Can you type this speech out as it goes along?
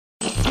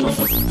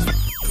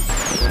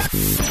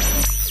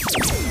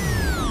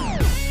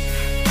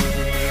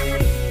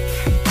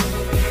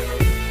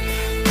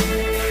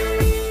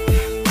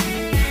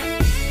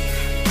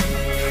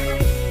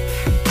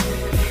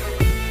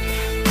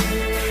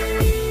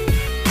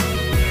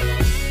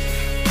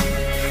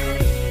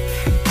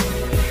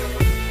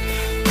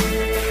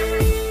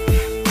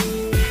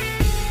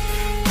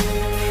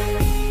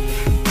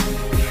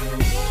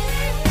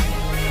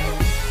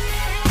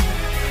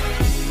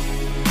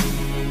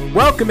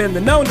Welcome in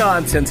the No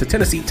Nonsense, a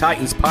Tennessee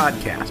Titans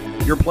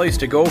podcast, your place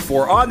to go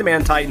for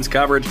on-demand Titans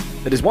coverage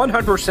that is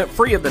 100%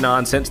 free of the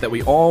nonsense that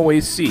we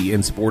always see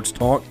in sports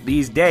talk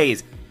these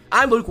days.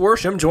 I'm Luke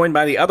Worsham, joined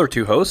by the other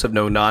two hosts of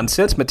No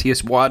Nonsense,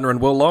 Matthias Wadner and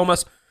Will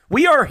Lomas.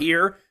 We are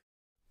here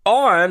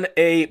on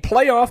a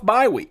playoff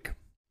bye week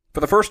for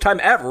the first time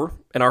ever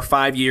in our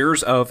 5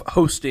 years of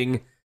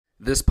hosting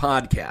this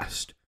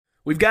podcast.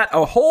 We've got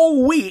a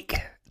whole week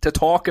to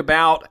talk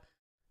about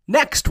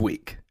next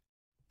week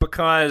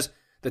because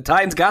the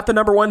Titans got the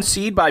number one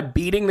seed by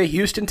beating the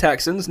Houston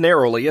Texans,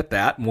 narrowly at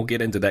that, and we'll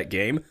get into that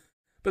game.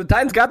 But the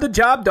Titans got the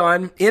job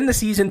done in the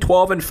season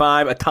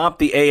 12-5 atop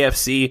the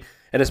AFC,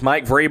 and as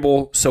Mike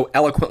Vrabel so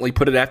eloquently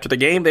put it after the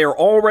game, they are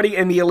already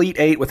in the Elite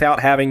Eight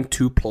without having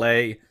to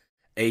play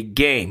a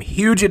game.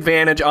 Huge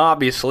advantage,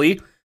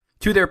 obviously,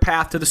 to their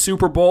path to the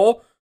Super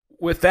Bowl.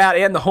 With that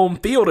and the home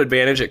field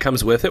advantage that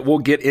comes with it, we'll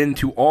get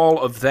into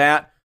all of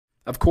that,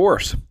 of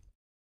course.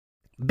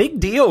 Big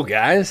deal,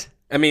 guys.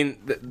 I mean,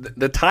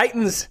 the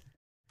Titans,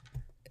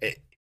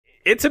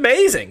 it's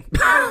amazing.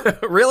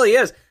 It really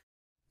is.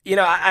 You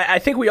know, I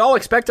think we all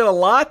expected a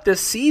lot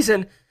this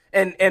season,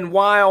 and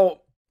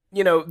while,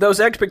 you know, those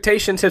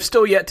expectations have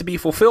still yet to be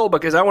fulfilled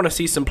because I want to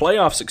see some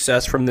playoff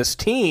success from this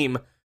team,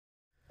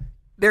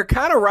 they're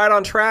kind of right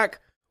on track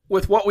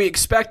with what we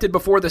expected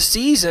before the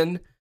season,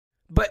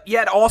 but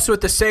yet also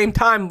at the same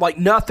time, like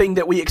nothing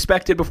that we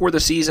expected before the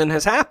season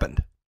has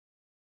happened.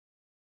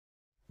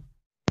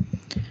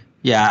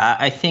 Yeah,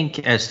 I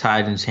think as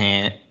Titans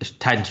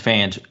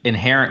fans,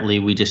 inherently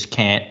we just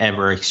can't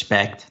ever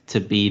expect to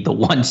be the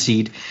one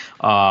seed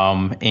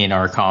in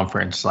our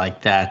conference.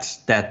 Like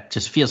that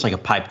just feels like a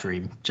pipe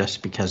dream,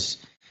 just because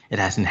it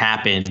hasn't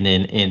happened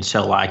in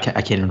so long. I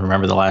can't even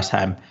remember the last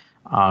time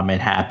it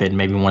happened.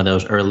 Maybe one of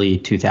those early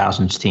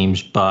 2000s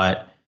teams,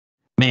 but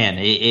man,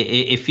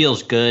 it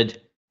feels good.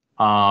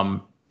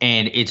 And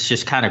it's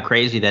just kind of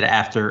crazy that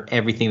after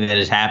everything that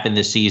has happened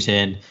this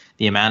season,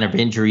 the amount of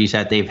injuries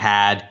that they've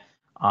had,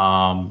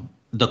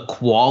 the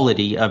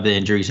quality of the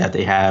injuries that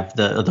they have,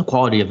 the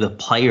quality of the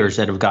players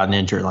that have gotten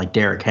injured, like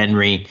Derrick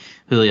Henry,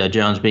 Julio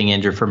Jones being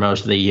injured for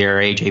most of the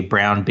year, A.J.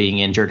 Brown being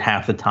injured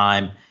half the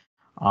time.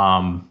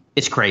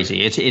 It's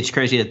crazy. It's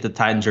crazy that the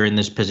Titans are in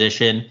this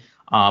position,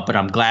 but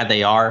I'm glad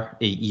they are.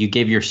 You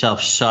give yourself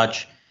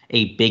such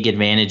a big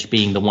advantage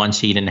being the one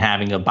seed and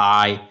having a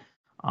bye,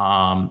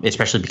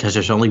 especially because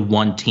there's only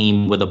one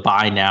team with a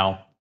bye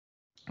now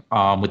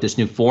with this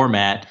new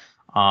format.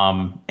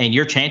 And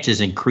your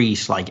chances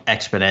increase like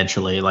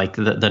exponentially. Like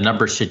the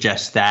numbers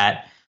suggest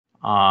that,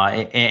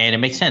 and it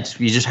makes sense.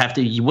 You just have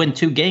to you win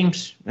 2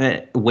 games,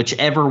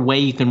 whichever way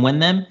you can win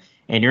them,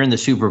 and you're in the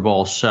Super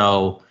Bowl.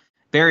 So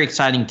very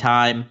exciting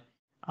time.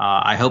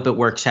 I hope it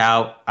works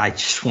out. I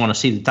just want to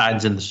see the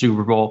Titans in the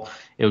Super Bowl.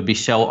 It would be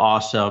so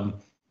awesome.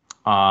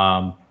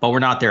 But we're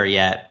not there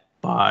yet.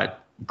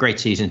 But great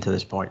season to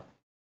this point.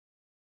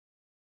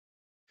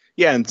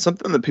 Yeah, and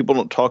something that people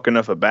don't talk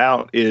enough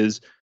about is,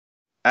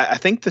 I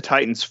think the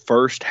Titans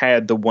first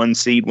had the one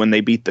seed when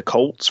they beat the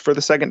Colts for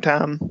the second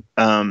time.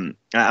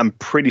 I'm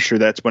pretty sure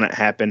that's when it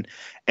happened.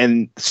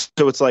 And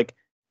so it's like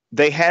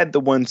they had the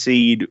one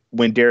seed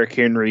when Derrick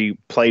Henry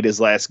played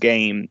his last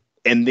game.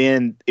 And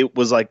then it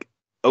was like,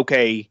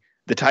 okay,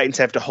 the Titans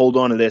have to hold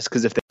on to this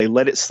because if they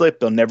let it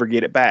slip, they'll never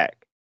get it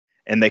back.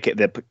 And they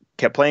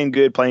kept playing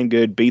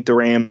good, beat the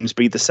Rams,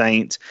 beat the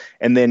Saints.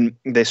 And then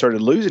they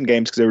started losing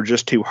games because they were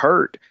just too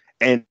hurt.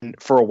 And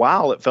for a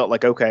while, it felt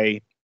like,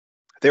 okay,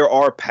 there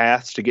are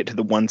paths to get to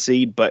the one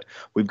seed, but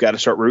we've got to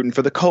start rooting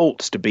for the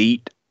Colts to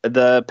beat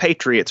the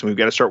Patriots, and we've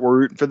got to start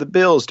rooting for the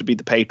Bills to beat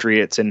the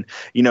Patriots. And,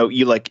 you know,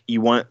 you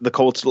want the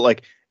Colts to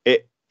like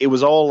it. It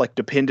was all like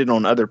dependent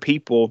on other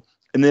people.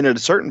 And then at a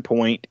certain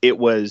point, it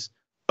was,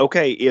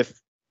 okay,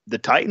 if the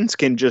Titans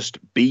can just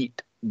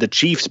beat the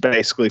Chiefs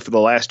basically for the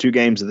last 2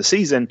 games of the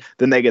season,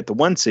 then they get the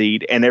one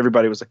seed. And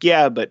everybody was like,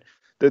 yeah, but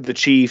they're the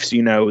Chiefs,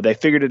 you know, they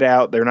figured it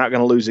out. They're not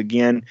going to lose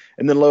again.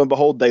 And then lo and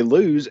behold, they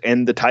lose,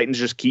 and the Titans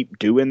just keep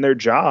doing their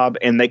job,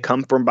 and they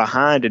come from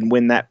behind and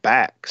win that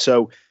back.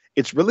 So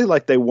it's really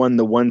like they won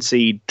the one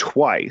seed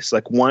twice,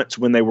 like once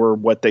when they were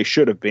what they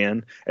should have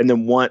been, and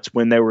then once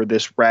when they were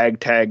this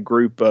ragtag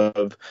group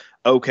of,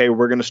 okay,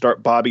 we're going to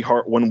start Bobby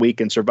Hart one week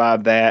and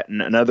survive that,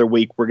 and another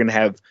week we're going to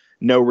have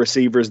no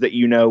receivers that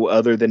you know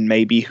other than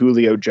maybe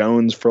Julio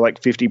Jones for like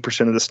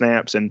 50% of the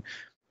snaps. And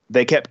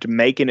they kept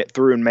making it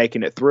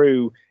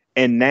through.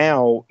 And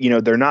now, you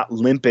know, they're not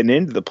limping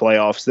into the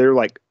playoffs. They're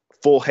like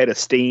full head of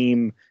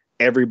steam.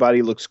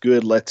 Everybody looks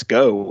good. Let's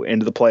go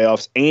into the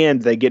playoffs.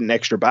 And they get an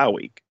extra bye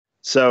week.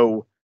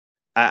 So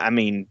I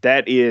mean,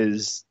 that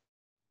is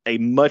a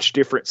much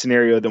different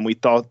scenario than we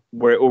thought,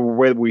 where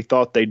we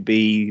thought they'd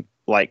be,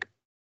 like,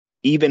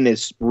 even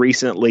as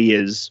recently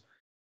as,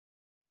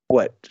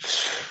 what,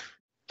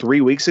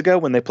 3 weeks ago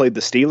when they played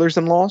the Steelers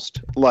and lost.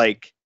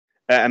 Like,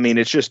 I mean,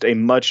 it's just a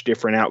much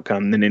different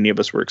outcome than any of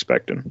us were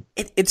expecting.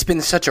 It's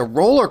been such a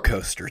roller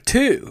coaster,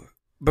 too,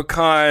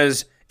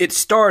 because it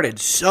started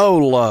so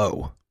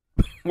low,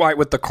 right,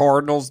 with the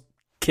Cardinals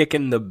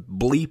kicking the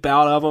bleep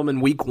out of them in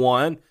week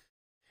 1.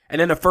 And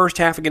then the first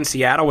half against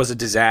Seattle was a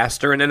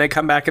disaster, and then they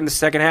come back in the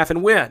second half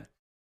and win.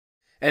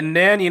 And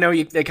then,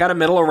 they kind of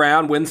middle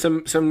around, win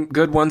some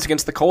good ones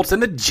against the Colts.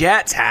 Then the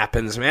Jets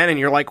happens, man, and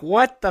you're like,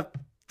 what the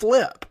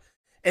flip?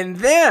 And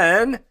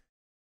then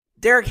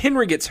Derrick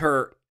Henry gets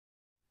hurt.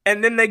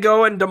 And then they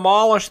go and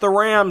demolish the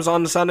Rams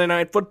on Sunday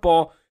Night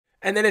Football.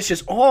 And then it's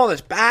just all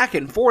this back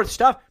and forth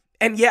stuff.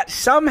 And yet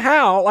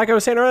somehow, like I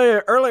was saying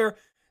earlier,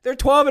 they're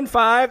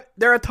 12-5.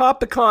 They're atop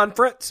the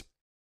conference.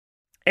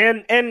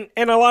 And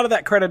a lot of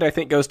that credit, I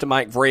think, goes to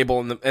Mike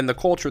Vrabel and the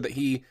culture that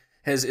he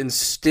has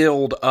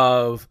instilled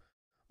of,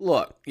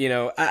 look,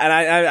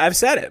 I've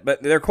said it,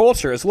 but their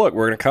culture is, look,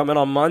 we're going to come in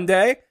on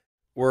Monday.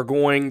 We're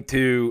going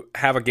to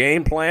have a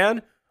game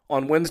plan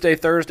on Wednesday,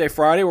 Thursday,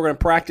 Friday. We're going to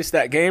practice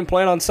that game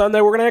plan. On Sunday,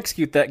 we're going to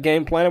execute that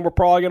game plan, and we're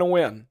probably going to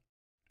win.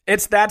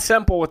 It's that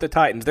simple with the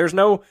Titans. There's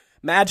no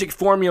magic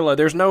formula.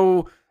 There's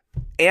no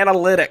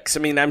analytics. I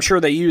mean, I'm sure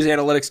they use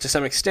analytics to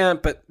some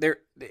extent, but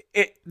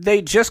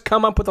they just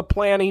come up with a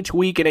plan each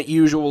week, and it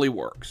usually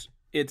works.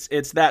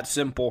 It's that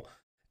simple,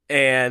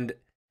 and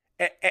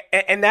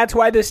that's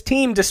why this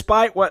team,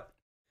 despite what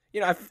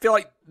I feel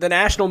like the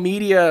national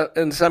media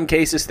in some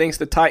cases thinks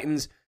the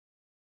Titans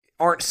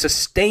aren't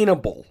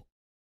sustainable.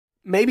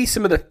 Maybe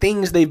some of the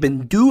things they've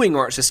been doing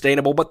aren't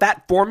sustainable, but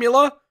that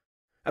formula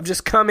of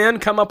just come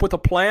up with a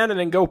plan, and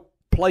then go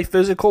play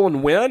physical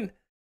and win,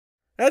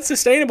 that's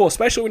sustainable,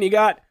 especially when you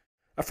got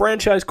a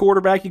franchise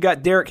quarterback. You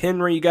got Derrick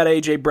Henry, you got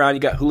A.J. Brown, you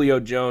got Julio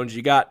Jones,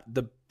 you got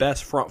the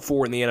best front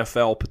four in the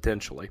NFL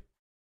potentially.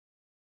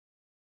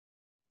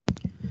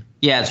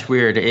 Yeah, it's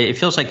weird. It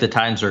feels like the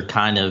Titans are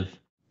kind of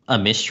a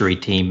mystery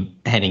team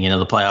heading into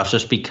the playoffs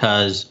just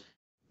because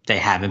they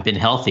haven't been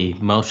healthy.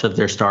 Most of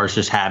their stars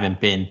just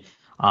haven't been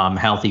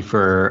healthy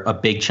for a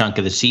big chunk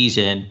of the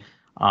season.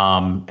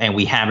 And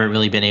we haven't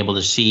really been able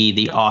to see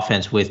the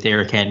offense with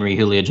Derrick Henry,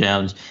 Julio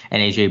Jones,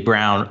 and A.J.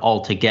 Brown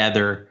all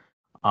together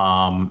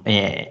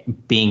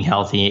being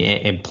healthy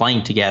and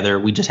playing together.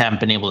 We just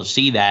haven't been able to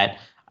see that.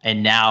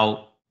 And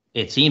now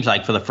it seems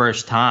like for the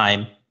first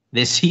time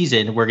this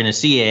season, we're going to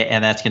see it,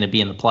 and that's going to be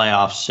in the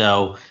playoffs.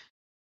 So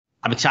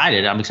I'm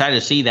excited. I'm excited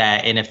to see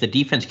that. And if the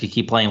defense could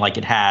keep playing like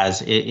it has,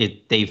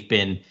 they've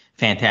been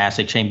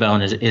fantastic. Shane Bowen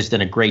has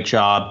done a great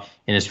job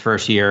in his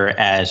first year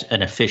as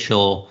an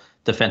official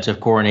defensive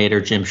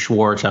coordinator. Jim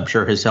Schwartz, I'm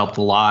sure, has helped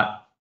a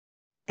lot.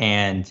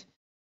 And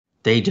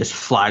they just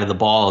fly to the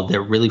ball.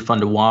 They're really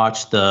fun to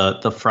watch.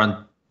 The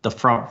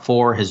front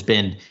four has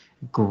been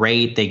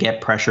great. They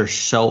get pressure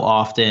so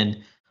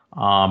often.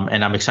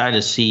 And I'm excited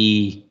to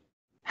see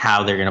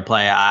how they're going to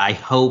play. I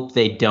hope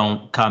they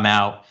don't come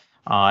out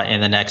in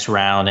the next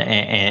round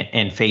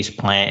and face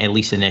plant, at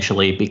least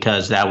initially,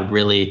 because that would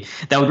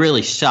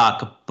really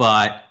suck.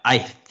 But I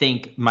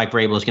think Mike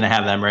Vrabel is going to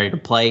have them ready to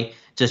play,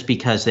 just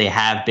because they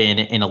have been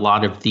in a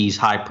lot of these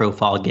high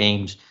profile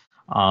games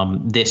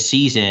this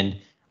season.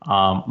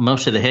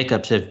 Most of the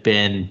hiccups have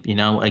been,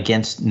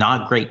 against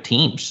not great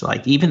teams.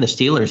 Like even the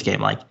Steelers game,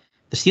 like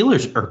the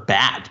Steelers are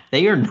bad.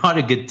 They are not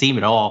a good team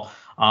at all.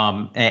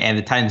 And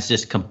the Titans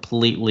just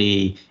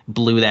completely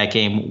blew that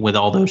game with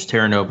all those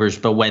turnovers.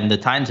 But when the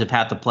Titans have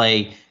had to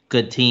play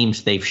good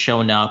teams, they've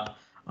shown up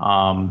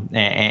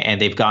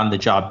and they've gotten the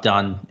job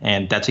done.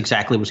 And that's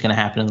exactly what's going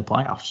to happen in the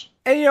playoffs.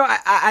 And,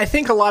 I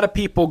think a lot of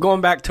people, going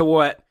back to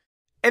what,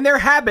 and there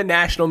have been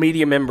national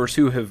media members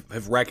who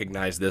have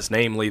recognized this,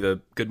 namely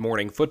the Good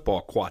Morning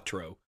Football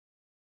Quattro,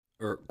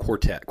 or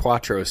Quartet.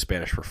 Quattro is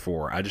Spanish for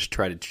four. I just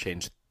tried to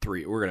change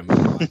three. We're going to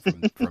move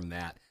on from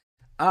that.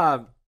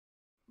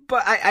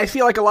 But I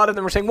feel like a lot of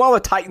them are saying, well, the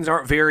Titans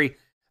aren't very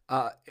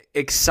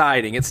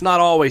exciting. It's not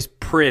always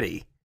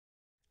pretty.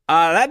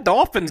 That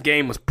Dolphins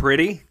game was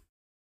pretty.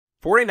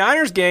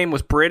 49ers game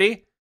was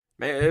pretty.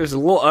 It was a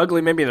little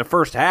ugly maybe in the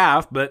first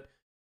half, but,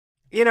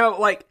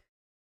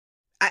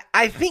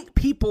 I think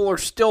people are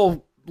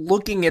still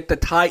looking at the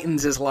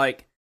Titans as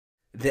like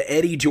the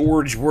Eddie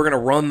George, we're going to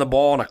run the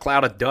ball in a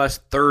cloud of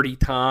dust 30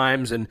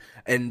 times and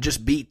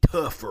just be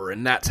tougher,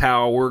 and that's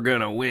how we're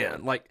going to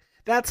win. Like,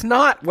 that's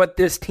not what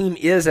this team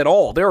is at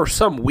all. There are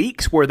some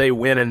weeks where they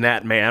win in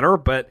that manner,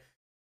 but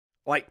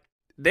like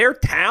they're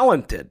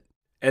talented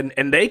and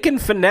they can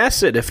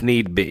finesse it if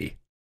need be.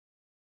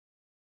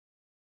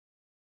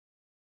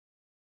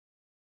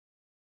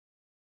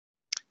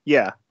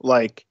 Yeah,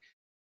 like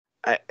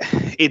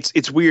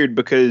it's weird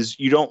because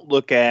you don't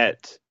look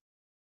at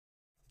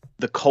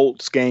the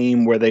Colts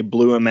game where they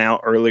blew him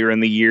out earlier in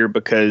the year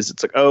because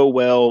it's like, oh,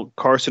 well,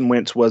 Carson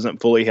Wentz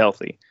wasn't fully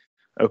healthy.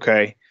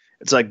 Okay.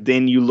 It's like,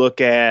 then you look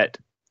at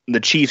the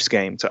Chiefs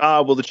game. So,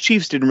 well, the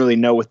Chiefs didn't really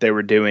know what they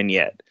were doing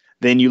yet.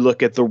 Then you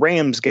look at the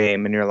Rams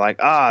game and you're like,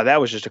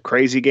 that was just a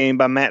crazy game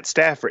by Matt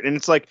Stafford. And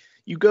it's like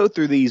you go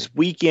through these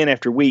week in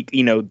after week.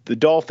 The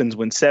Dolphins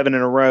win 7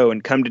 in a row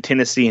and come to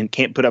Tennessee and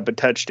can't put up a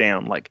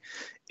touchdown. Like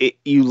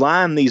you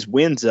line these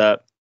wins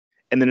up.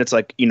 And then it's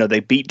like, they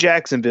beat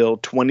Jacksonville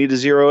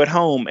 20-0 at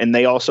home, and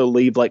they also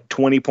leave like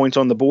 20 points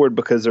on the board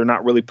because they're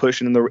not really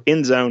pushing in the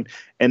end zone.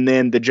 And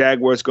then the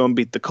Jaguars go and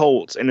beat the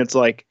Colts. And it's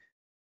like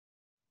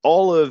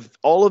all of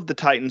the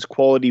Titans'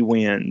 quality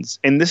wins.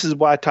 And this is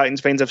why Titans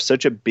fans have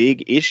such a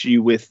big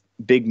issue with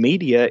big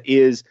media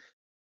is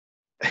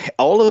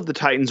all of the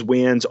Titans'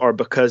 wins are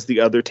because the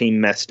other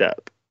team messed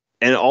up.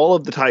 And all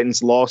of the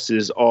Titans'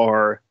 losses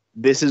are,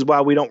 this is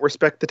why we don't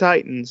respect the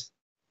Titans.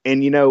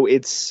 And,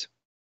 it's...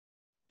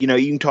 you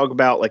can talk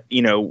about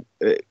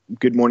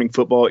Good Morning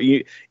Football.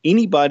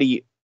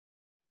 Anybody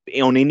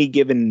on any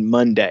given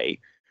Monday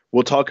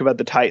will talk about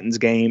the Titans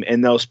game,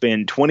 and they'll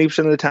spend 20%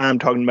 of the time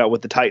talking about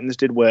what the Titans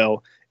did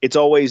well. It's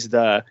always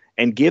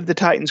and give the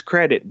Titans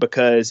credit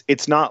because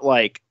it's not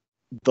like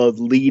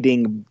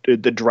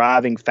the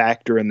driving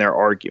factor in their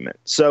argument.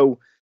 So,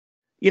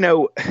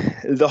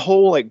 the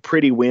whole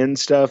pretty win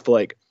stuff,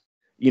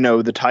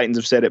 the Titans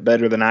have said it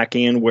better than I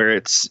can, where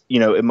it's,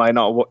 it might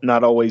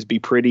not always be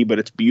pretty, but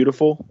it's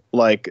beautiful.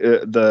 Like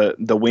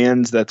the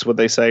wins, that's what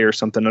they say, or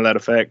something to that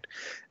effect.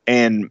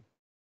 And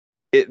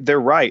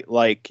they're right.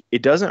 Like,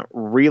 it doesn't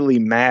really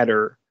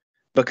matter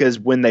because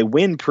when they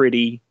win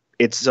pretty,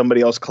 it's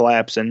somebody else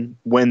collapsing.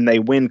 When they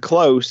win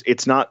close,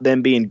 it's not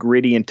them being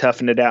gritty and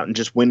toughing it out and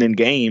just winning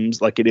games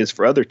like it is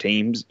for other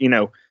teams,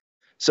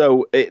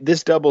 So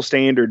this double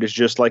standard is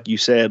just like you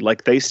said,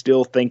 like they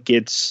still think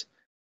it's,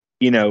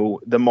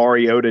 the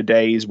Mariota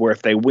days where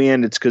if they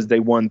win, it's because they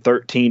won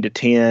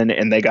 13-10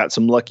 and they got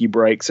some lucky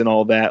breaks and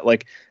all that.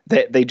 Like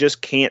they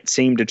just can't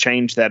seem to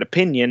change that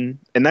opinion.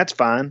 And that's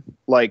fine.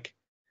 Like,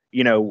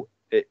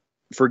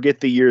 forget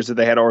the years that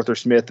they had Arthur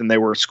Smith and they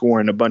were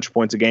scoring a bunch of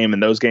points a game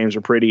and those games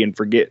are pretty, and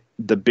forget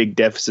the big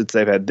deficits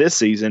they've had this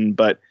season.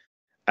 But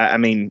I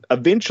mean,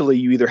 eventually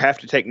you either have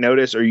to take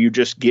notice or you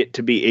just get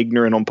to be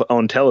ignorant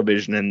on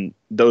television, and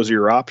those are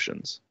your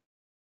options.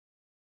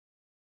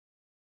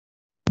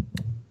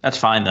 That's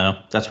fine, though.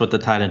 That's what the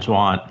Titans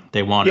want.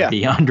 They want to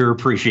be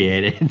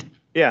underappreciated.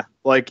 Yeah.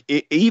 Like,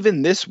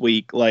 even this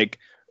week, like,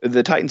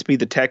 the Titans beat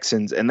the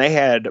Texans, and they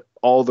had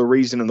all the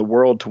reason in the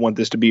world to want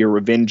this to be a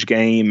revenge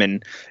game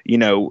and,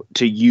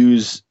 to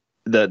use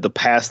the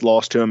past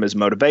loss to them as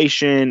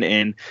motivation,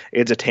 and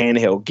it's a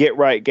Tannehill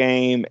get-right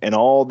game and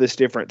all this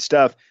different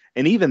stuff.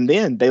 And even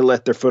then, they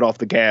let their foot off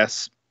the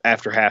gas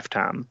after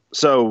halftime.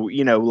 So,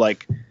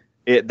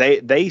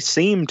 they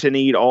seem to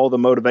need all the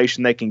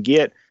motivation they can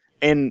get.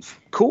 And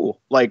cool,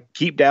 like,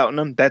 keep doubting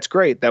them. That's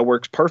great. That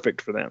works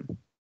perfect for them.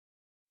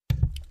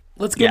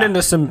 Let's get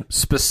into some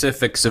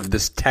specifics of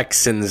this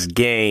Texans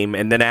game,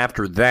 and then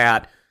after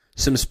that,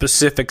 some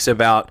specifics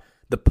about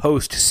the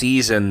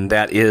postseason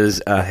that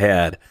is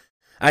ahead.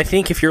 I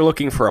think if you're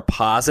looking for a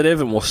positive,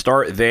 and we'll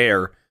start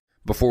there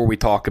before we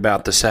talk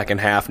about the second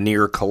half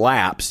near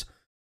collapse,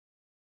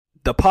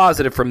 the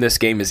positive from this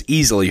game is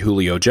easily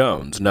Julio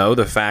Jones. No,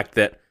 the fact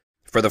that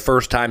for the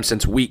first time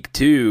since week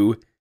 2,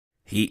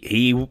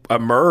 He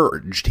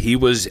emerged. He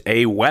was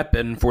a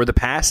weapon for the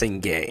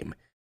passing game.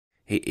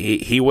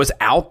 He was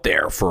out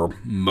there for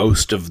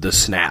most of the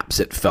snaps,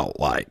 it felt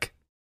like.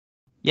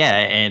 Yeah,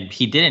 and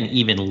he didn't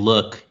even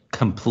look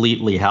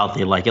completely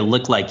healthy. Like, it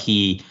looked like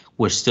he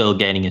was still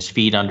getting his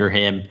feet under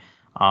him.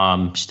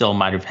 Still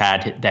might have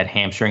had that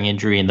hamstring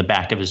injury in the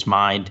back of his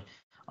mind.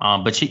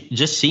 But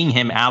just seeing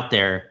him out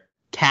there,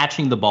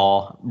 catching the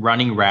ball,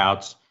 running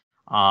routes,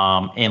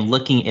 and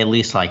looking at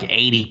least like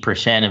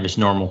 80% of his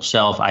normal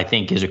self, I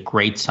think is a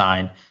great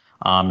sign,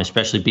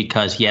 especially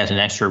because he has an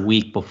extra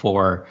week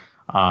before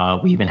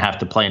we even have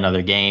to play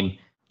another game.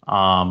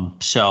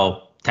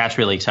 So that's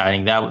really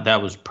exciting.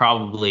 That was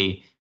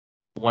probably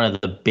one of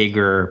the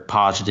bigger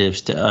positives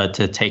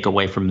to take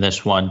away from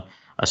this one,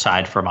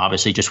 aside from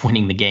obviously just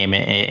winning the game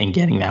and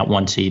getting that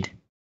 1 seed.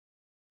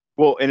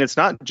 Well, and it's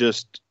not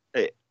just,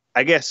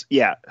 I guess,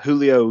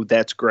 Julio,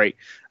 that's great.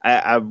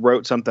 I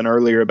wrote something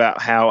earlier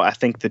about how I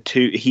think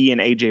he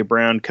and A.J.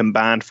 Brown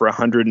combined for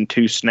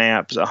 102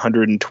 snaps,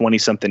 120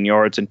 something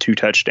yards, and 2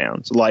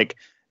 touchdowns. Like,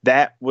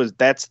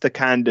 that's the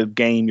kind of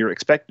game you're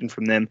expecting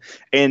from them.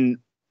 And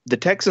the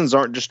Texans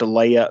aren't just a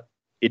layup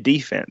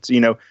defense.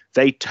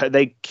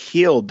 They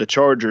killed the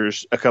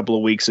Chargers a couple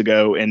of weeks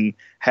ago and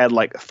had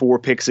like 4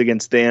 picks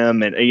against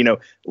them. And,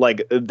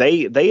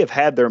 they have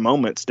had their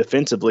moments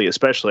defensively,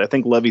 especially. I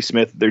think Lovie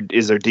Smith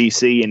is their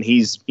DC, and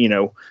he's,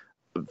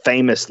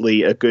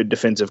 famously a good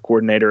defensive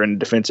coordinator and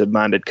defensive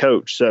minded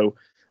coach. So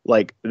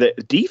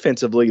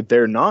defensively,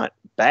 they're not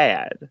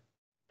bad.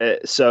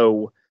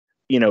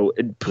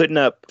 Putting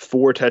up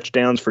 4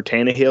 touchdowns for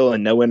Tannehill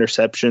and no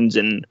interceptions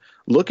and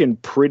looking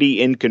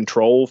pretty in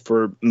control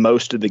for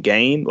most of the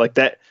game, like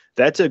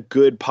that's a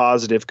good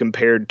positive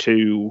compared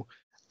to,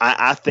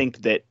 I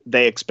think that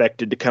they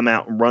expected to come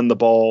out and run the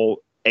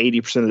ball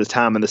 80% of the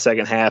time in the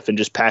second half and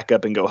just pack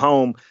up and go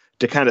home.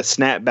 To kind of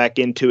snap back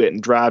into it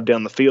and drive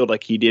down the field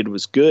like he did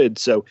was good.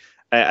 So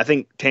I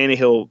think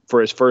Tannehill,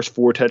 for his first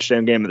 4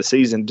 touchdown game of the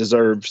season,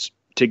 deserves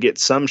to get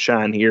some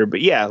shine here.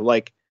 But yeah,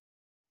 like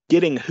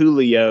getting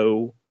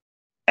Julio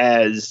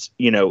as,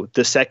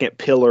 the second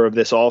pillar of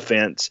this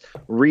offense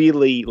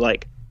really,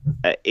 like,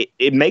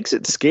 it makes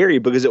it scary,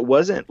 because it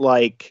wasn't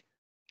like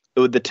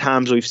the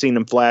times we've seen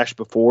him flash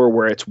before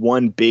where it's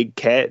one big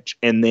catch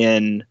and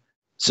then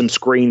some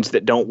screens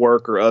that don't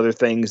work or other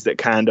things that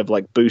kind of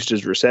like boost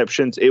his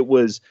receptions. It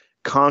was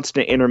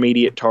constant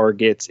intermediate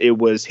targets. It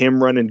was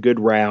him running good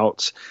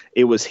routes.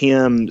 It was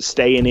him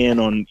staying in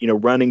on,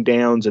 running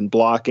downs and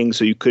blocking,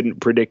 so you couldn't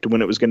predict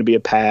when it was going to be a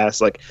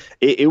pass. Like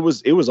it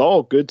was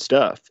all good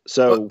stuff.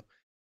 So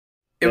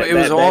that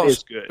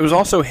is good. It was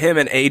also him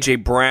and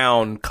AJ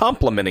Brown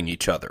complementing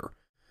each other.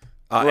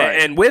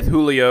 Right. And with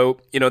Julio,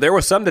 there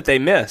was some that they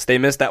missed. They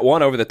missed that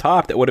one over the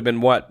top that would have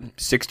been,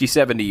 60,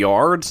 70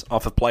 yards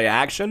off of play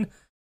action.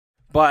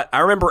 But I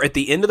remember at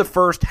the end of the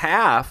first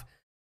half,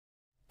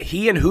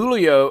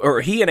 Julio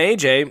Jones and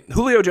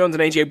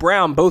AJ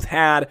Brown both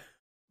had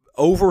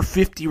over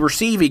 50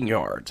 receiving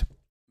yards.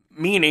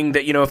 Meaning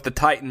that, if the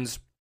Titans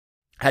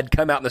had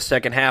come out in the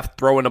second half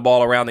throwing the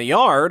ball around the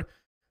yard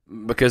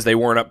because they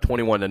weren't up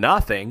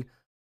 21-0,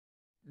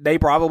 they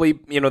probably,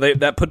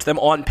 that puts them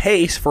on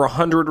pace for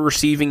 100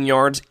 receiving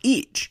yards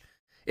each.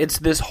 It's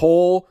this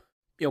whole,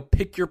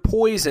 pick your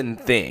poison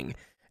thing.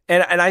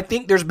 And I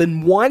think there's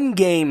been one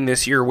game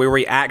this year where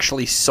we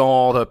actually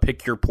saw the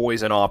pick your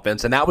poison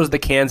offense, and that was the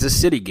Kansas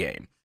City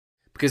game.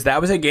 Because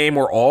that was a game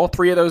where all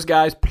 3 of those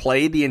guys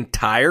played the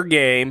entire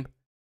game,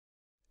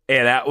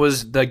 and that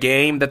was the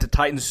game that the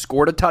Titans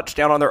scored a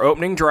touchdown on their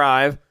opening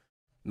drive.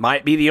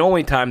 Might be the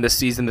only time this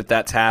season that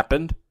that's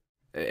happened,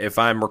 if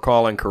I'm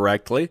recalling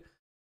correctly.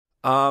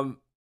 And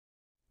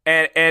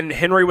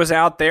Henry was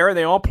out there, and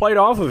they all played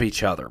off of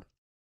each other.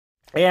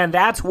 And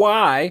that's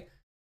why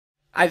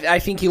I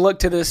think you look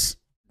to this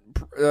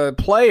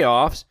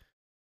playoffs,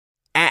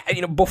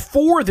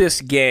 before this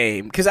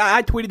game, because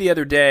I tweeted the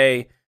other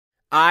day,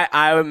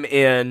 I'm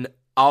in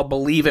I'll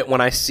believe it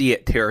when I see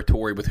it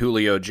territory with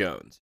Julio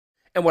Jones.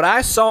 And what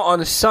I saw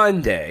on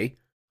Sunday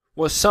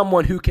was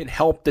someone who can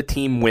help the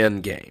team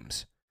win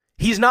games.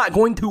 He's not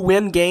going to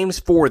win games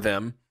for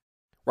them,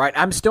 right?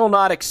 I'm still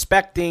not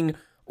expecting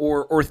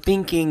or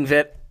thinking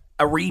that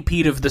a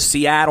repeat of the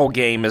Seattle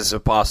game is a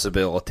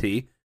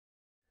possibility.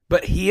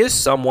 But he is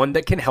someone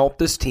that can help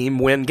this team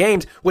win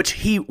games, which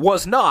he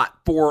was not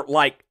for,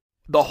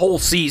 the whole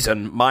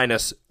season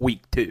minus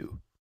week 2.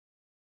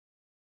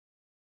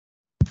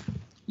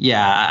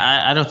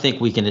 Yeah, I don't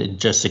think we can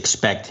just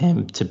expect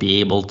him to be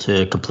able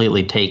to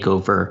completely take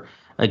over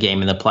a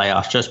game in the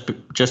playoffs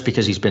just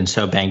because he's been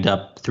so banged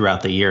up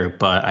throughout the year.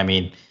 But, I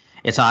mean,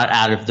 it's not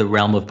out of the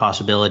realm of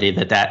possibility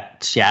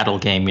that Seattle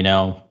game,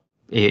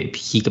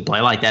 he could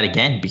play like that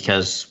again,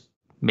 because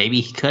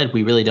maybe he could.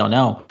 We really don't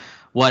know.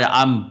 What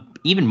I'm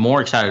even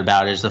more excited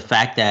about is the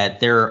fact that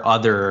there are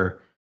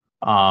other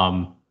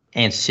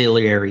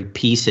ancillary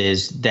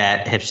pieces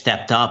that have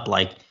stepped up.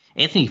 Like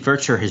Anthony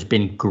Firkser has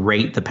been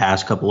great the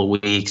past couple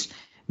of weeks.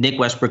 Nick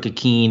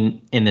Westbrook-Ikhine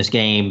in this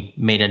game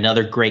made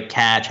another great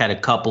catch, had a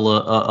couple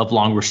of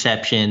long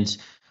receptions.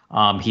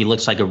 He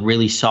looks like a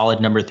really solid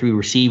number 3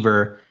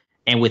 receiver.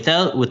 And with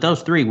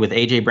those 3, with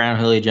A.J. Brown,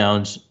 Julio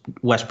Jones,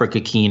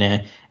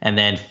 Westbrook-Ikhine, and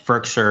then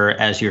Firkser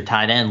as your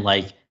tight end,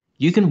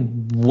 you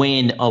can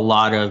win a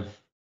lot of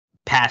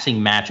passing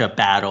matchup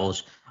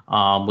battles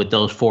with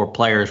those 4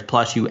 players.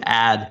 Plus, you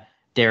add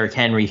Derrick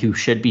Henry, who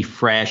should be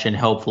fresh and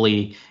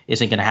hopefully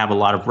isn't going to have a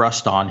lot of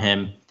rust on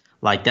him.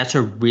 That's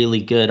a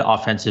really good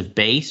offensive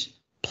base.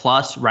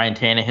 Plus, Ryan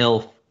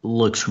Tannehill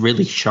looks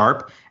really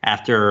sharp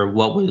after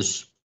what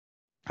was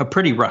a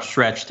pretty rough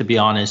stretch, to be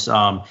honest.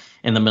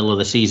 In the middle of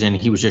the season,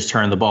 he was just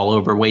turning the ball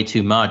over way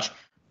too much,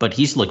 but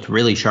he's looked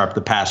really sharp the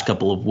past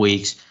couple of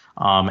weeks.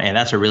 And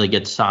that's a really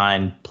good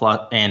sign. Plus,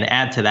 and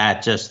add to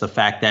that just the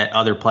fact that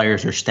other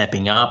players are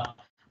stepping up.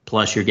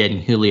 Plus, you're getting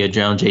Julio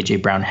Jones, A.J.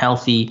 Brown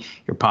healthy.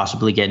 You're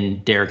possibly getting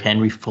Derrick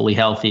Henry fully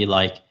healthy.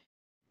 The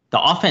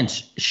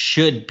offense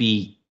should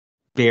be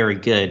very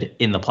good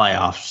in the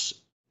playoffs.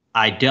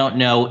 I don't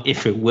know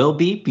if it will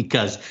be,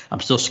 because I'm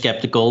still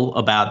skeptical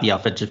about the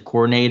offensive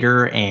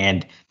coordinator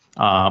and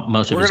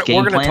most of his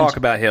game plans. We're going to talk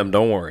about him.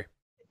 Don't worry.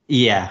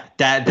 Yeah,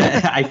 that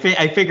I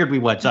figured we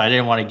would, so I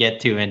didn't want to get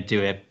too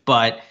into it.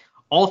 But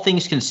all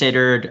things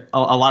considered,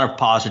 a lot of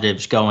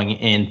positives going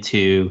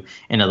into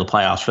the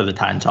playoffs for the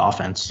Titans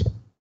offense.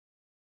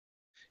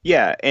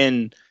 Yeah,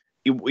 and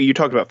you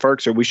talked about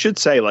Firkser. We should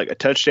say a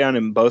touchdown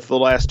in both the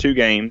last 2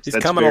 games. He's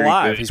coming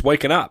alive. Good. He's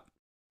waking up.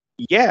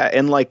 Yeah,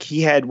 and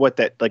he had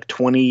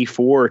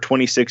 24 or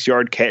 26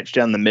 yard catch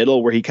down the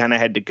middle where he kind of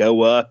had to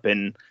go up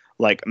and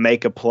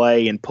make a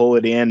play and pull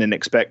it in and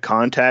expect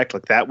contact.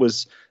 That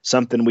was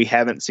something we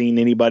haven't seen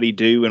anybody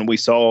do, and we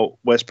saw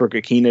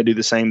Westbrook-Ikhine do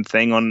the same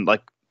thing on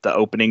the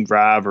opening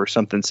drive or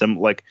something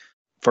similar,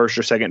 first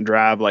or second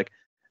drive.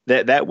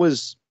 That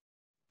was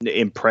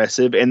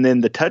impressive. And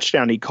then the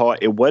touchdown he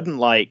caught, it wasn't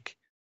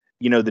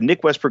the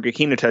Nick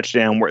Westbrook-Ikhine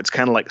touchdown where it's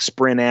kind of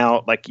sprint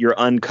out, you're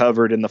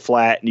uncovered in the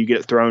flat and you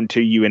get it thrown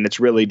to you, and it's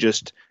really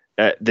just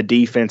the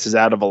defense is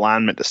out of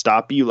alignment to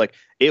stop you. Like,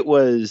 it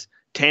was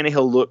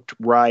Tannehill looked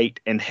right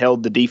and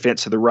held the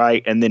defense to the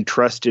right, and then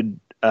trusted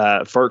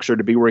Firkser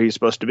to be where he's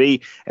supposed to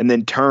be, and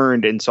then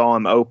turned and saw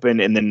him open,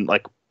 and then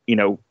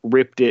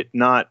ripped it,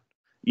 not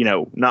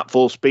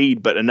full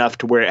speed, but enough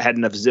to where it had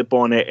enough zip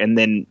on it, and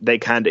then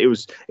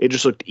it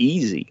just looked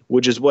easy,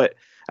 which is what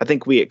I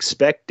think we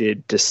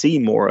expected to see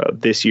more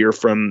of this year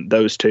from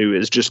those two,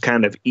 is just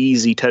kind of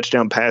easy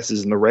touchdown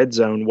passes in the red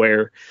zone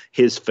where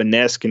his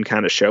finesse can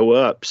kind of show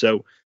up.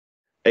 So,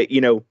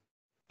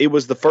 it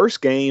was the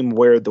first game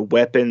where the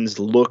weapons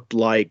looked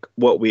like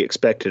what we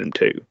expected them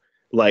to.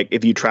 Like,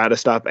 if you try to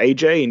stop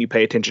AJ and you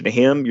pay attention to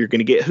him, you're going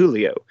to get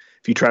Julio.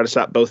 If you try to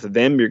stop both of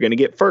them, you're going to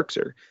get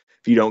Firkser.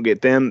 If you don't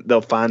get them,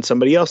 they'll find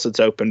somebody else that's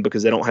open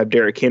because they don't have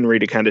Derrick Henry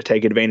to kind of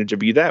take advantage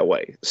of you that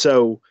way.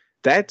 So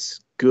that's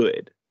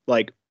good.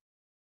 Like,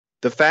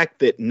 the fact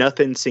that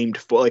nothing seemed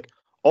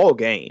all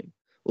game,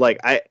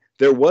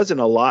 there wasn't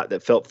a lot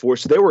that felt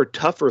forced. There were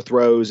tougher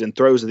throws and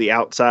throws of the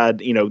outside,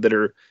 that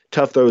are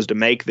tough throws to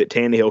make that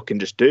Tannehill can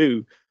just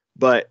do.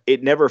 But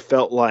it never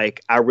felt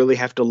like I really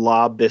have to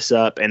lob this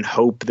up and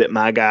hope that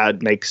my guy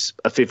makes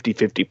a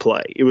 50-50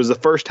 play. It was the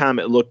first time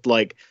it looked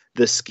like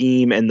the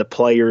scheme and the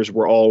players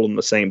were all on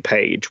the same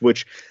page,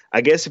 which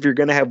I guess if you're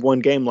going to have one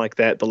game like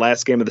that, the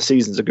last game of the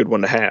season is a good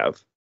one to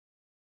have.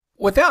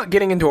 Without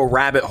getting into a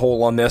rabbit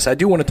hole on this, I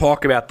do want to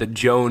talk about the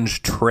Jones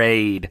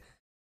trade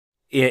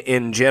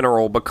in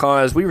general,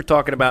 because we were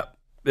talking about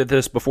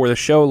this before the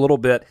show a little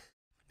bit,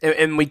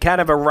 and we kind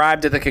of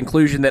arrived at the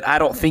conclusion that I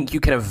don't think you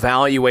can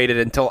evaluate it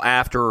until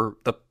after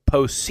the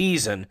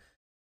postseason.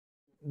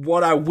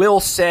 What I will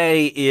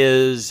say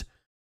is,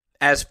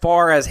 as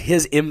far as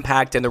his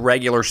impact in the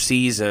regular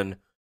season,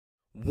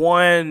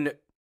 one,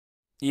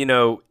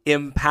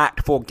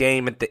 impactful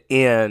game at the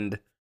end,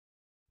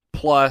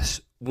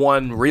 plus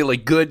one really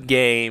good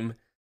game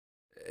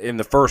in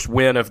the first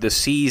win of the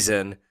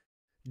season,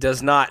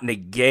 does not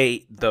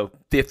negate the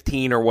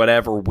 15 or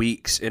whatever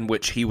weeks in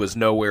which he was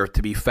nowhere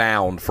to be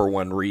found for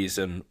one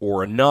reason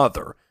or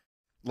another.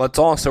 Let's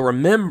also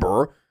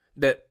remember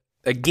that,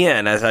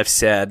 again, as I've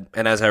said,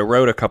 and as I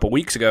wrote a couple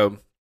weeks ago,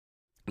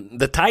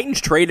 the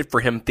Titans traded for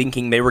him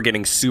thinking they were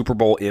getting Super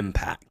Bowl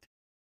impact,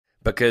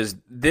 because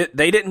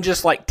they didn't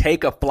just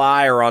take a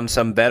flyer on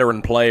some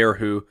veteran player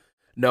who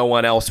no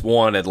one else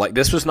wanted.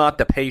 This was not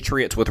the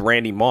Patriots with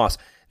Randy Moss.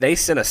 They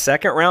sent a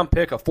second-round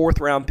pick, a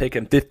fourth-round pick,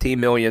 and $15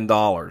 million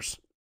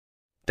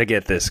to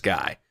get this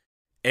guy.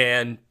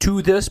 And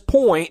to this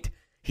point,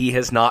 he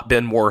has not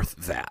been worth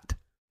that.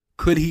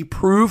 Could he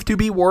prove to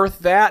be worth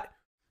that?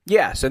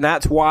 Yes, and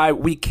that's why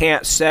we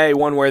can't say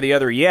one way or the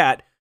other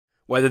yet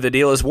whether the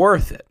deal is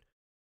worth it.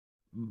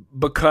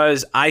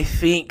 Because I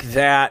think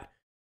that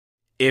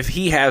if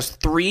he has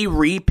 3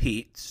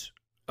 repeats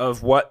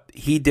of what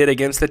he did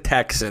against the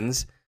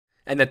Texans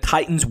and the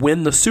Titans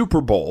win the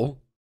Super Bowl,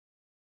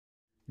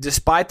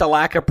 despite the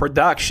lack of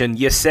production,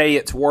 you say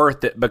it's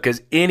worth it,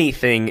 because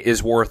anything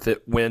is worth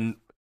it when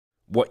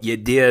what you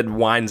did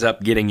winds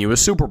up getting you a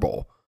Super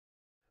Bowl.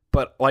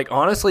 But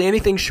honestly,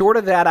 anything short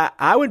of that,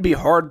 I would be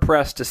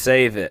hard-pressed to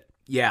say that,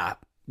 yeah,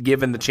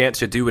 given the chance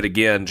to do it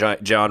again,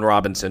 John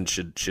Robinson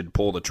should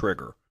pull the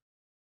trigger.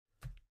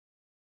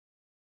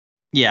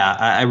 Yeah,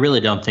 I really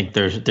don't think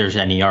there's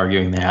any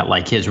arguing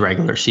that. His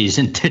regular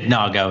season did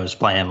not go as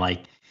planned.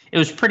 It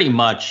was pretty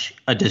much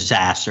a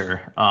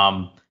disaster,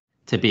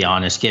 to be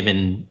honest,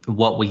 given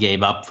what we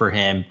gave up for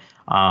him,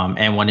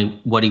 and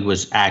what he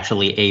was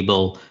actually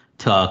able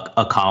to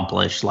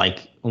accomplish.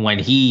 When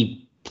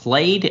he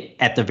played,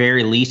 at the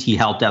very least, he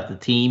helped out the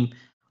team.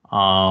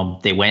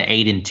 They went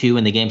 8-2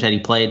 in the games that he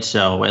played,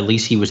 so at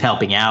least he was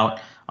helping out.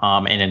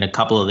 And in a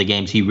couple of the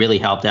games, he really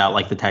helped out,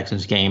 like the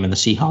Texans game and the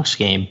Seahawks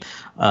game,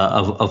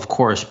 of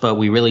course. But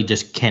we really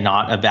just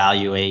cannot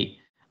evaluate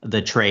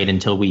the trade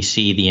until we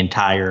see the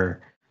entire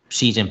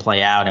season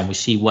play out and we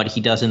see what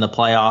he does in the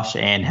playoffs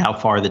and how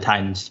far the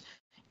Titans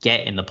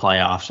get in the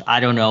playoffs. I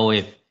don't know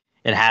if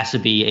it has to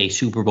be a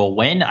Super Bowl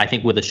win. I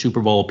think with a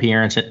Super Bowl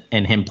appearance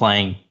and him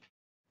playing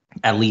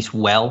at least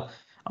well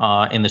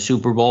in the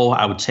Super Bowl,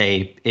 I would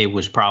say it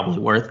was probably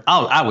worth.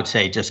 I would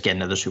say just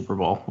getting to the Super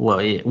Bowl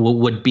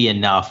would be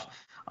enough,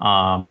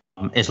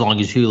 as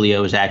long as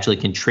Julio is actually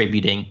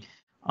contributing.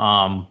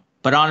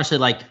 But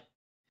honestly,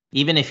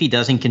 even if he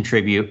doesn't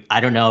contribute, I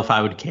don't know if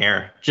I would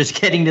care. Just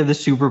getting to the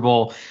Super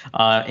Bowl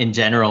in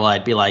general,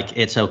 I'd be like,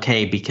 it's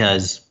okay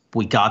because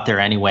we got there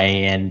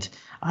anyway. And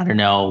I don't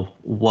know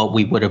what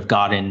we would have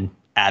gotten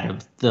out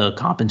of the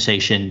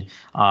compensation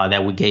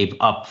that we gave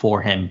up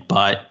for him.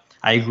 But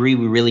I agree,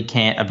 we really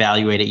can't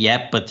evaluate it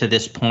yet. But to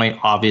this point,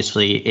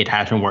 obviously, it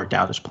hasn't worked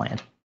out as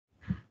planned.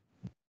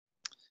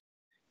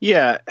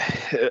 Yeah,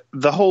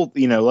 the whole,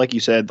 like you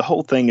said, the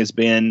whole thing has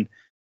been,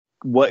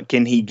 what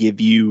can he give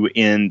you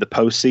in the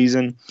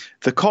postseason?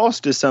 The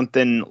cost is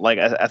something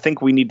I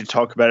think we need to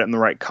talk about it in the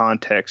right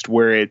context,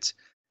 where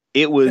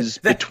it was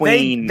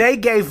between. They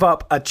gave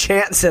up a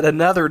chance at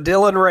another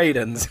Dylan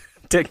Radins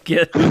to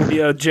get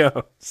Julio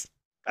Jones.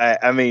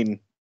 I mean,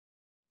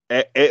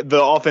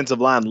 The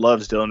offensive line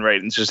loves Dylan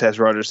Radins, just has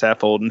Roger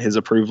Saffold and his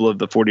approval of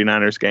the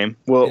 49ers game.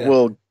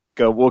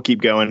 We'll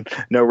keep going.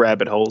 No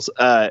rabbit holes.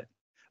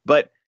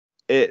 But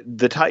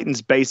the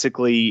Titans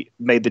basically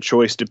made the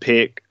choice to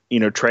pick,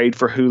 trade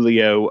for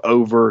Julio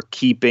over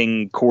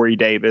keeping Corey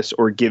Davis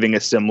or giving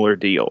a similar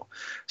deal.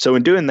 So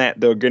in doing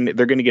that, they're going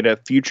to get a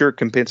future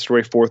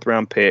compensatory 4th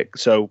round pick.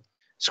 So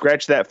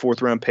scratch that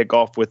 4th round pick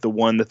off with the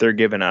one that they're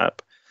giving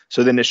up.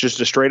 So then it's just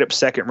a straight up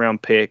 2nd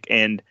round pick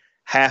and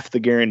half the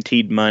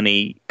guaranteed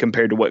money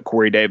compared to what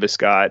Corey Davis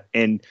got.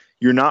 And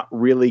you're not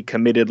really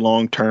committed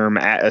long term,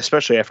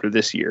 especially after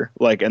this year.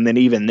 And then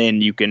even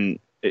then you can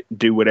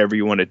do whatever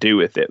you want to do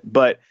with it.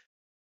 But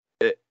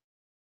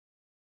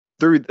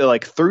through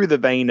the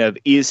vein of,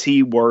 is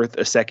he worth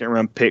a 2nd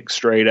round pick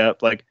straight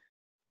up?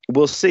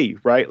 We'll see,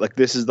 right?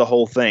 This is the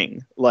whole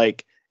thing.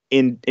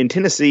 In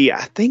Tennessee,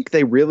 I think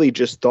they really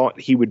just thought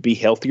he would be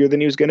healthier than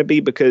he was going to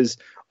be, because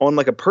on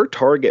a per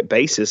target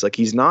basis,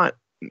 he's not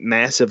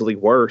massively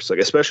worse,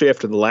 especially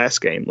after the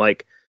last game.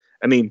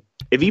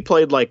 If he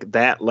played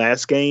that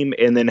last game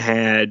and then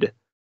had,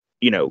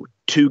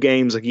 2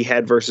 games like he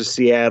had versus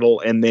Seattle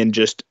and then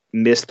just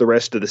missed the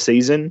rest of the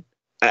season,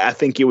 I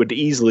think it would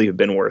easily have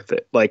been worth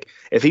it.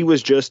 If he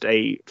was just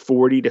a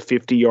 40 to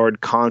 50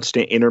 yard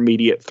constant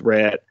intermediate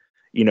threat,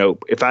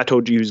 if I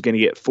told you he was going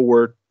to get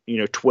 4,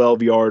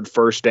 12 yard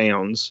first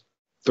downs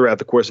throughout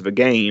the course of a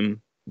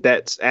game,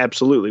 that's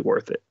absolutely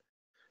worth it.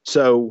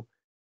 So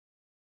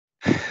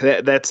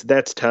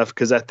that's tough,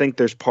 because I think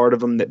there's part of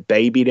them that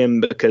babied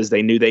him because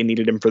they knew they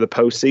needed him for the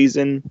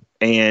postseason.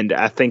 And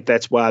I think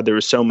that's why there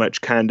was so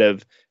much kind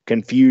of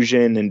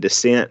confusion and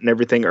dissent and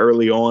everything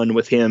early on,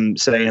 with him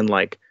saying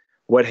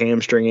what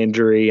hamstring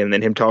injury, and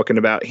then him talking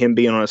about him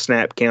being on a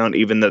snap count,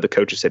 even though the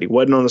coaches said he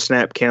wasn't on the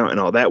snap count and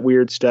all that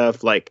weird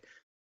stuff.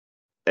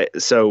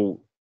 So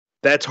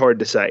that's hard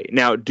to say.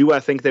 Now, do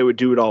I think they would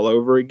do it all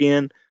over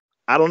again?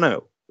 I don't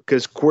know,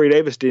 because Corey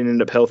Davis didn't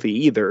end up healthy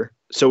either.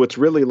 So it's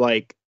really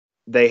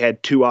they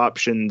had 2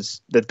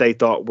 options that they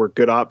thought were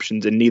good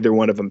options, and neither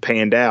one of them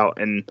panned out.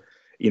 And,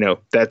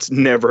 that's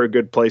never a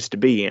good place to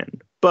be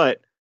in.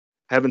 But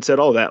having said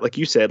all that, like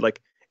you said,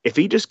 if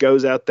he just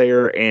goes out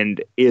there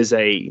and is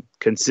a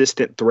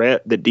consistent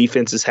threat that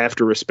defenses have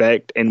to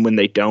respect, and when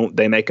they don't,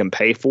 they make him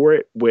pay for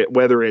it,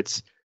 whether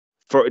it's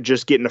for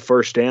just getting a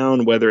first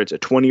down, whether it's a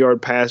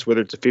 20-yard pass,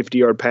 whether it's a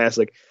 50-yard pass,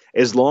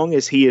 as long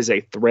as he is a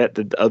threat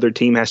that the other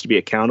team has to be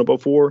accountable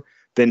for,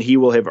 then he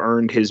will have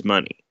earned his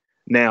money.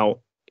 Now,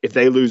 if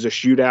they lose a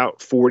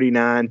shootout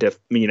 49 to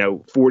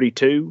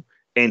 42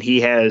 and he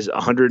has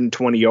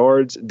 120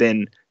 yards,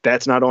 then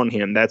that's not on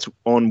him. That's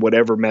on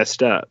whatever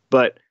messed up.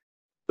 But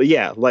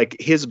yeah,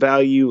 his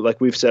value,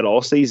 like we've said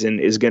all season,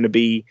 is going to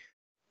be,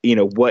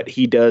 what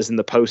he does in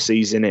the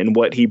postseason and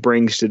what he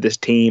brings to this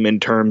team in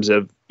terms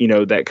of,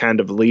 that kind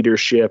of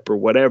leadership or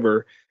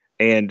whatever.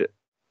 And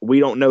we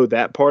don't know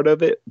that part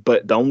of it,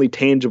 but the only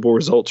tangible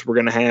results we're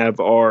going to have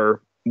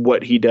are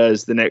what he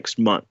does the next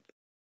month.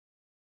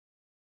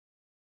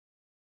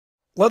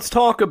 Let's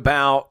talk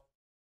about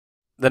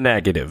the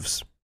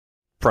negatives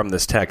from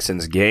this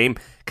Texans game,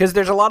 because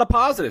there's a lot of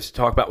positives to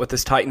talk about with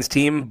this Titans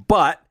team,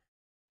 but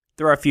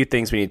there are a few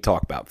things we need to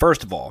talk about.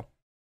 First of all,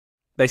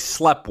 they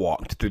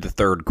sleptwalked through the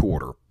 3rd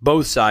quarter,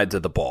 both sides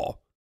of the ball.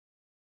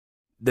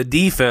 The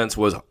defense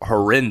was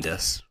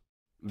horrendous.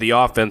 The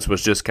offense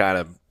was just kind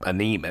of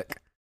anemic.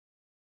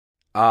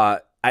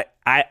 I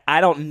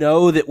don't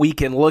know that we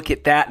can look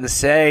at that and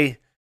say,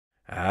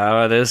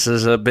 this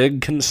is a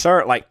big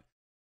concern.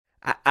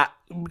 I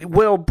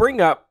will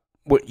bring up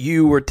what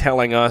you were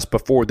telling us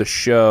before the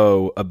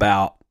show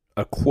about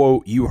a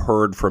quote you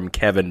heard from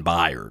Kevin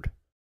Byard.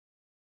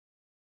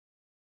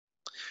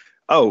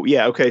 Oh,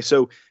 yeah. Okay.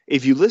 So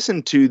if you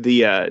listen to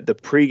the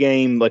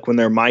pregame, when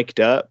they're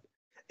mic'd up,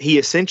 he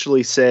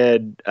essentially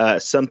said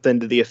something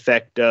to the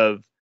effect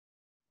of,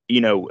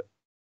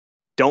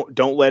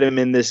 don't let him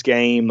in this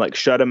game,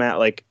 shut him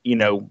out,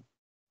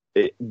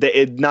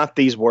 not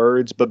these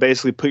words, but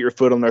basically put your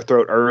foot on their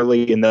throat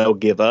early and they'll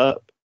give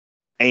up.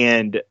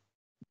 And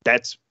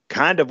that's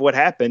kind of what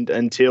happened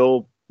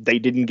until they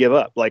didn't give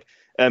up.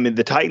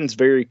 The Titans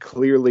very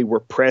clearly were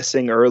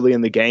pressing early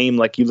in the game.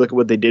 You look at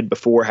what they did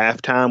before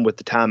halftime with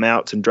the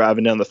timeouts and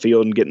driving down the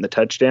field and getting the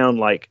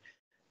touchdown.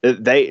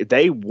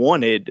 They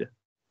wanted,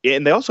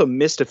 and they also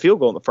missed a field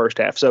goal in the first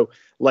half. So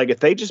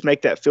if they just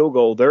make that field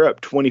goal, they're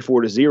up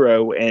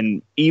 24-0,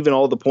 and even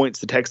all the points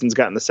the Texans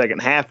got in the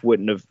second half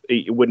wouldn't have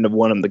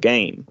won them the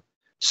game.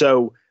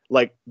 So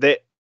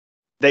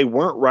they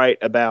weren't right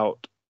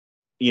about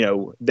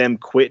them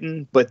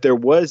quitting, but there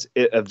was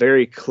a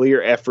very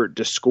clear effort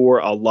to score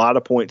a lot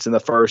of points in the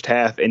first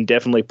half and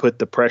definitely put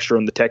the pressure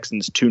on the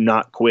Texans to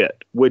not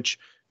quit, which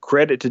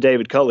credit to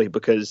David Culley,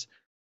 because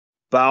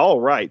by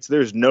all rights,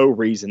 there's no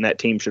reason that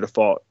team should have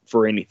fought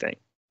for anything.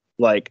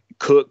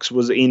 Cooks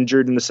was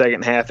injured in the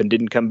second half and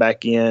didn't come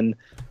back in.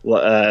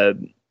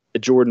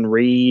 Jordan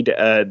Reed,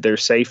 their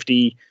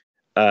safety,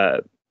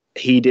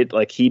 he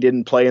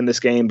didn't play in this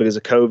game because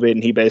of COVID,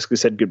 and he basically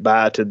said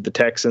goodbye to the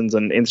Texans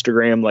on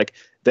Instagram. Like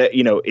that,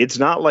 it's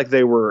not like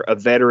they were a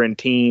veteran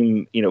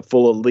team,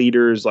 full of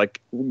leaders, like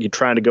you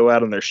trying to go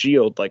out on their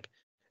shield. Like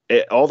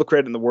all the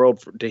credit in the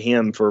world to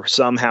him for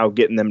somehow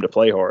getting them to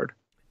play hard.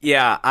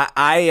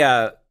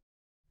 Yeah,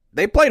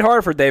 they played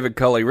hard for David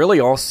Culley really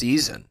all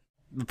season.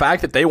 The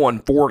fact that they won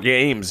 4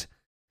 games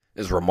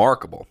is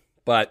remarkable.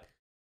 But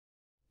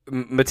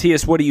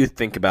Matthias, what do you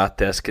think about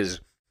this? Because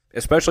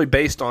especially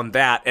based on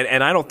that,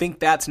 and I don't think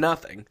that's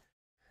nothing.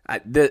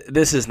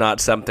 This is not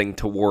something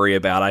to worry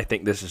about. I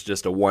think this is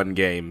just a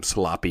one-game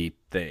sloppy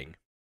thing.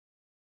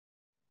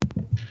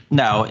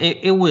 No,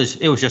 it was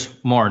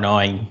just more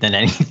annoying than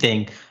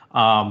anything.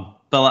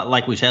 But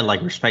like we said,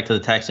 like respect to the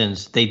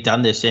Texans, they've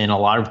done this in a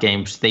lot of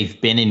games. They've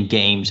been in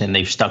games and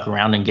they've stuck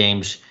around in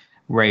games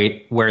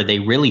where they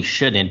really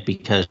shouldn't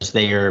because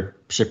they are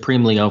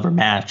supremely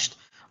overmatched,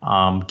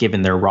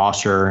 given their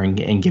roster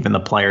and given the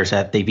players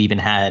that they've even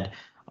had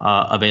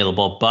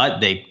available. But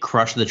they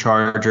crushed the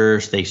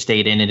Chargers. They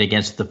stayed in it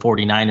against the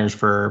 49ers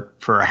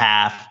for a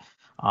half.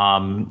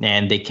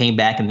 And they came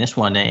back in this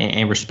one.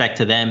 And respect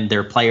to them,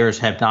 their players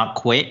have not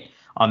quit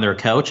on their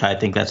coach. I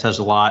think that says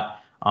a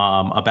lot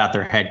about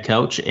their head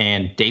coach.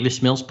 And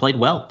Davis Mills played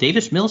well.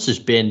 Davis Mills has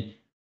been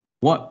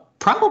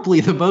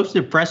probably the most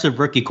impressive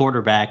rookie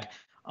quarterback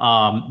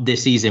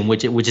this season,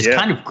 which is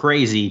kind of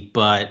crazy,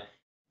 but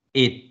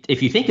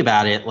if you think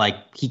about it, like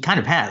he kind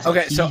of has.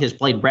 Okay, he has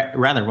played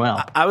rather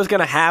well. I was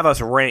going to have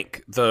us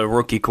rank the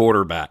rookie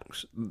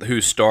quarterbacks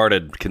who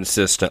started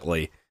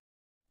consistently,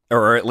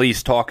 or at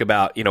least talk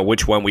about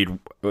which one we'd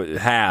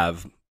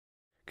have,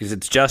 because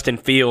it's Justin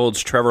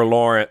Fields, Trevor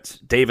Lawrence,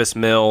 Davis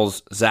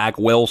Mills, Zach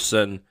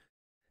Wilson,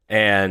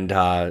 and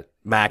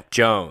Mac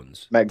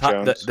Jones.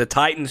 The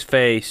Titans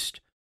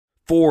faced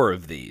 4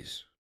 of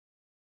these,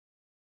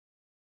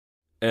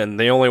 and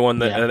the only one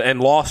that and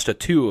lost to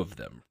 2 of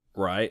them.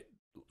 Right?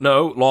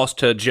 No, lost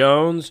to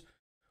Jones,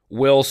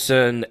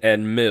 Wilson,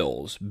 and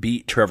Mills.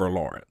 Beat Trevor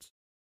Lawrence.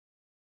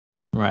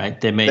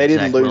 Right. They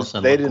didn't lose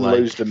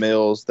to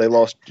Mills. They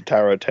lost to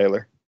Tyrod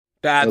Taylor.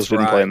 That's Mills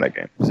didn't play in that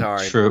game.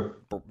 Sorry. True.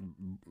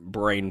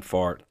 Brain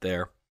fart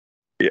there.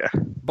 Yeah.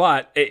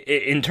 But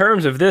in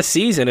terms of this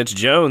season, it's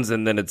Jones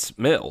and then it's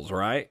Mills,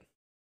 right?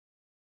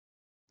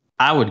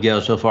 I would go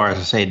so far as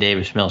to say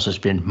Davis Mills has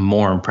been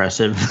more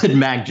impressive than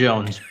Mac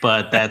Jones,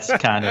 but that's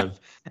kind of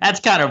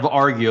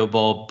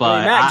arguable.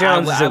 But Mac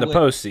Jones is in the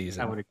postseason.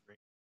 I would agree.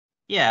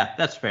 Yeah,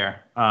 that's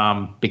fair.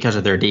 Because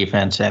of their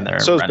defense and their.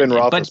 So has been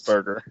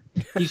Roethlisberger.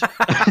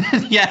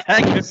 Yeah,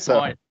 good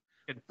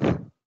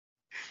point.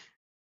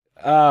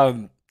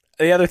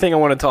 The other thing I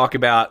want to talk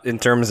about in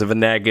terms of a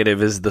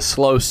negative is the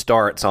slow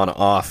starts on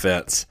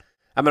offense.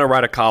 I'm going to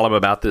write a column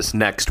about this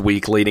next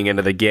week leading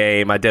into the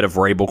game. I did a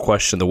Vrabel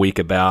question of the week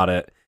about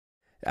it.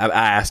 I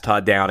asked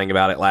Todd Downing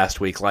about it last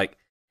week. Like,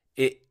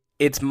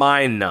 it's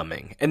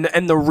mind-numbing.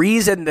 And the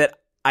reason that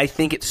I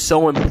think it's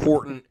so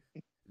important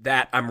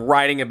that I'm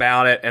writing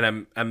about it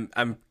and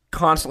I'm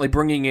constantly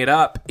bringing it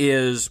up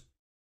is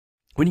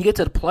when you get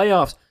to the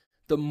playoffs,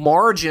 the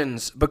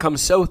margins become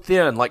so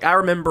thin. Like, I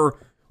remember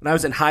when I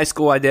was in high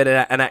school, I did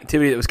an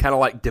activity that was kind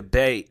of like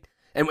debate.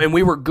 And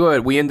we were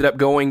good. We ended up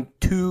going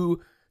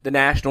to the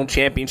national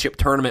championship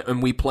tournament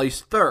and we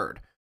placed 3rd.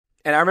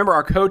 And I remember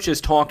our coaches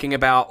talking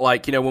about,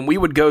 like, when we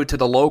would go to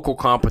the local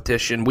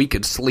competition, we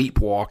could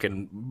sleepwalk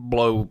and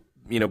blow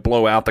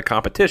out the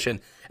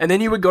competition. And then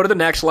you would go to the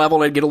next level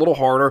and it'd get a little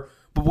harder.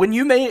 But when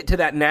you made it to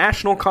that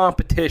national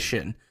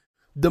competition,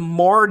 the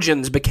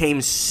margins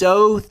became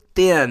so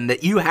thin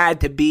that you had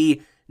to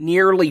be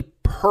nearly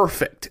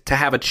perfect to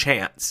have a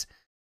chance.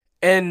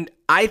 And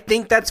I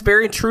think that's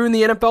very true in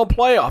the NFL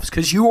playoffs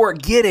because you are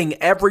getting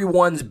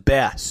everyone's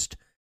best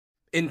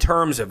in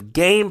terms of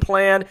game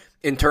plan,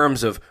 in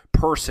terms of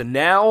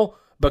personnel,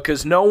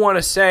 because no one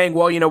is saying,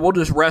 well, we'll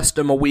just rest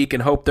them a week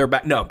and hope they're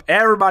back. No,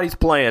 everybody's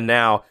playing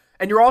now.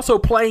 And you're also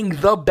playing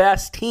the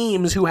best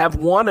teams who have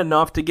won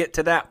enough to get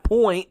to that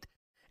point.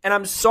 And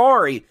I'm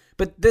sorry,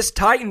 but this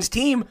Titans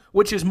team,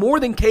 which is more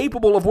than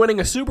capable of winning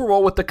a Super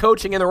Bowl with the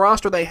coaching and the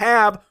roster they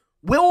have,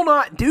 will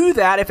not do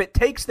that if it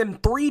takes them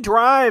 3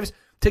 drives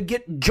to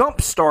get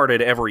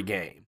jump-started every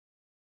game.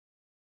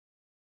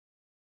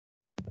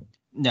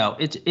 No,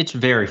 it's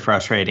very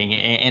frustrating,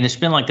 and it's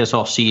been like this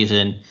all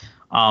season.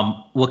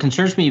 What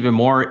concerns me even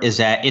more is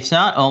that it's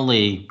not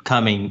only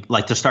coming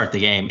like to start the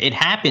game. It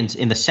happens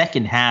in the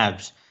second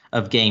halves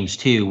of games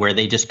too, where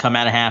they just come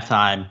out of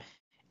halftime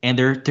and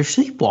they're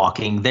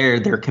sleepwalking.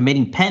 They're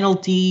committing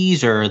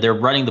penalties or they're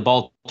running the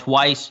ball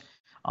twice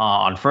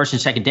on 1st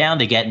and 2nd down.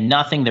 They get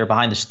nothing. They're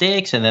behind the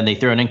sticks, and then they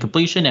throw an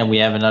incompletion, and we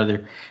have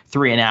another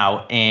 3 and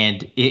out.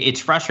 And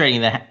it's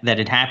frustrating that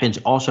it happens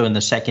also in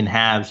the second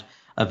halves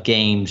of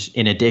games.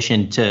 In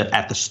addition to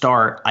at the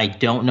start, I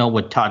don't know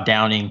what Todd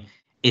Downing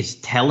is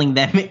telling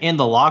them in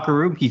the locker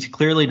room. He's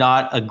clearly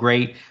not a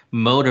great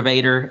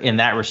motivator in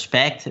that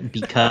respect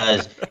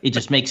because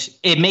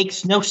it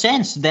makes no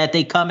sense that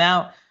they come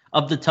out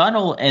of the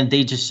tunnel and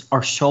they just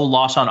are so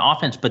lost on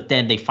offense, but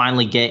then they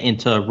finally get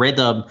into a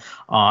rhythm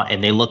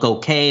and they look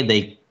okay.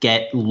 They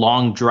get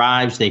long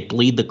drives, they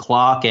bleed the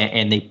clock,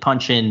 and they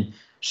punch in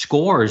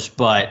scores.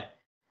 But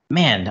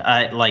man,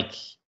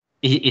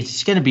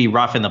 it's going to be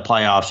rough in the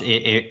playoffs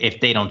if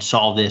they don't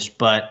solve this.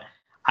 But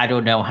I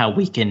don't know how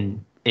we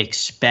can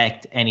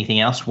expect anything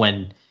else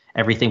when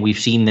everything we've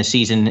seen this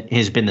season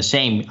has been the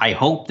same. I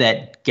hope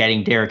that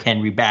getting Derrick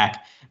Henry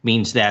back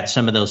means that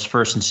some of those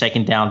first and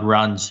second down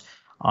runs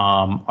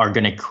are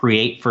going to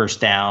create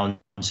first downs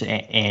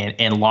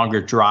and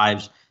longer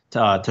drives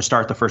to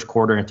start the first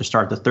quarter and to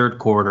start the third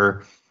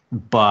quarter.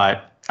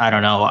 But I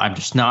don't know. I'm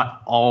just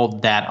not all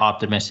that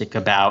optimistic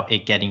about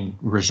it getting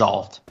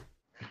resolved.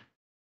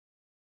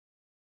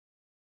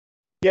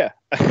 Yeah.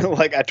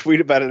 Like I tweet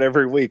about it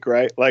every week,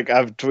 right? Like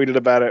I've tweeted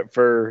about it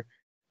for,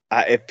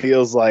 it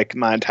feels like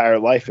my entire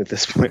life at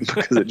this point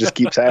because it just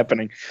keeps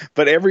happening.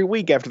 But every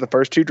week after the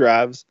first two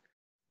drives,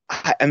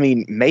 I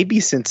mean,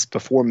 maybe since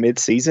before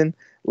midseason,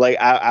 like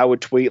I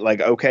would tweet like,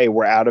 okay,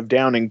 we're out of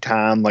Downing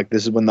time. Like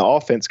this is when the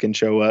offense can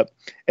show up.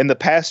 In the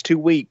past 2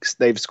 weeks,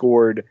 they've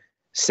scored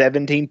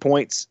 17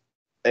 points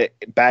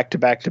back to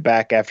back to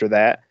back after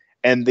that.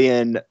 And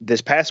then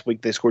this past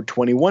week, they scored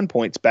 21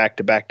 points back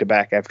to back to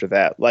back after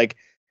that. Like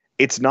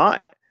it's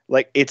not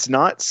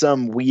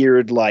some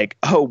weird, like,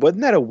 oh,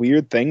 wasn't that a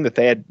weird thing that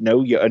they had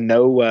no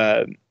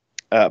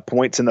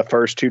points in the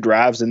first two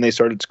drives and they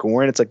started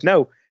scoring? It's like,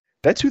 no,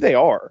 that's who they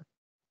are.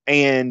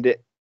 And,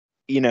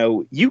 you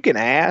know, you can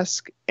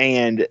ask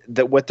and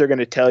that what they're going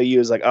to tell you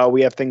is like, oh,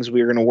 we have things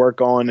we're going to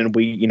work on and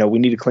we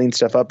need to clean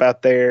stuff up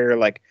out there.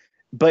 Like,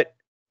 but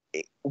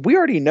we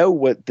already know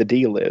what the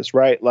deal is,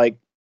 right? Like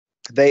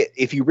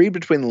if you read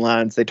between the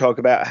lines, they talk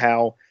about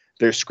how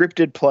their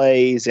scripted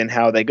plays and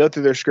how they go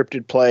through their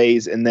scripted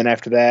plays. And then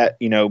after that,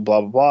 you know,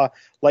 blah, blah, blah.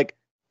 Like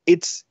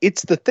it's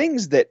the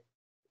things that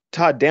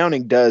Todd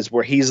Downing does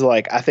where he's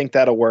like, I think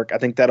that'll work.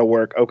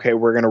 Okay,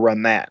 we're going to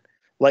run that.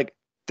 Like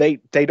they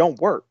don't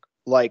work.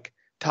 Like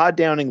Todd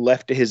Downing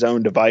left to his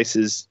own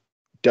devices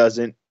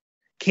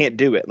can't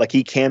do it. Like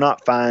he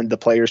cannot find the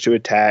players to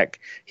attack.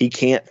 He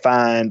can't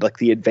find like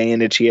the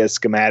advantage he has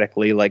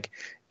schematically. Like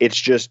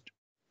it's just,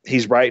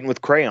 he's writing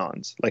with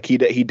crayons. Like he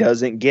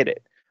doesn't get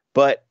it.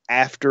 But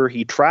after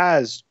he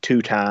tries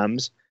 2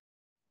 times,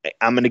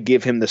 I'm going to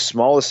give him the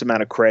smallest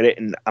amount of credit,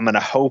 and I'm going to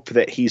hope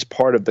that he's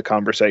part of the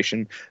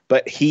conversation.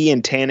 But he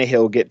and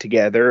Tannehill get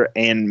together,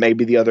 and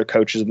maybe the other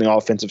coaches in the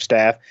offensive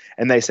staff,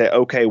 and they say,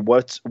 okay,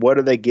 what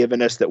are they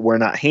giving us that we're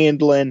not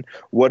handling?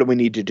 What do we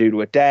need to do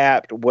to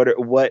adapt?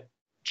 What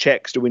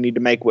checks do we need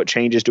to make? What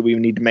changes do we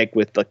need to make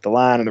with like the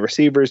line and the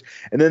receivers?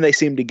 And then they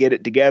seem to get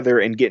it together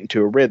and get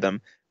into a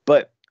rhythm.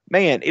 But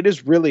man, it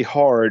is really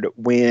hard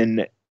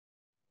when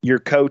your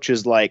coach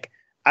is like,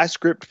 I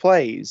script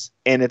plays,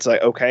 and it's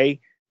like, okay,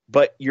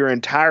 but your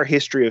entire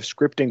history of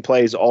scripting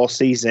plays all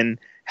season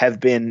have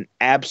been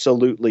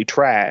absolutely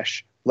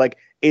trash. Like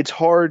it's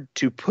hard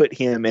to put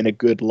him in a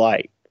good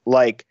light.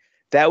 Like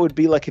that would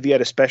be like if you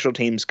had a special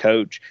teams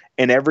coach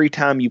and every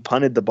time you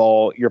punted the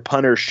ball, your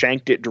punter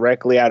shanked it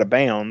directly out of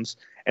bounds.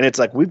 And it's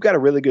like, we've got a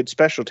really good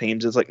special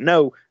teams. It's like,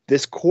 no,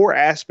 this core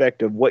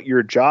aspect of what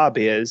your job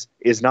is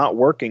not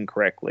working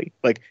correctly.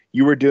 Like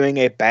you were doing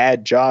a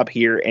bad job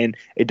here. And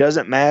it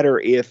doesn't matter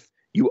if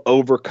you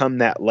overcome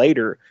that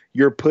later.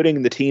 You're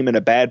putting the team in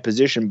a bad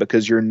position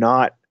because you're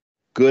not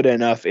good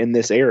enough in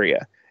this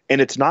area. And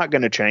it's not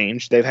going to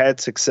change. They've had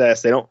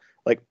success.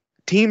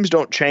 Teams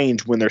don't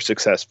change when they're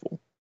successful.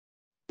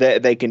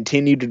 They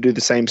continue to do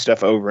the same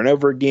stuff over and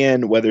over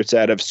again, whether it's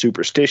out of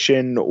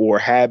superstition or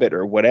habit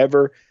or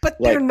whatever. But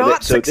they're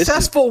not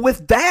successful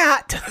with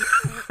that.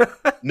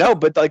 No,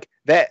 but like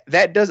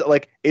that doesn't,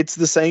 like, it's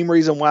the same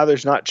reason why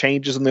there's not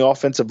changes in the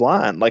offensive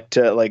line,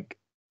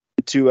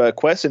 to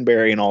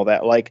Quessenberry and all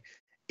that. Like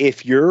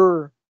if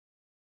your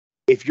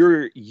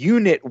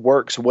unit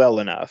works well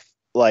enough,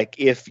 like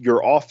if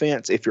your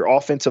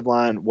offensive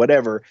line,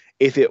 whatever,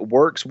 if it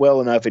works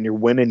well enough and you're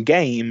winning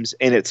games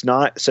and it's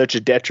not such a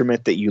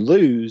detriment that you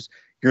lose,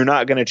 you're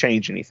not going to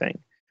change anything.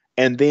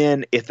 And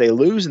then if they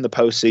lose in the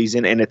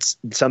postseason and it's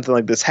something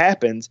like this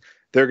happens,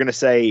 they're going to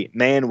say,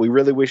 man, we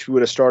really wish we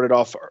would have started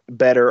off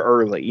better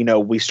early. You know,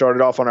 we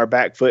started off on our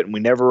back foot and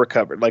we never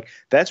recovered. Like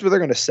that's what they're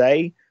going to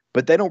say,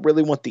 but they don't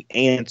really want the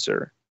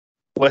answer.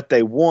 What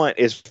they want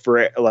is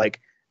for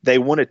they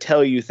want to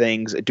tell you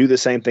things, do the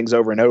same things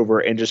over and over,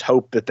 and just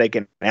hope that they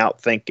can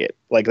outthink it.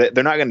 Like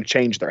they're not going to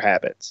change their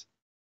habits.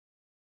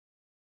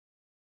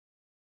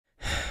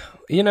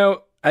 You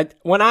know,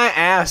 when I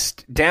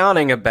asked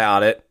Downing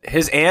about it,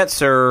 his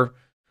answer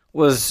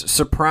was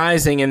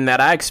surprising in that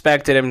I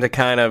expected him to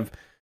kind of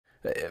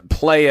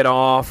play it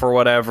off or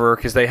whatever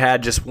because they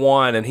had just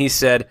one, and he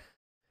said,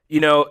 I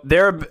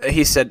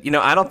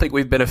don't think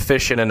we've been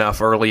efficient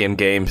enough early in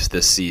games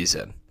this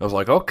season. I was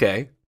like,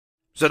 okay.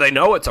 So they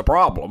know it's a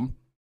problem.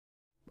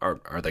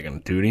 Are they going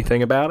to do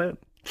anything about it?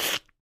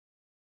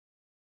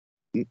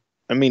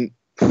 I mean,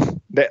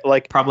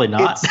 probably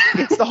not.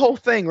 It's the whole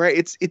thing, right?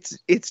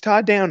 It's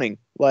Todd Downing.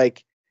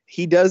 Like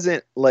he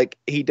doesn't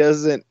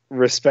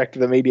respect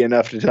the media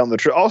enough to tell him the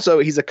truth. Also,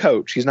 he's a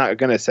coach. He's not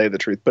going to say the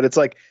truth. But it's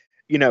like,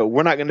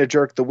 we're not going to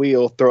jerk the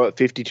wheel, throw it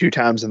 52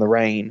 times in the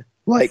rain.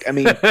 Like, I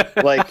mean,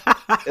 like,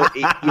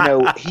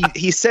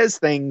 he says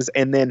things,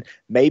 and then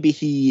maybe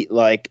he,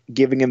 like,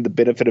 giving him the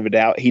benefit of a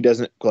doubt, he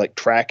doesn't, like,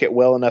 track it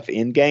well enough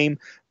in game.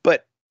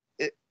 But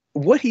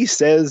what he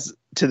says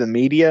to the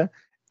media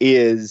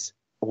is,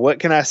 what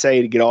can I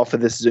say to get off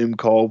of this Zoom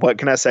call? What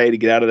can I say to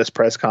get out of this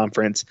press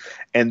conference?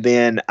 And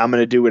then I'm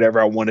going to do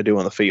whatever I want to do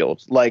on the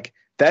field. Like,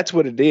 that's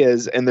what it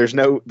is. And there's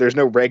no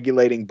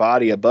regulating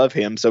body above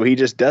him. So he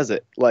just does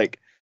it. Like,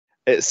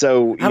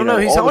 so I don't know.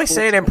 He's always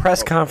saying in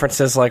press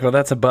conferences, like, "Well,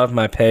 that's above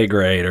my pay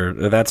grade,"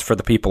 or "That's for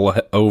the people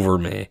over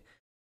me."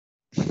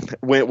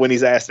 When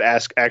he's asked to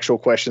ask actual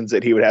questions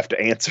that he would have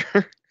to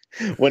answer,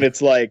 when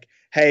it's like,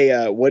 "Hey,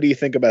 what do you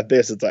think about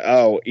this?" It's like,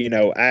 "Oh,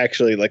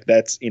 actually, like,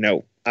 that's,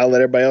 I'll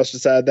let everybody else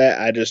decide that.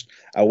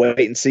 I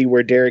wait and see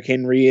where Derrick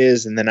Henry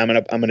is, and then I'm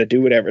gonna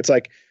do whatever." It's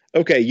like,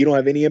 okay, you don't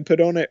have any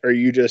input on it, or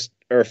you just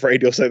are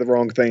afraid you'll say the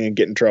wrong thing and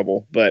get in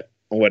trouble. But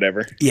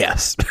whatever.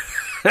 Yes.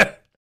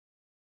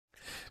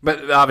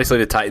 But obviously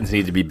the Titans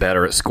need to be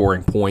better at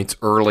scoring points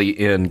early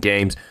in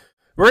games.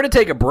 We're going to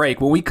take a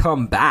break. When we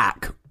come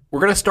back,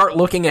 we're going to start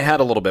looking ahead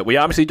a little bit. We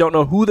obviously don't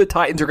know who the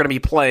Titans are going to be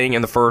playing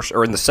in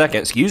the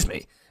second,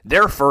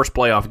 their first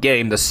playoff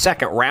game, the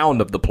second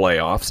round of the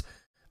playoffs.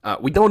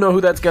 We don't know who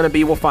that's going to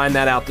be. We'll find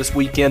that out this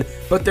weekend.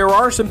 But there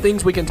are some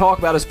things we can talk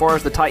about as far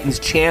as the Titans'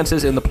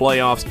 chances in the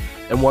playoffs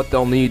and what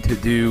they'll need to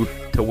do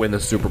to win the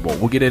Super Bowl.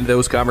 We'll get into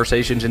those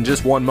conversations in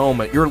just one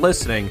moment. You're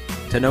listening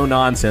to No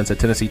Nonsense, a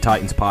Tennessee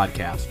Titans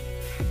podcast.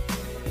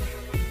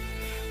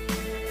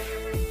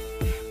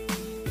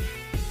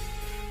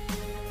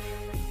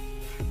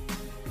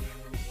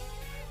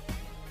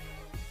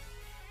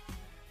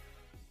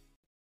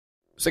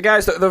 So,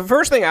 guys, the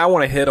first thing I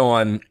want to hit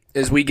on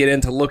as we get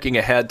into looking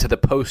ahead to the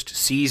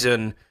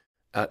postseason,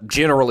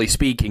 generally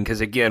speaking,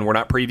 because, again, we're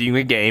not previewing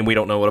a game, we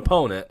don't know what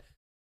opponent,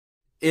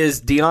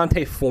 is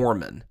D'Onta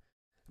Foreman.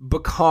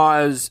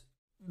 Because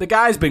the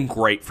guy's been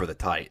great for the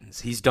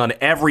Titans. He's done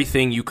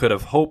everything you could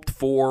have hoped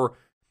for.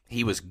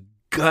 He was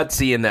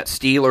gutsy in that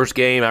Steelers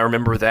game. I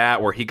remember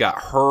that, where he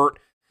got hurt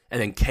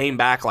and then came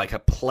back like a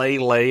play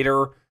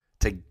later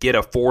to get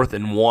a 4th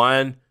and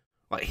 1.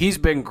 Like, he's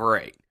been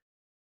great.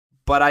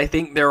 But I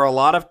think there are a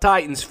lot of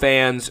Titans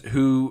fans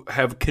who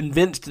have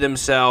convinced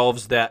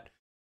themselves that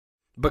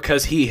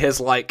because he has,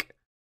 like,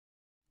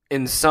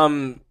 in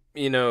some,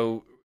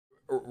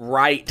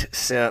 right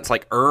sense,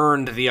 like,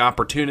 earned the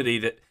opportunity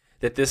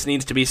that this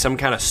needs to be some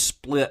kind of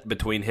split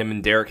between him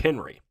and Derrick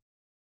Henry.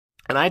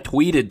 And I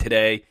tweeted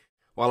today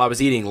while I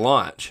was eating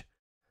lunch.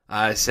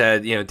 I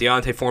said,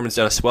 D'Onta Foreman's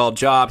done a swell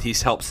job.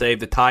 He's helped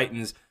save the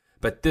Titans,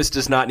 but this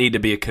does not need to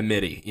be a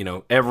committee.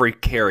 Every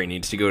carry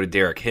needs to go to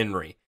Derrick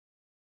Henry.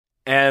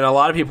 And a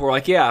lot of people were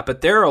like, yeah,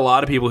 but there are a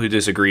lot of people who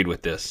disagreed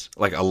with this.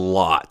 Like, a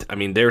lot. I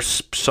mean,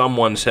 there's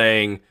someone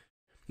saying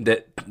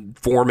that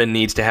Foreman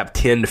needs to have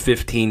 10 to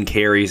 15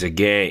 carries a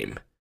game.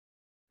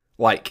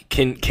 Like,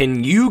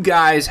 can you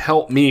guys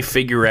help me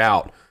figure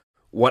out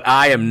what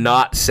I am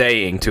not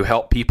saying to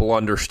help people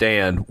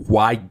understand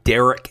why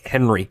Derrick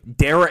Henry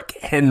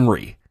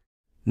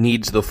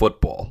needs the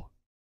football?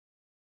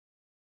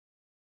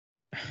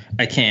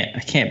 I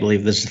can't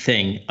believe this is a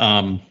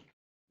thing.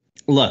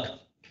 Look,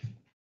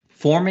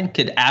 Foreman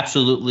could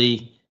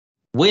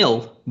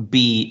will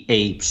be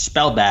a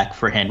spellback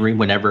for Henry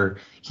whenever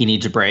he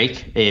needs a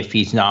break. If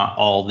he's not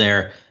all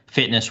there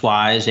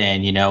fitness-wise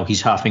and,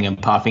 he's huffing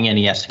and puffing and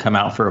he has to come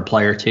out for a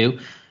play or two,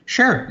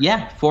 sure,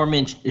 yeah,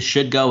 Foreman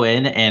should go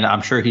in, and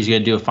I'm sure he's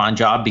going to do a fine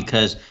job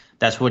because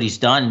that's what he's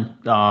done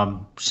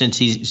since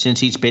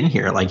he's been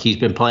here. Like, he's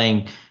been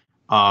playing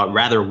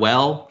rather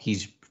well.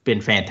 He's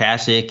been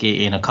fantastic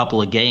in a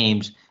couple of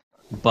games,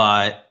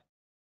 but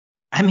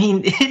I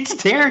mean, it's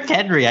Derrick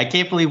Henry. I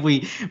can't believe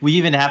we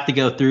even have to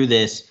go through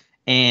this.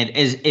 And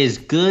as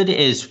good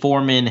as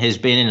Foreman has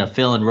been in a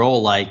fill-in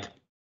role, like,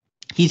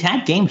 he's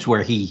had games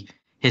where he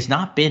has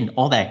not been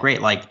all that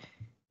great. Like,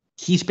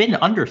 he's been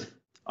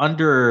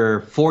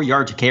under 4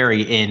 yards a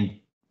carry in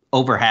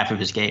over half of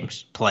his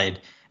games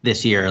played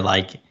this year.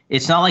 Like,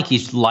 it's not like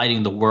he's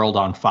lighting the world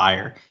on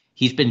fire.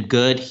 He's been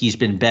good. He's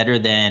been better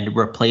than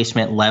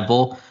replacement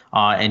level,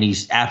 and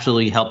he's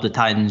absolutely helped the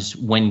Titans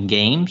win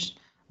games.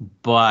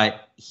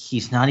 But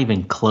he's not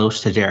even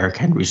close to Derrick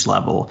Henry's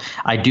level.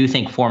 I do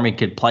think Foreman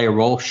could play a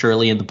role,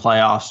 surely, in the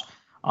playoffs.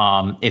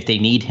 If they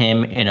need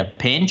him in a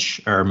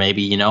pinch or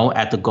maybe,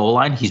 at the goal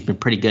line, he's been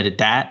pretty good at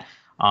that.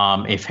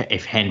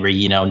 If Henry,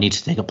 needs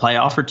to take a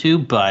playoff or two.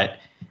 But,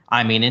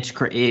 I mean, it's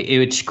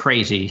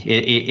crazy.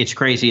 It's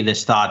crazy,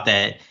 this thought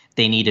that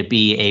they need to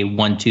be a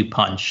 1-2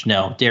 punch.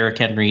 No, Derrick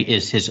Henry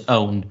is his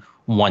own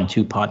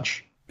 1-2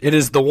 punch. It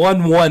is the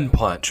 1-1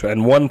 punch,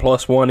 and 1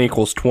 + 1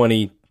 =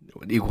 20.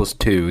 Equals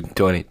 22.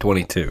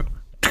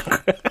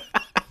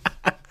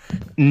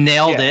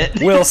 Nailed it.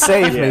 Will,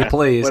 save me,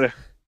 please.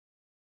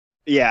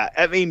 Yeah,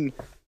 I mean,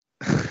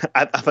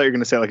 I thought you were going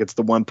to say, like, it's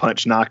the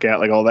 1-punch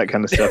knockout, like all that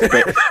kind of stuff.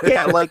 But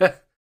yeah, like,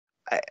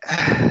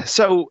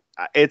 so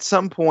at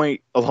some point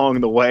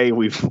along the way,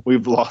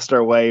 we've lost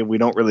our way. We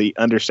don't really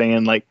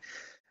understand. Like,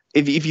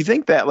 if you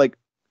think that, like,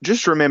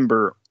 just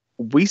remember,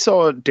 we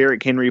saw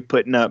Derrick Henry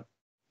putting up,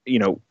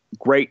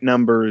 great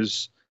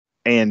numbers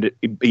and,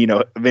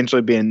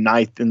 eventually being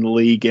ninth in the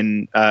league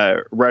in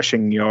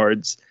rushing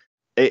yards,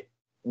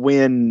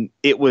 when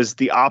it was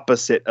the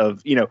opposite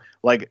of,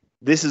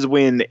 this is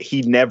when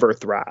he never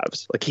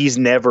thrives. Like, he's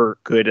never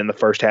good in the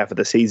first half of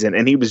the season,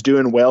 and he was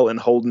doing well and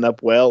holding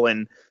up well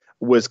and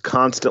was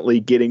constantly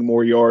getting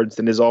more yards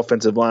than his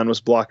offensive line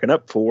was blocking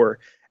up for.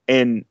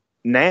 And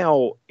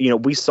now,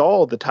 we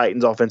saw the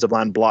Titans offensive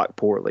line block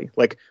poorly.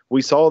 Like,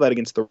 we saw that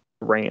against the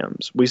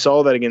Rams. We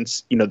saw that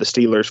against, the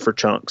Steelers for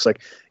chunks.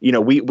 Like,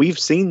 we've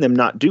seen them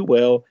not do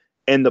well.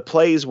 And the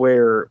plays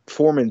where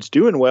Foreman's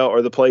doing well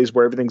are the plays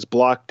where everything's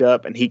blocked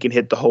up and he can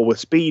hit the hole with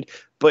speed.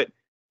 But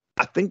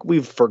I think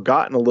we've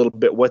forgotten a little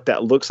bit what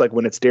that looks like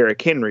when it's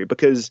Derrick Henry,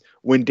 because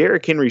when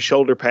Derrick Henry's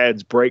shoulder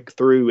pads break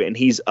through and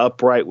he's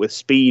upright with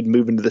speed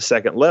moving to the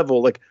second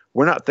level, like,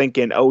 we're not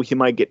thinking, oh, he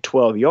might get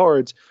 12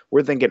 yards.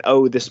 We're thinking,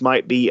 oh, this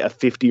might be a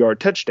 50-yard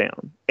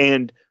touchdown.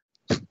 And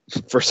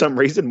for some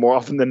reason, more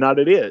often than not,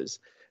 it is.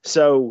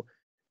 So,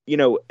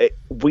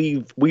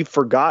 we've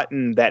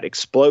forgotten that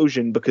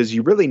explosion because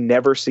you really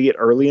never see it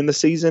early in the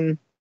season.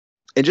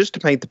 And just to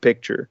paint the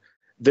picture,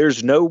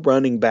 there's no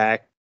running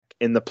back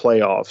in the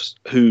playoffs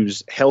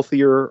who's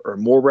healthier or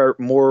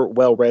more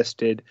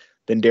well-rested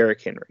than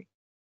Derrick Henry.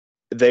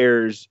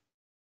 There's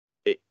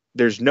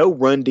no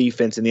run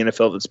defense in the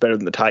NFL that's better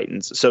than the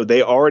Titans. So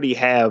they already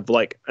have,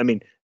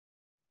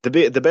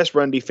 the best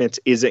run defense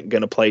isn't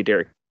going to play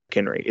Derrick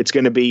Henry. It's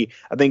going to be,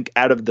 I think,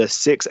 out of the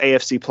 6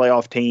 AFC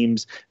playoff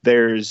teams,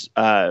 there's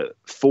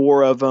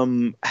 4 of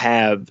them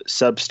have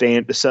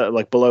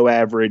below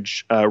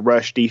average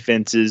rush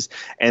defenses,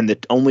 and the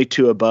only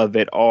 2 above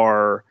it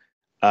are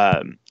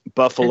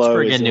Buffalo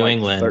and New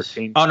England.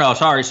 13. Oh no,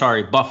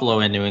 sorry. Buffalo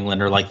and New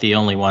England are like the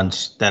only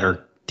ones that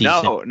are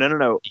decent.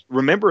 No.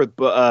 Remember,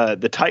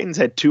 the Titans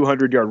had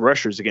 200-yard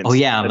rushers against. Oh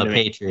yeah, on the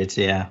Patriots.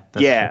 Yeah.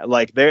 Yeah, true.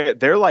 Like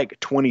they're like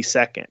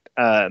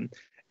 22nd.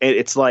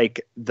 It's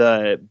like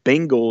the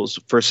Bengals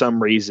for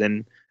some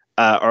reason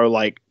are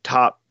like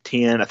top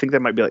 10. I think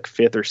that might be like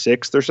 5th or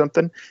 6th or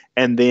something.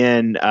 And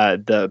then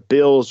the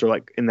Bills are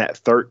like in that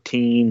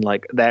 13,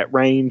 like that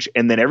range.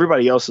 And then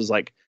everybody else is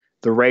like,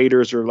 the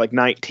Raiders are like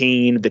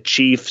 19, the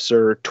Chiefs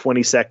are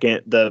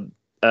 22nd, the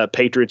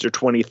Patriots are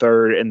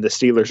 23rd, and the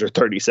Steelers are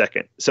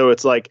 32nd. So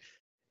it's like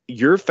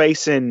you're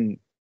facing,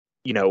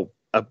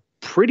 a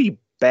pretty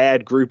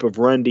bad group of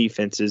run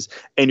defenses,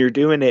 and you're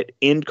doing it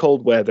in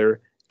cold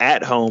weather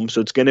at home. So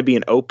it's going to be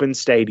an open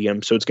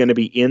stadium. So it's going to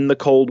be in the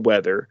cold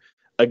weather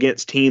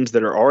against teams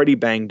that are already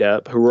banged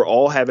up, who are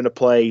all having to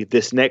play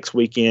this next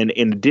weekend.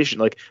 In addition,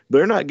 like,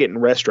 they're not getting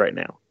rest right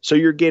now. So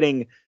you're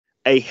getting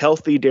a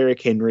healthy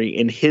Derrick Henry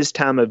in his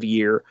time of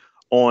year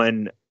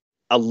on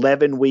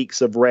 11 weeks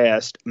of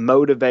rest,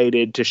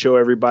 motivated to show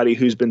everybody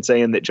who's been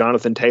saying that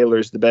Jonathan Taylor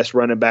is the best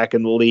running back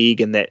in the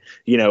league and that,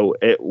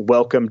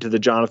 welcome to the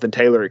Jonathan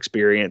Taylor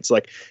experience.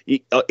 Like,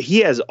 he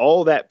has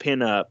all that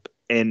pin up,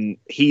 and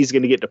he's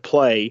going to get to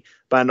play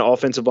by an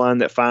offensive line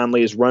that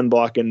finally is run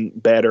blocking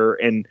better.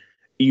 And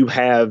you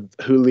have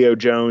Julio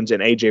Jones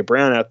and A.J.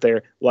 Brown out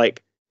there.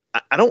 Like,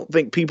 I don't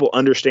think people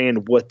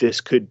understand what this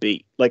could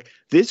be. Like,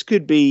 this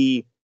could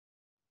be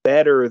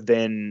better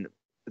than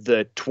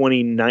the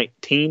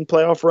 2019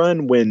 playoff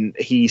run when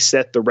he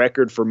set the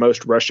record for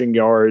most rushing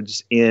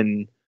yards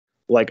in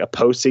like a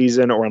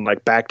postseason or in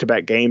like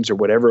back-to-back games or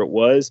whatever it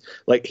was.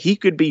 Like, he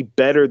could be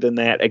better than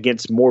that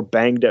against more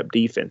banged up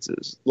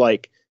defenses.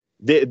 Like,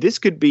 this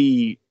could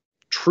be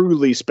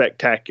truly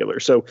spectacular.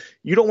 So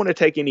you don't want to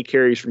take any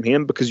carries from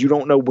him because you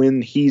don't know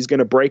when he's going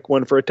to break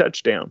one for a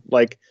touchdown.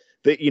 Like,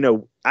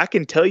 I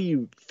can tell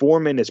you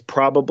Foreman is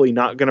probably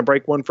not going to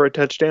break one for a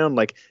touchdown.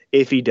 Like,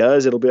 if he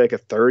does, it'll be like a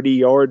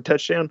 30-yard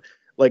touchdown.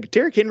 Like,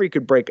 Derrick Henry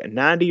could break a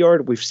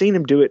 90-yard. We've seen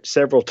him do it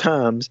several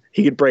times.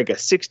 He could break a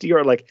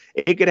 60-yard. Like,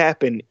 it could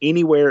happen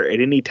anywhere at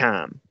any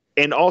time.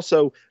 And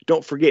also,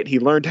 don't forget, he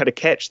learned how to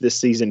catch this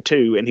season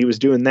too, and he was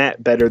doing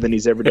that better than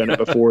he's ever done it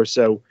before.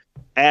 So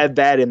add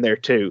that in there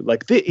too.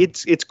 Like,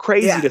 it's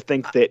crazy to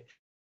think that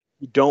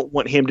you don't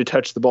want him to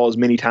touch the ball as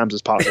many times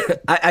as possible.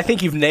 I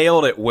think you've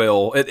nailed it,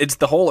 Will. It's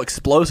the whole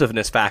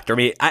explosiveness factor. I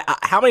mean,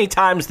 how many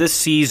times this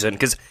season,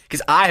 because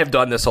I have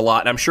done this a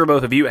lot, and I'm sure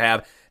both of you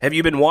have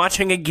you been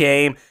watching a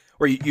game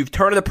where you've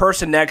turned to the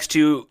person next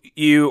to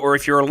you, or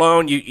if you're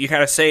alone, you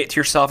kind of say it to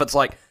yourself, it's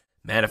like,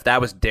 man, if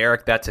that was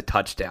Derrick, that's a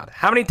touchdown.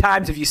 How many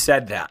times have you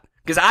said that?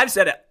 Because I've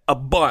said it a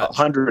bunch.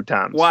 100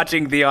 times.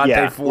 Watching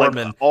Deontay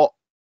Foreman. Like all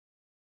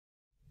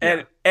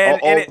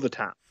the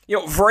time.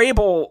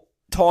 Vrabel,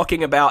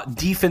 talking about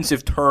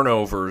defensive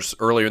turnovers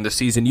earlier in the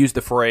season, used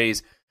the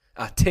phrase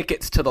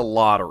tickets to the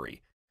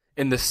lottery,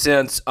 in the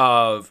sense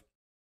of,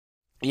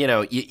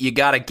 you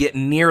got to get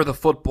near the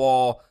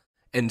football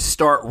and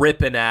start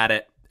ripping at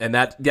it, and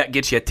that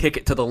gets you a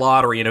ticket to the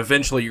lottery, and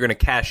eventually you're going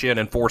to cash in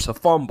and force a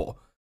fumble.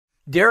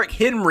 Derrick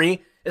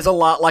Henry is a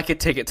lot like a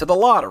ticket to the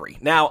lottery.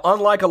 Now,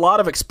 unlike a lot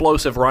of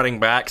explosive running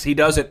backs, he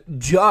doesn't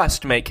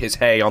just make his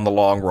hay on the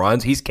long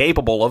runs. He's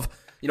capable of,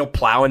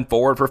 plowing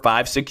forward for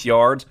 5-6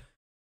 yards.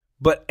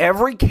 But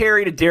every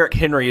carry to Derrick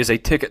Henry is a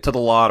ticket to the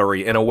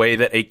lottery in a way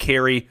that a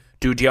carry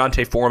to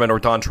Deontay Foreman or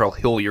Dontrell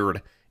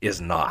Hilliard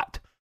is not.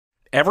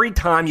 Every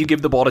time you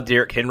give the ball to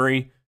Derrick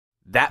Henry,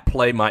 that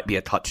play might be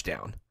a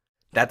touchdown.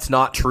 That's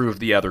not true of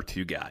the other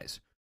two guys.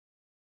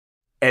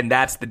 And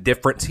that's the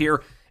difference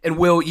here. And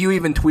Will, you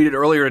even tweeted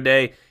earlier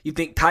today, you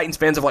think Titans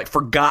fans have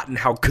forgotten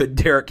how good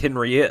Derrick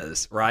Henry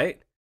is,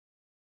 right?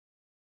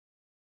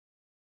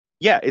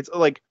 Yeah, it's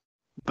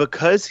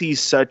because he's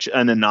such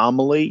an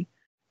anomaly,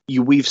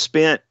 we've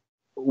spent,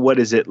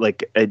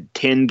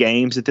 10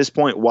 games at this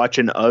point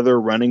watching other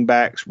running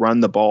backs run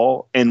the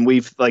ball, and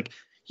we've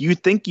you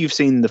think you've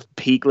seen the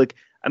peak.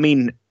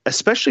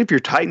 Especially if you're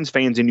Titans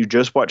fans and you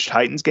just watch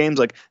Titans games,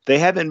 they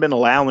haven't been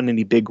allowing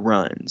any big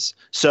runs.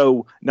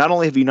 So not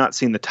only have you not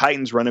seen the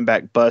Titans running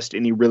back bust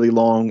any really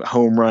long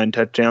home run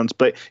touchdowns,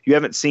 but you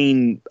haven't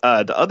seen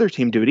the other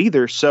team do it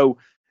either. So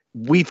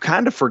we've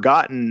kind of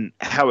forgotten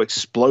how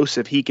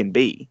explosive he can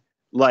be.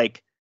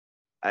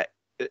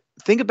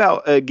 Think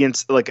about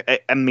against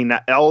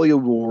all you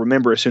will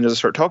remember as soon as I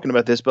start talking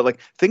about this, but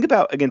think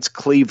about against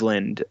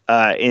Cleveland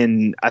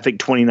in I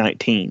think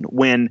 2019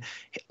 when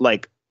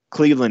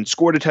Cleveland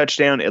scored a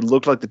touchdown. It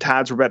looked like the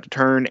tides were about to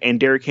turn, and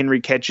Derrick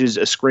Henry catches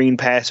a screen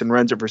pass and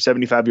runs it for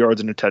 75 yards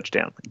and a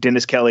touchdown.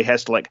 Dennis Kelly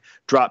has to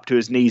drop to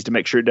his knees to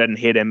make sure it doesn't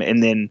hit him,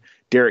 and then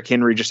Derrick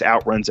Henry just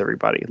outruns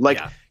everybody.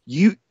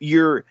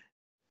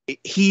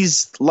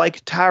 He's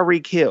like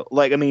Tyreek Hill.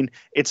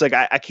 It's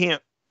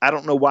I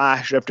don't know why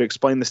I should have to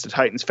explain this to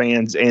Titans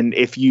fans. And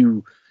if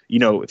you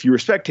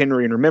respect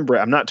Henry, and remember,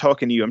 I'm not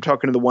talking to you, I'm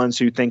talking to the ones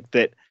who think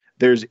that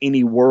there's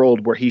any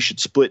world where he should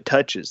split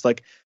touches.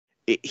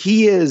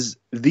 He is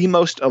the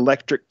most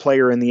electric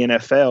player in the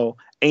NFL.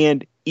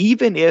 And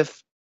even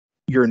if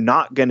you're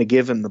not going to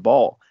give him the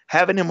ball,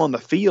 having him on the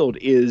field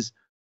is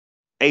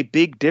a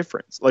big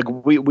difference.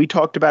 We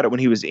talked about it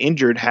when he was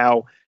injured,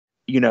 how,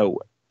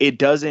 it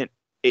doesn't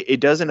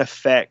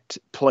affect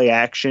play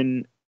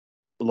action,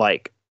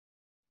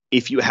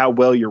 how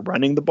well you're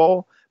running the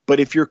ball, but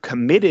if you're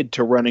committed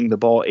to running the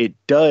ball, it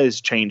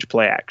does change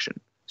play action.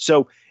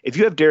 So if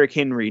you have Derrick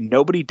Henry,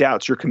 nobody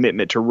doubts your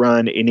commitment to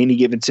run in any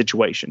given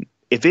situation.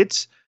 If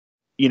it's,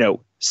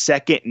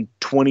 2nd and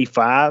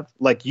 25,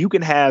 you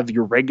can have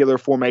your regular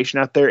formation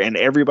out there and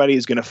everybody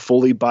is going to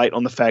fully bite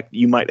on the fact that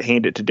you might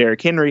hand it to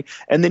Derrick Henry,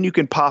 and then you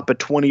can pop a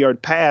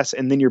 20-yard pass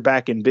and then you're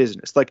back in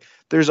business.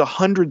 There's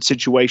 100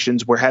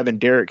 situations where having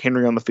Derrick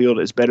Henry on the field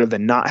is better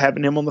than not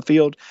having him on the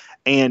field.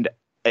 And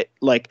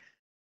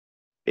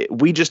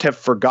we just have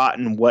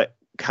forgotten what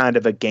kind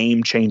of a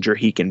game changer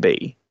he can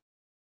be.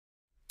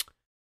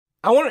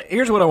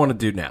 Here's what I want to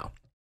do now,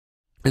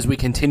 as we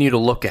continue to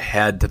look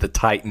ahead to the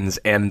Titans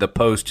and the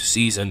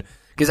postseason,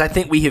 because I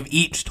think we have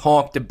each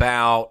talked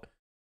about,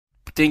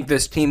 think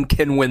this team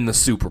can win the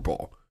Super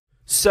Bowl.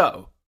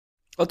 So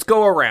let's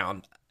go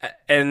around,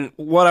 and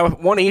what I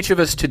want each of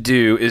us to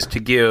do is to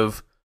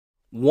give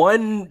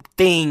one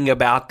thing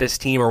about this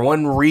team or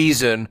one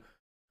reason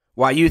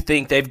why you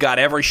think they've got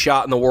every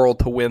shot in the world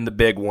to win the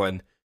big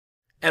one.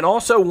 And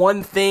also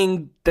one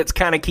thing that's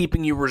kind of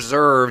keeping you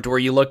reserved where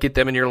you look at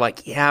them and you're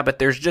like, yeah, but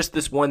there's just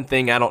this one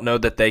thing I don't know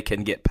that they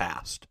can get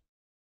past.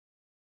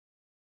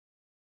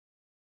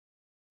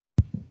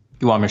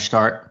 You want me to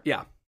start?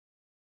 Yeah.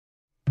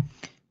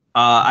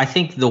 I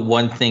think the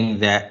one thing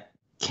that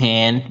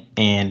can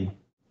and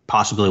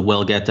possibly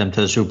will get them to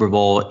the Super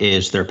Bowl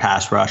is their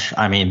pass rush.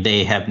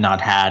 They have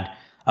not had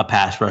a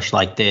pass rush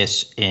like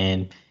this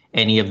in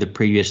any of the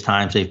previous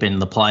times they've been in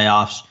the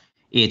playoffs.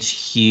 It's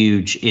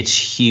huge. It's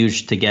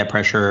huge to get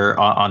pressure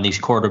on these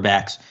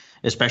quarterbacks,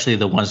 especially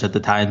the ones that the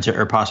Titans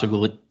are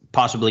possibly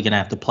going to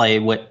have to play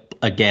with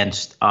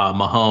against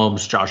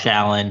Mahomes, Josh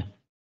Allen,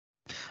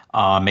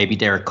 maybe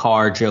Derek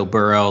Carr, Joe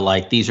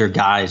Burrow. These are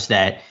guys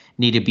that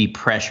need to be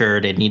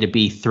pressured and need to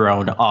be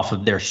thrown off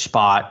of their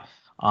spot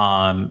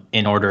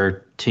in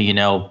order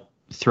to,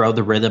 throw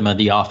the rhythm of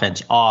the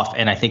offense off.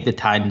 And I think the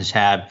Titans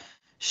have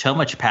so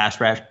much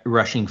pass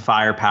rushing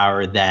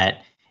firepower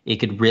that it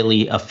could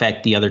really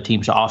affect the other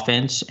team's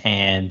offense,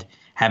 and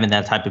having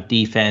that type of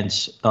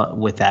defense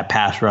with that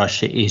pass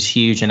rush is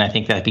huge. And I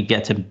think that could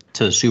get to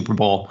the Super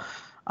Bowl.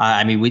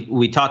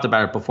 We talked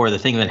about it before. The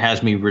thing that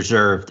has me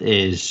reserved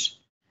is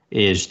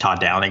Todd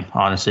Downing.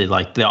 Honestly,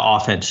 the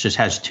offense just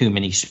has too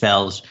many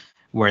spells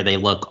where they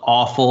look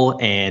awful.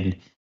 And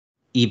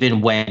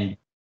even when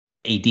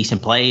a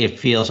decent play, it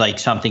feels like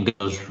something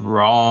goes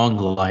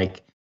wrong.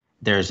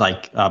 There's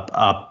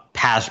a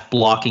pass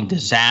blocking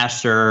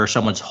disaster,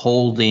 someone's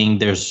holding,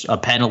 there's a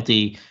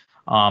penalty.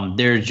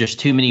 There's just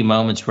too many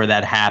moments where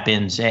that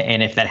happens.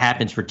 And if that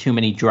happens for too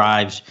many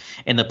drives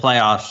in the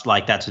playoffs,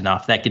 that's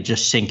enough. That could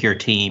just sink your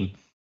team.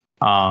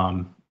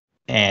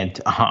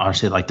 And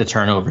honestly, the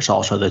turnovers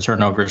also. The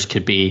turnovers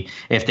could be,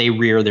 if they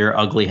rear their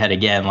ugly head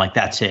again,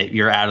 that's it.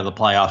 You're out of the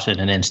playoffs in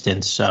an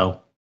instant.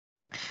 So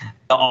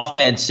the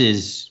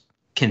offense's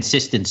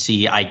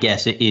consistency, I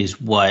guess, is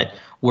what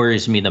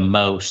worries me the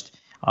most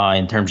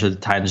in terms of the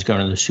Titans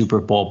going to the Super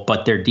Bowl.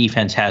 But their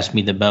defense has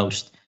me the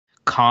most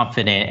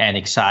confident and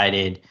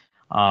excited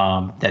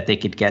that they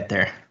could get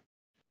there.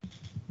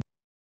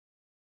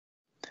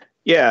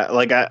 Yeah,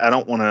 like I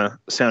don't want to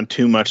sound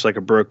too much like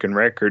a broken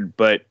record,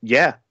 but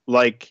yeah,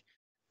 like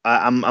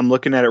I'm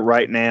looking at it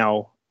right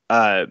now.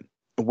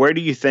 Where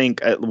do you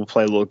think we'll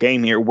play a little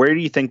game here? Where do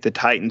you think the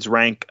Titans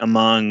rank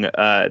among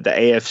the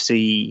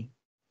AFC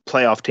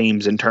playoff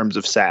teams in terms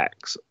of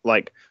sacks,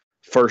 like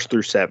first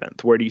through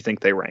seventh? Where do you think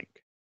they rank?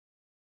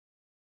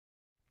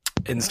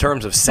 In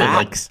terms of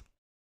sacks?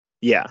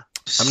 Yeah.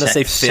 I'm going to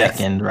say fifth.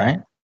 Second,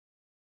 right?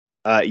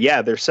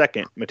 Yeah, they're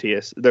second,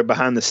 Matthias. They're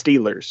behind the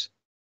Steelers.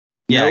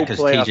 Yeah, because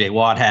TJ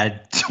Watt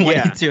had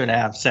 22 and a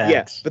half sacks.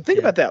 Yeah, but think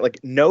about that. Like,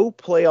 no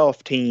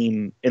playoff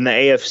team in the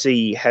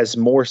AFC has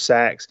more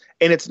sacks.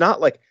 And it's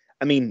not like,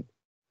 I mean,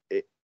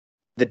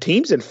 the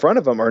teams in front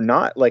of them are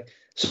not like,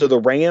 so the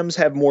Rams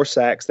have more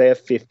sacks. They have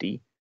 50.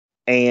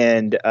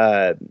 And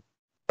are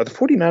the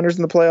 49ers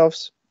in the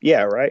playoffs?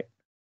 Yeah, right?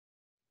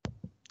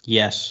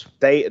 Yes.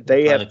 They have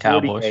the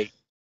Cowboys. 48.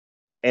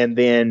 And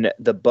then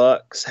the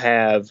Bucks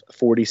have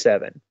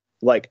 47.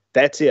 Like,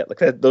 that's it. Like,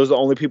 those are the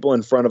only people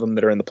in front of them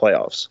that are in the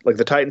playoffs. Like,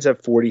 the Titans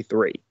have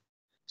 43.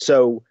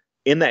 So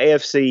in the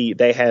AFC,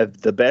 they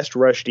have the best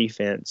rush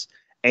defense,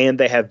 and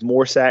they have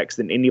more sacks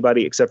than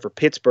anybody except for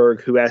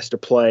Pittsburgh, who has to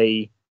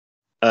play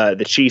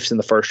the Chiefs in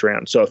the first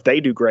round. So if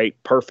they do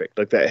great, perfect.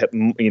 Like, that,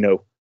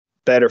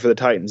 better for the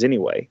Titans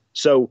anyway.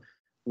 So,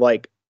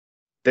 like,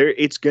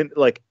 it's good.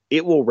 Like,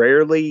 it will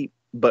rarely,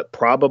 but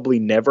probably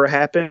never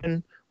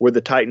happen where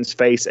the Titans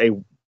face a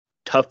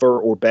tougher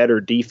or better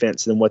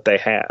defense than what they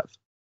have.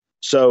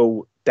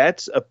 So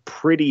that's a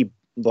pretty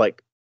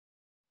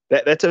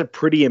that's a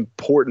pretty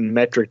important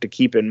metric to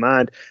keep in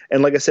mind.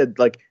 And like I said,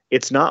 like,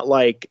 it's not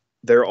like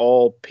they're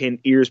all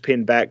ears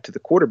pinned back to the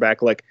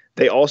quarterback. Like,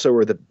 they also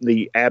are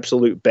the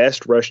absolute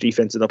best rush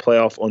defense in the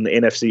playoff on the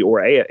NFC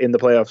or in the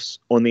playoffs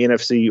on the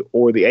NFC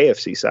or the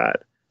AFC side.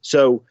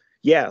 So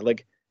yeah,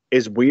 like,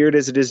 as weird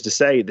as it is to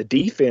say, the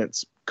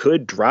defense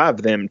could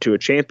drive them to a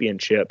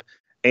championship.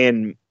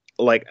 And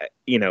like,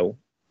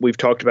 we've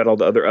talked about all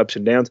the other ups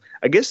and downs.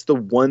 I guess the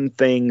one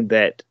thing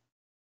that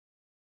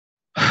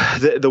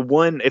the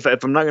one, if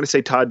I'm not going to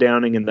say Todd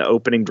Downing and the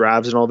opening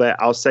drives and all that,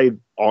 I'll say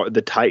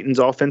the Titans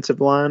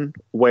offensive line,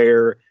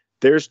 where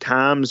there's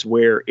times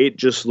where it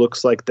just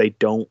looks like they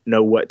don't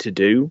know what to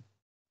do.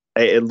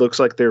 It looks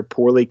like they're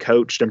poorly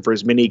coached. And for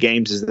as many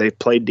games as they've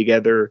played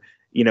together,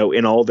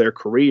 in all their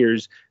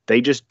careers,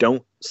 they just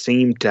don't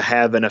seem to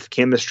have enough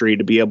chemistry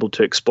to be able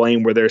to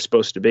explain where they're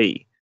supposed to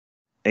be.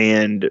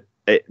 And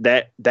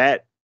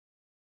that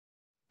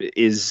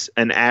is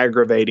an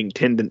aggravating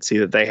tendency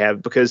that they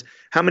have, because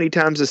how many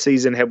times this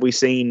season have we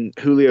seen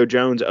Julio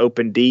Jones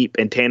open deep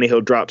and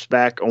Tannehill drops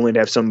back only to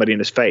have somebody in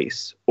his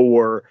face,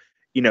 or,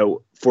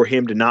 for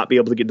him to not be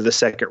able to get to the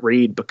second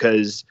read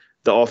because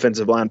the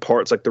offensive line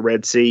parts like the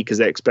Red Sea because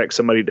they expect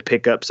somebody to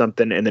pick up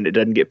something and then it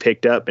doesn't get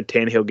picked up and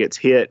Tannehill gets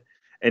hit.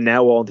 And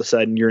now all of a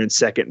sudden you're in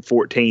 2nd and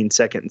 14,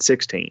 2nd and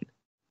 16.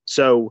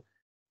 So,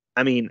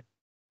 I mean,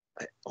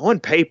 on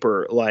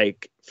paper,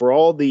 like, for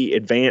all the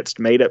advanced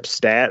made-up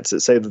stats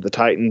that say that the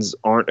Titans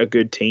aren't a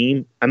good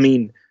team, I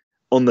mean,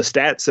 on the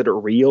stats that are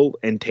real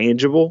and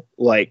tangible,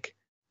 like,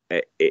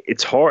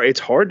 it's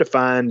hard to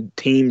find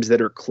teams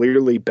that are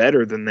clearly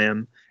better than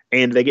them,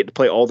 and they get to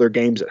play all their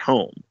games at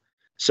home.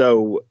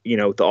 So,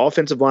 the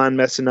offensive line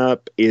messing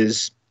up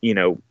is,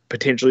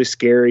 potentially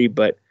scary,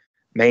 but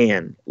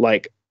man,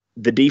 like,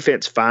 the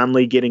defense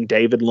finally getting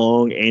David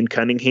Long and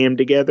Cunningham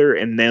together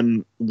and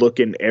them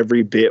looking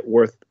every bit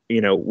worth,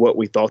 what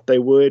we thought they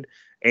would,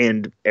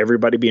 and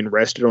everybody being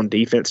rested on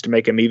defense to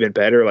make them even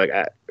better.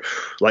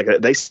 Like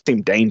they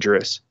seem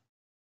dangerous.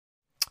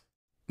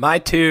 My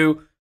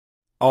two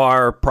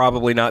are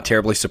probably not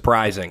terribly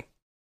surprising.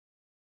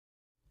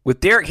 With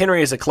Derrick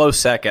Henry as a close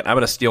second, I'm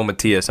going to steal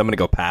Matthias. I'm going to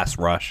go pass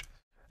rush.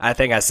 I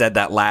think I said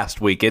that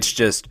last week. It's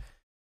just,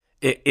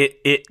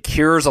 it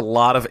cures a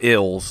lot of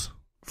ills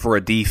for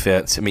a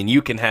defense. I mean,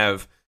 you can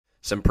have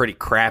some pretty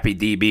crappy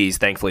DBs.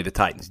 Thankfully, the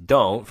Titans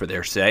don't, for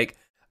their sake,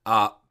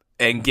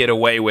 and get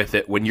away with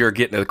it when you're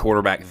getting to the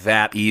quarterback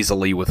that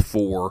easily with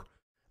 4.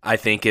 I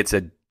think it's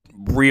a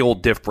real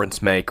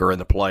difference maker in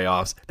the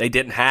playoffs. They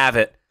didn't have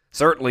it,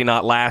 certainly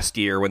not last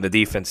year when the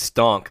defense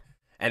stunk,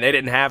 and they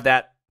didn't have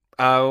that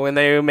when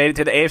they made it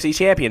to the AFC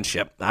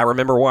Championship. I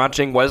remember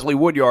watching Wesley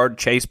Woodyard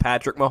chase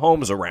Patrick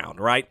Mahomes around,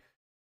 right?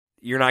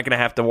 You're not going to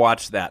have to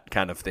watch that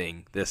kind of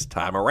thing this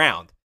time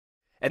around.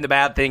 And the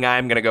bad thing,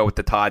 I'm going to go with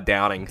the Todd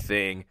Downing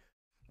thing,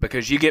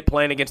 because you get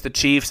playing against the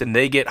Chiefs and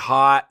they get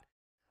hot.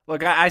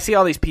 Look, I see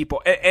all these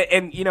people,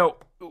 and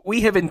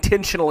we have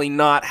intentionally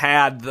not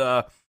had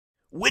the,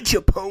 which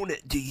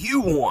opponent do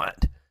you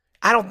want?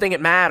 I don't think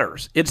it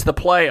matters. It's the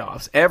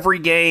playoffs. Every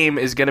game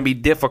is going to be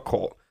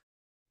difficult.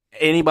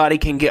 Anybody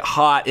can get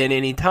hot at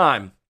any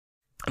time.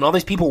 And all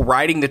these people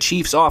writing the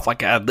Chiefs off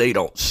like, they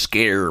don't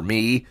scare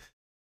me.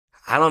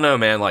 I don't know,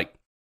 man. Like,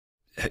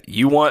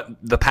 you want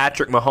the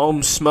Patrick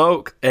Mahomes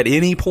smoke at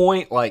any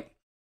point? Like,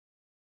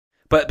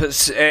 but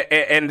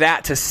and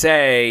that to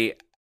say,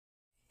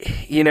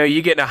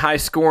 you get in a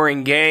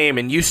high-scoring game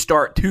and you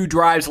start 2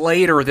 drives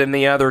later than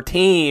the other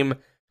team.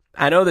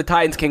 I know the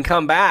Titans can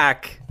come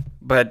back,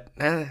 but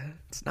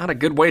it's not a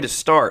good way to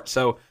start.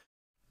 So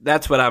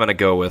that's what I'm going to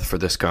go with for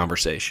this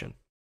conversation.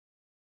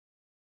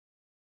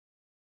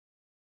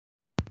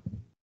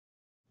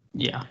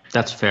 Yeah,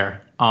 that's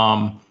fair.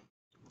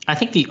 I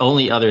think the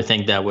only other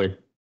thing that would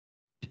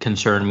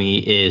concern me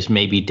is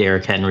maybe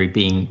Derrick Henry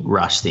being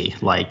rusty.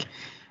 Like,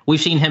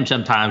 we've seen him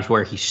sometimes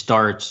where he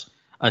starts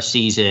a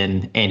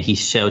season and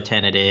he's so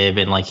tentative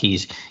and like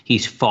he's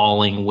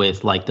falling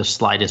with like the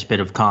slightest bit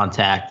of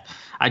contact.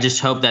 I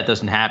just hope that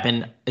doesn't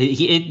happen.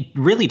 It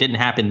really didn't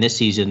happen this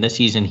season. This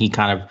season he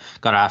kind of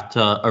got off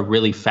to a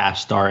really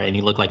fast start and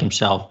he looked like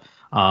himself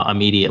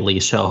immediately.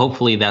 So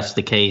hopefully that's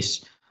the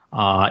case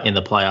in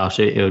the playoffs.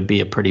 It would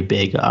be a pretty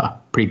big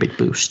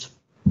boost.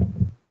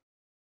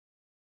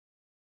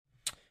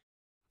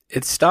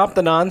 It's Stop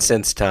the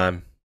Nonsense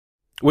time,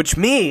 which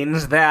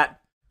means that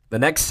the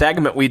next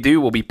segment we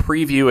do will be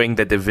previewing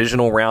the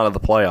divisional round of the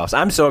playoffs.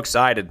 I'm so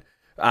excited.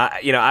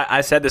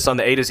 I said this on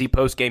the A to Z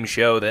postgame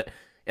show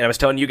and I was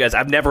telling you guys,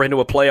 I've never been to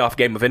a playoff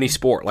game of any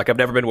sport. Like, I've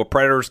never been to a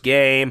Predators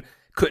game.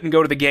 Couldn't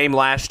go to the game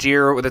last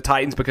year with the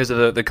Titans because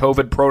of the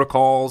COVID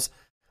protocols.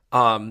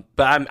 But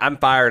I'm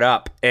fired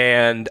up.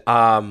 And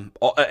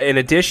in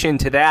addition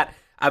to that,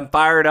 I'm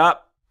fired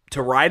up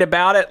to write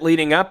about it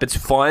leading up. It's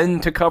fun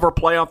to cover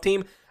playoff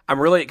team. I'm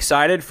really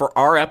excited for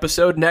our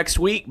episode next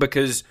week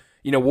because,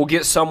 we'll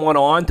get someone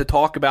on to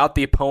talk about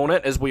the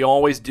opponent as we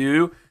always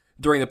do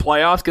during the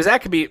playoffs. Because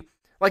that could be,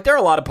 like, there are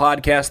a lot of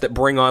podcasts that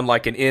bring on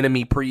like an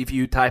enemy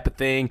preview type of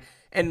thing.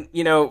 And,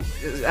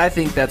 I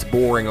think that's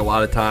boring a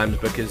lot of times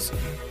because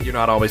you're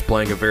not always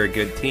playing a very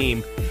good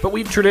team. But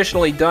we've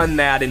traditionally done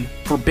that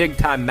for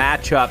big-time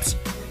matchups,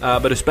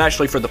 but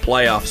especially for the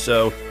playoffs.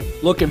 So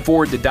looking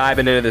forward to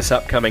diving into this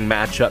upcoming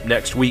matchup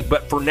next week.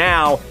 But for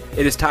now,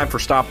 it is time for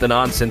Stop the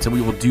Nonsense, and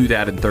we will do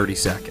that in 30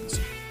 seconds.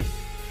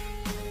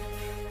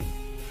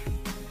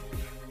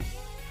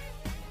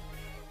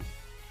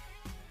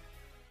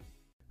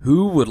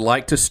 Who would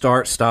like to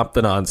start Stop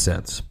the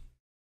Nonsense?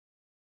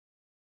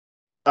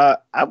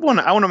 I want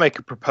to make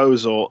a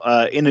proposal.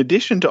 In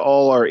addition to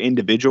all our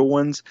individual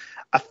ones,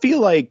 I feel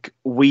like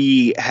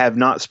we have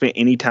not spent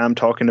any time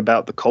talking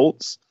about the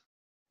Colts.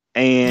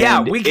 And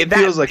yeah,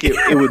 feels like it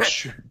would.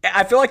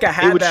 I feel like I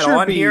had that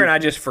on here and I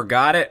just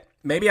forgot it.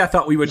 Maybe I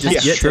thought we would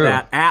just get to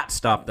that at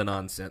Stop the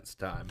Nonsense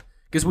time.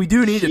 Because we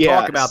do need to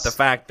talk about the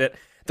fact that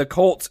the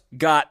Colts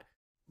got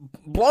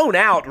blown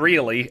out,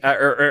 really,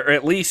 or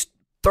at least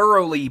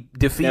thoroughly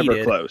defeated.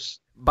 Never close.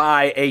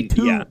 By a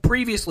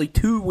previously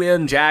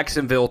 2-win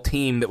Jacksonville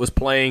team that was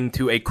playing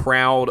to a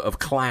crowd of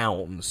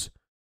clowns.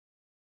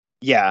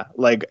 Yeah,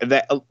 like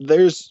that.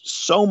 There's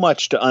so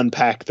much to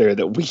unpack there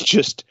that we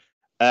just.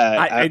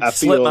 It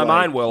slipped my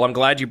mind, Will. I'm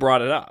glad you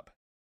brought it up.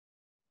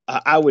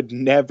 I would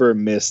never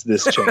miss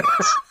this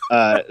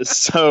chance.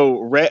 So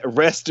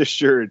rest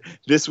assured,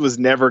 this was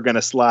never going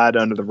to slide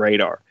under the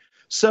radar.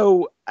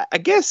 So I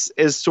guess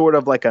as sort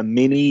of like a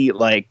mini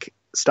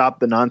Stop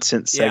the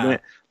Nonsense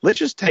segment, let's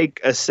just take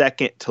a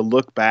second to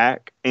look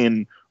back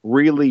and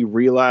really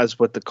realize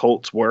what the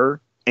Colts were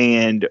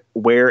and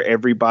where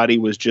everybody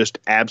was just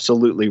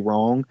absolutely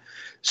wrong.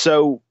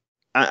 So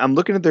I'm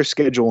looking at their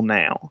schedule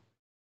now.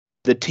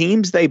 The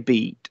teams they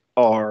beat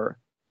are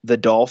the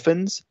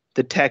Dolphins,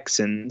 the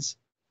Texans,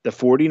 the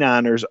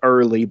 49ers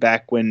early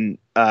back when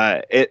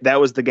that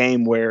was the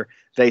game where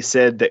they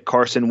said that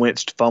Carson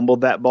Wentz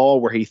fumbled that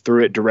ball where he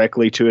threw it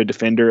directly to a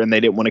defender and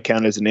they didn't want to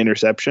count as an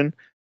interception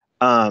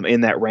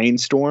in that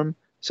rainstorm.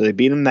 So they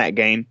beat them that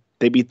game.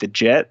 They beat the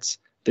Jets,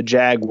 the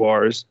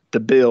Jaguars, the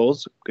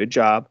Bills, good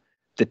job,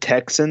 the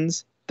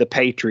Texans, the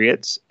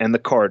Patriots, and the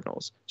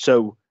Cardinals.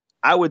 So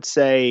I would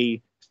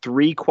say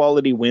 3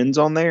 quality wins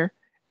on there.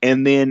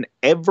 And then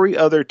every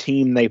other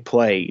team they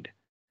played,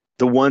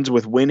 the ones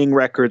with winning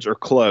records or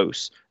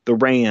close, the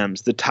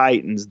Rams, the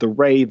Titans, the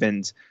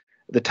Ravens,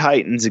 the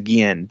Titans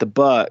again, the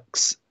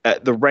Bucks,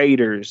 the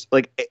Raiders,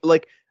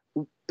 like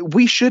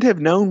we should have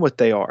known what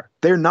they are.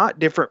 They're not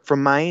different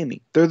from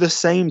Miami. They're the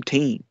same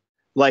team.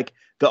 Like,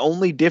 the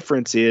only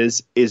difference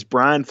is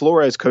Brian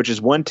Flores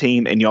coaches one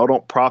team and y'all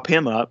don't prop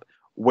him up,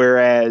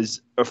 whereas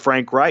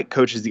Frank Reich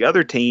coaches the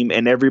other team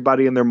and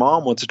everybody and their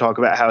mom wants to talk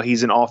about how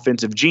he's an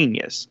offensive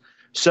genius.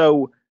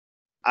 So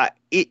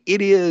it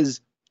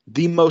is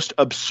the most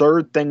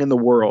absurd thing in the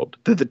world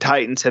that the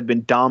Titans have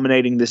been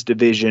dominating this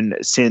division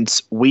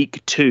since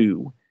week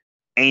 2,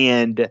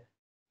 and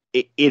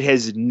it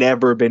has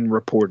never been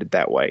reported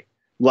that way.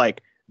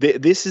 Like,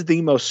 this is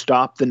the most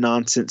Stop the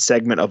Nonsense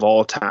segment of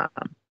all time.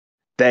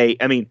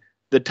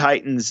 The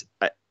Titans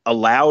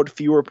allowed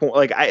fewer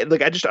points. I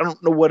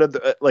don't know what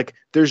other,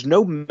 there's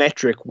no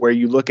metric where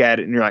you look at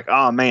it and you're like,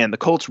 oh man, the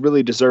Colts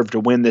really deserve to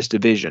win this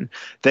division.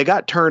 They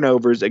got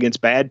turnovers against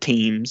bad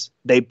teams.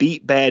 They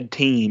beat bad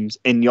teams,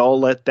 and y'all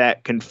let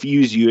that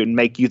confuse you and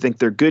make you think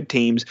they're good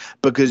teams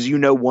because you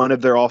know one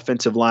of their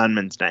offensive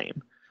linemen's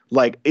name.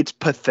 Like, it's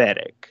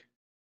pathetic.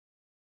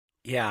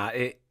 Yeah,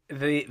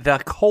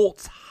 the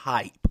Colts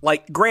hype.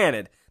 Like,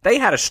 granted, they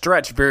had a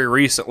stretch very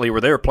recently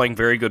where they were playing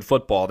very good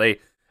football. They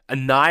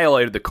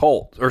annihilated the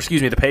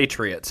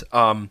Patriots,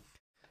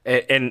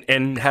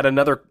 and had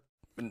another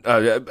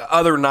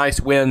other nice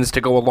wins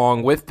to go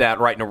along with that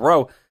right in a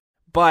row.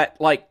 But,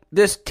 like,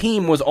 this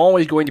team was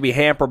always going to be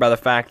hampered by the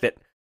fact that,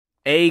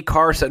 A,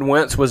 Carson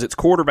Wentz was its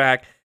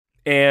quarterback,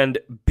 and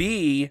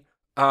B,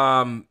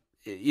 throughout...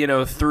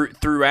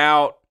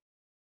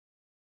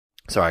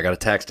 Sorry, I got a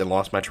text and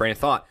lost my train of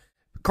thought.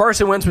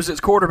 Carson Wentz was its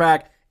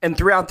quarterback, and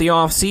throughout the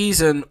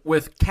offseason,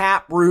 with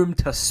cap room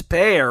to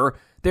spare,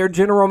 their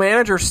general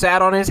manager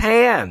sat on his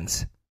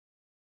hands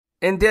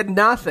and did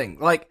nothing.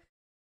 Like,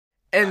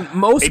 and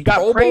most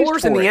Pro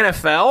Bowlers in the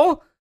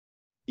NFL?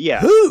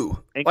 Yeah. Who?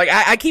 Like,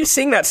 I keep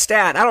seeing that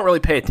stat. I don't really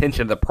pay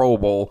attention to the Pro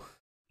Bowl.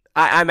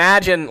 I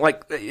imagine,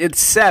 like, it's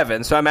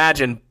 7, so I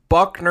imagine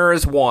Buckner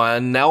is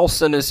 1,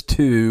 Nelson is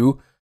 2,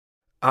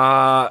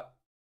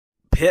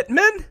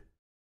 Pittman?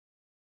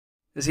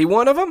 Is he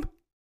one of them?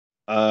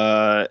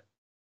 Why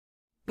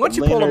don't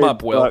you pull him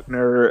up, Will?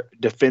 Buckner,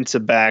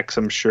 defensive backs,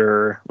 I'm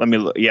sure. Let me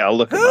look. Yeah, I'll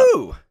look him up.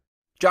 Who?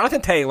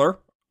 Jonathan Taylor.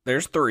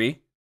 There's 3.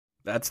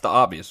 That's the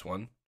obvious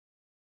one.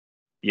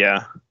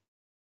 Yeah.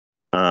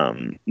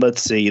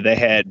 Let's see. They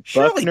had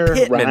Surely Buckner,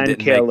 Pittman Ryan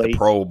didn't Kelly. make the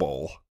Pro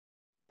Bowl.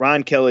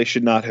 Ryan Kelly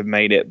should not have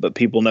made it, but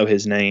people know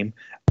his name.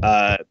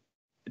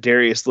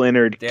 Darius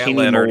Leonard,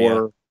 Kenny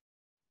Moore,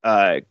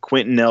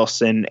 Quentin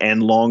Nelson,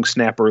 and long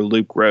snapper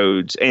Luke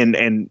Rhodes,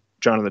 and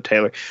Jonathan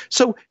Taylor.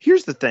 So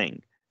here's the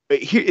thing.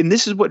 And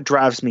this is what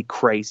drives me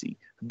crazy,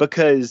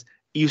 because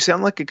you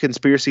sound like a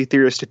conspiracy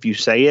theorist if you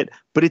say it,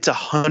 but it's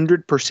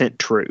 100%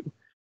 true.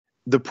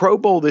 The Pro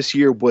Bowl this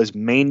year was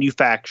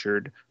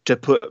manufactured to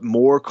put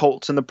more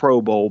Colts in the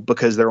Pro Bowl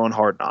because they're on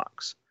Hard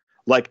Knocks.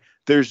 Like,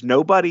 there's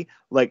nobody,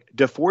 like,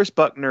 DeForest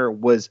Buckner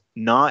was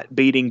not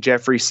beating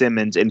Jeffrey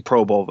Simmons in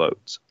Pro Bowl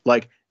votes.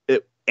 Like,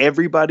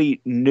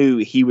 everybody knew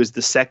he was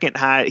the second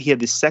high. He had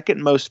the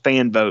second most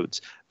fan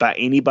votes by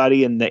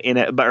anybody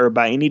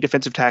by any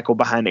defensive tackle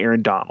behind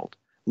Aaron Donald.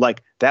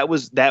 Like, that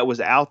was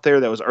out there.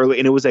 That was early,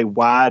 and it was a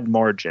wide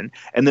margin.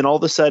 And then all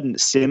of a sudden,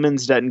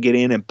 Simmons doesn't get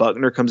in, and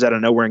Buckner comes out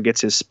of nowhere and gets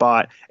his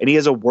spot, and he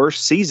has a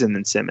worse season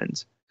than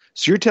Simmons.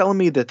 So you're telling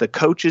me that the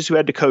coaches who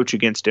had to coach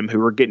against him, who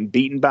were getting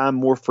beaten by him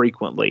more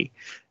frequently,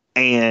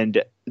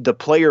 and the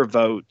player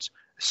votes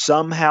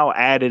somehow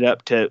added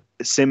up to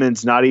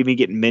Simmons not even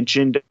getting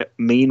mentioned.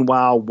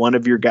 Meanwhile, one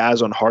of your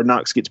guys on Hard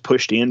Knocks gets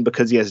pushed in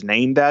because he has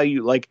name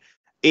value. Like,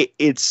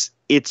 it's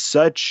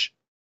such,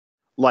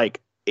 like,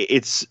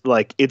 it's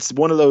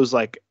one of those,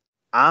 like,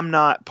 I'm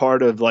not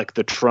part of, like,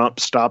 the Trump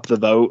stop the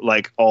vote,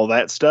 like, all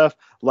that stuff.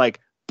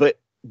 Like, but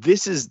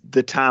this is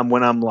the time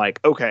when I'm like,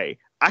 okay,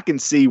 I can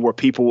see where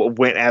people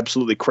went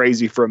absolutely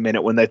crazy for a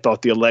minute when they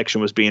thought the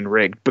election was being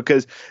rigged,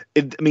 because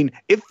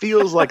it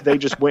feels like they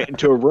just went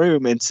into a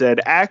room and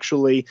said,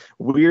 actually,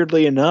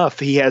 weirdly enough,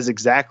 he has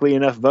exactly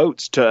enough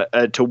votes to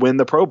win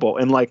the Pro Bowl.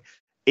 And, like,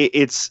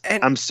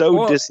 I'm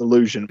so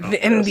disillusioned.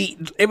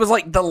 It was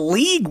like the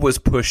league was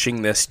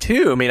pushing this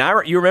too. I mean,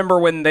 you remember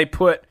when they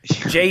put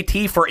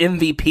JT for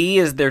MVP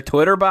as their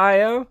Twitter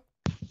bio?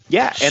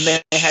 Yeah, and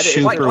they had it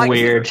super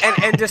weird.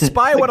 And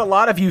despite what a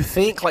lot of you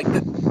think, like,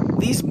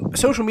 these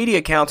social media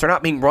accounts are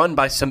not being run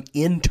by some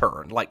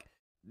intern. Like,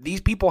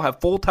 these people have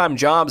full-time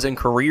jobs and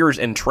careers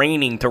and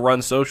training to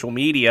run social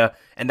media,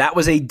 and that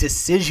was a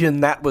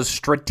decision that was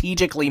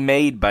strategically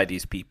made by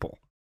these people.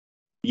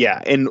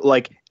 Yeah, and,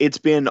 like, it's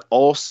been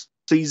all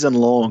season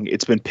long.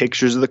 It's been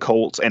pictures of the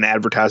Colts and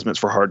advertisements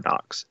for Hard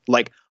Knocks.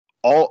 Like,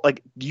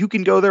 you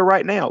can go there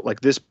right now.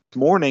 Like, this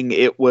morning,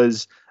 it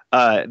was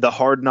the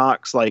Hard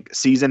Knocks, like,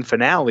 season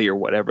finale or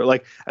whatever.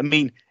 Like, I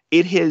mean,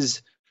 it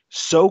has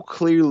so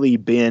clearly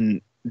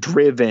been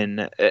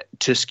driven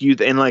to skew.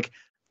 And, like,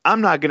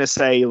 I'm not going to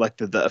say, like,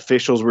 the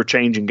officials were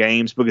changing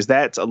games, because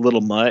that's a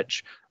little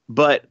much.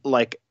 But,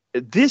 like,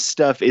 this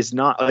stuff is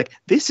not, like,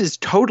 this is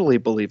totally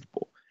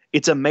believable.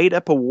 It's a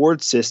made-up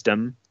award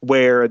system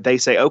where they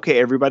say, okay,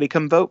 everybody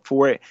come vote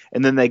for it,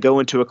 and then they go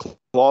into a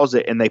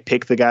closet and they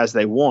pick the guys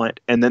they want,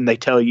 and then they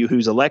tell you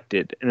who's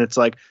elected. And it's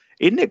like,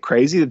 isn't it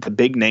crazy that the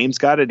big names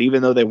got it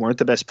even though they weren't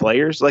the best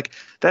players? Like,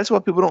 that's why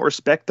people don't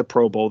respect the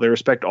Pro Bowl. They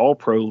respect all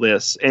pro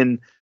lists. And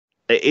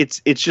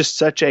it's just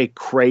such a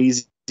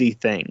crazy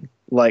thing.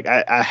 Like,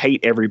 I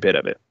hate every bit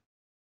of it.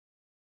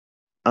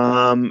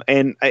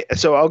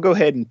 So I'll go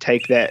ahead and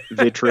take that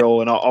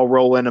vitriol and I'll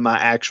roll into my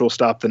actual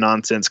stop the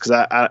nonsense,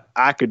 because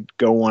I could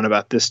go on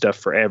about this stuff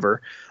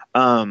forever.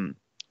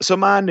 So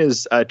mine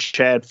is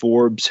Chad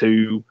Forbes,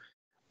 who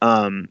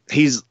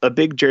he's a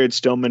big Jared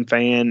Stillman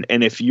fan,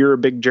 and if you're a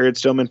big Jared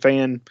Stillman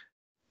fan,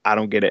 I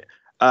don't get it.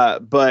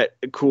 But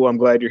cool, I'm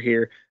glad you're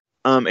here.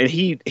 And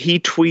he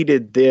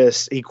tweeted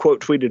this. He quote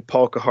tweeted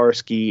Paul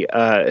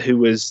Kaharski, who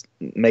was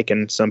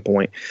making some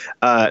point,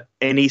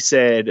 and he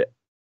said,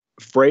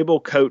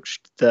 Vrabel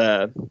coached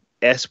the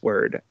S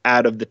word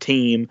out of the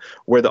team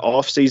where the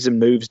offseason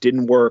moves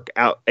didn't work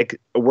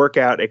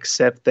out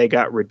except they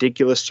got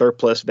ridiculous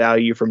surplus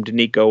value from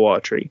Danico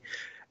Autry.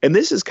 And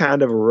this is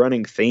kind of a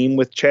running theme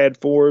with Chad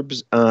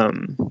Forbes.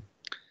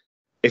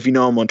 If you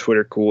know him on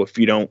Twitter, cool. If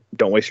you don't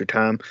waste your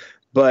time.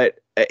 But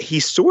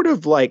he sort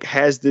of, like,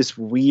 has this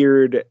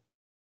weird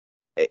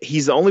 –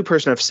 he's the only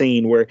person I've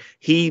seen where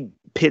he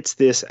pits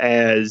this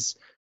as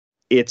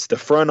it's the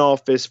front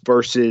office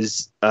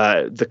versus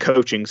the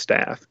coaching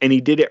staff. And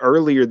he did it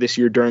earlier this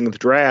year during the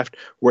draft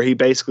where he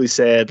basically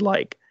said,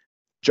 like,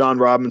 John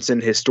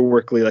Robinson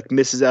historically like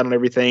misses out on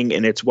everything,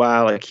 and it's why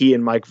like he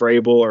and Mike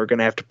Vrabel are going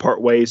to have to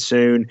part ways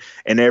soon,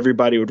 and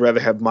everybody would rather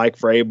have Mike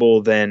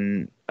Vrabel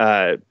than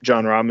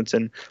John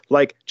Robinson.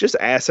 Like, just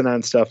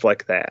asinine stuff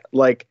like that.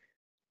 Like,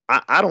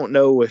 I don't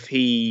know if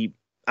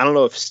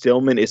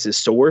Stillman is his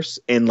source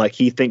and like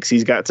he thinks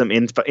he's got some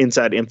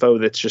inside info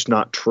that's just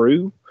not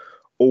true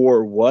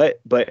or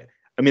what, but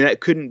I mean, that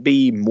couldn't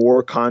be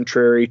more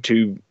contrary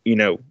to,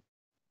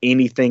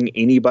 anything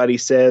anybody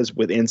says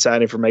with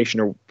inside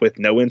information or with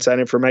no inside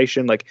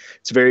information. Like,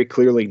 it's very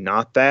clearly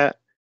not that.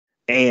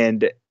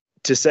 And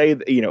to say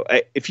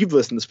that, if you've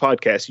listened to this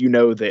podcast, you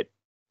know that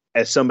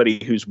as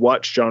somebody who's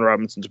watched John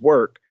Robinson's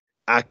work,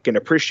 I can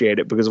appreciate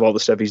it because of all the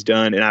stuff he's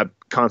done. And I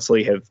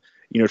constantly have,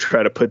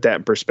 try to put that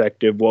in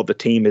perspective. Well, the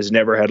team has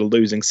never had a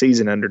losing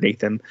season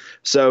underneath him.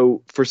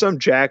 So for some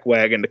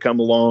jackwagon to come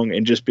along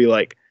and just be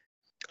like,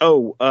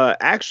 oh,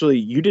 actually,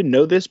 you didn't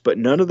know this, but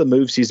none of the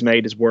moves he's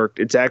made has worked.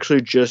 It's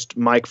actually just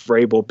Mike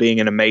Vrabel being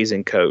an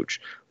amazing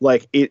coach.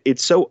 Like,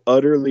 it's so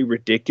utterly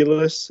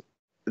ridiculous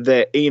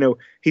that,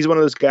 he's one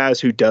of those guys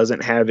who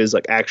doesn't have his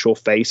like actual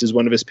face as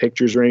one of his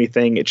pictures or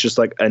anything. It's just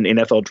like an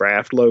NFL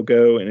draft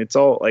logo. And it's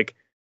all like,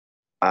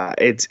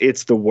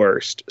 it's the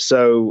worst.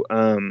 So,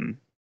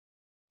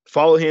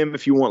 follow him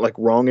if you want like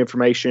wrong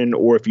information,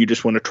 or if you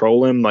just want to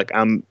troll him. Like,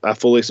 I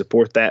fully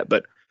support that,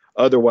 but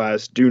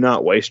otherwise do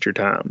not waste your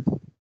time.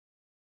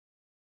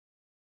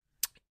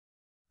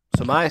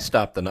 So my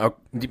stop the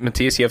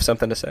Matthias, you have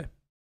something to say?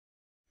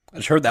 I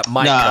just heard that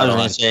mic. No, I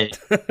was going to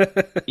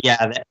say,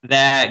 yeah,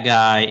 that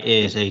guy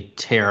is a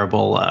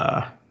terrible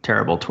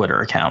Twitter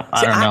account.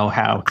 I don't know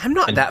how. I'm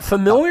not that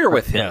familiar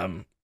with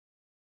him.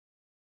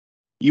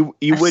 You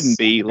wouldn't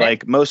be.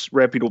 Like, most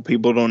reputable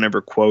people don't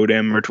ever quote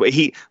him or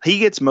tweet. He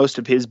gets most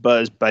of his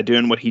buzz by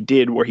doing what he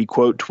did, where he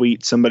quote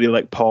tweets somebody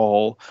like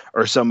Paul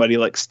or somebody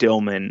like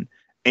Stillman,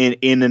 and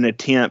in an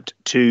attempt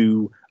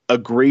to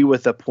agree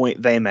with the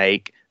point they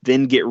make,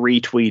 then get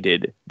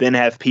retweeted, then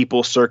have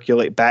people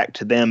circulate back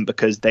to them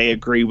because they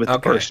agree with the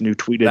person who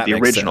tweeted the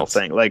original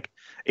thing. Like,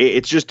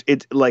 it's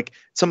like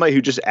somebody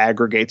who just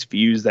aggregates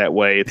views that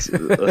way.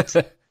 It's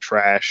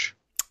trash.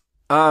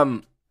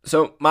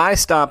 So my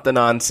stop the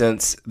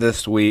nonsense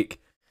this week,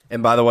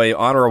 and by the way,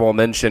 honorable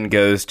mention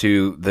goes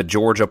to the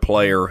Georgia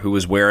player who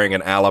was wearing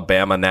an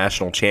Alabama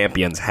national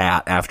champions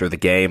hat after the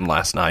game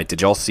last night.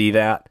 Did y'all see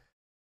that?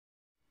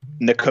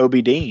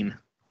 Nakobe Dean.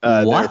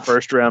 Their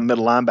first round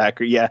middle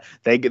linebacker. Yeah,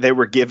 they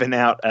were giving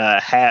out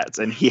hats,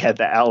 and he had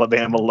the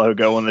Alabama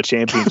logo on the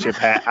championship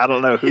hat. I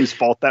don't know whose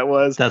fault that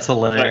was. That's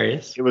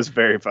hilarious. It was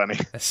very funny.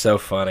 That's so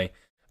funny.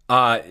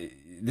 The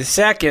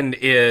second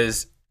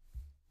is,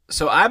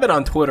 so I've been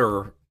on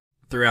Twitter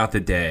throughout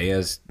the day,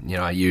 as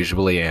I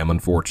usually am,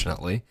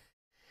 unfortunately,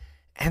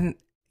 and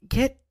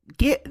get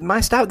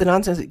my stop the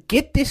nonsense.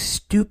 Get this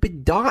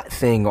stupid dot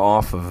thing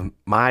off of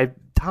my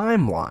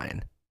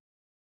timeline.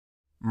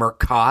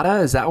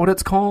 Mercata, is that what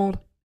it's called?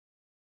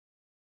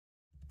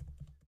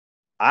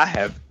 I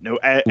have no.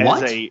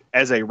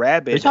 As a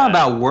rabbit. You're talking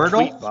about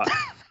Wordle?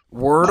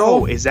 Wordle?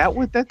 Oh, is that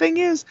what that thing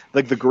is?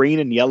 Like the green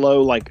and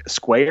yellow like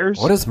squares?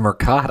 What is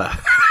Mercata?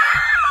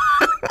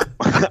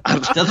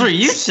 That's what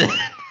you said.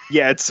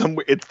 Yeah,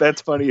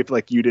 that's funny if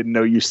like you didn't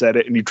know you said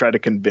it and you try to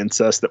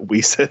convince us that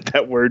we said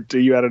that word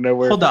to you out of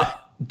nowhere. Hold on.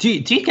 Do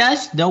you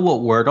guys know what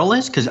Wordle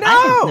is? Because I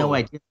have no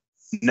idea.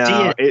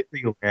 No,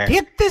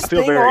 get this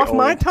thing off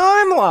my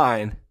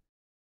timeline.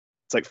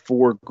 It's like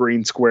 4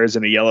 green squares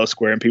and a yellow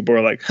square, and people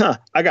are like,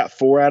 I got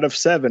 4 out of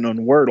 7 on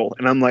Wordle.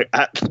 And I'm like,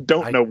 I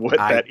don't know what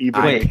that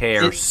even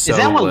is. Is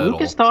that what Luke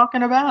is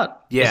talking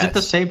about? Yes. Is it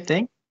the same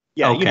thing?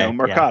 Yeah, okay,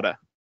 Mercata.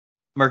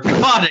 Yeah.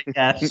 Mercata,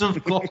 yes,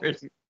 of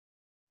course.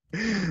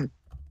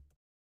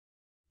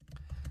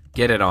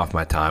 Get it off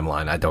my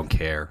timeline. I don't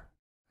care.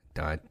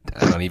 I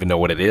don't even know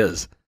what it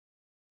is.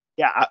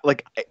 Yeah,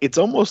 it's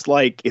almost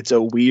like it's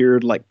a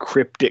weird, like,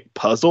 cryptic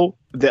puzzle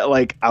that,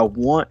 like, I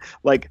want,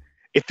 like,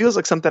 it feels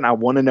like something I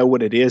want to know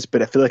what it is,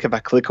 but I feel like if I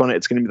click on it,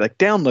 it's going to be like,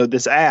 download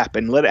this app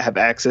and let it have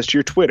access to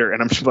your Twitter.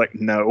 And I'm just like,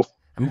 no.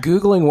 I'm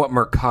Googling what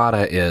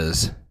Mercata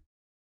is.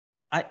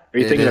 Are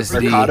you thinking of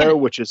Mercado,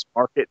 which is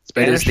market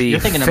Spanish?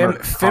 It is the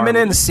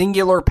feminine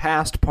singular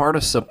past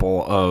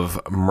participle of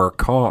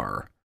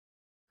mercar,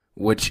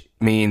 which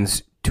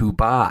means to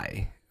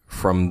buy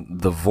from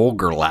the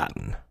vulgar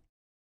Latin.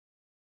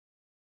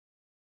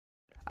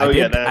 I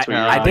did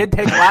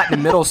take Latin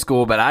in middle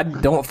school, but I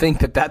don't think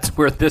that's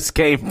where this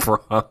came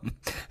from.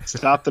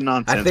 Stop the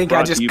nonsense. I think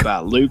brought to you by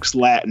Luke's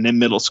Latin in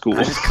middle school.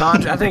 I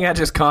think I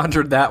just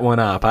conjured that one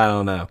up. I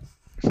don't know.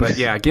 But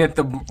yeah, get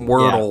the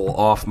Wordle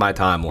off my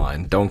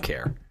timeline. Don't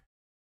care.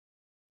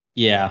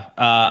 Yeah,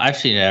 I've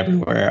seen it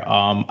everywhere.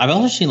 I've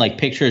also seen like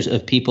pictures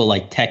of people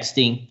like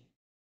texting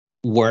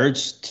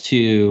words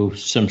to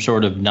some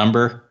sort of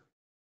number.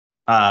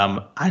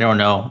 I don't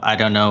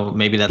know.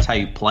 Maybe that's how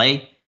you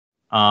play.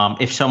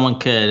 If someone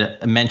could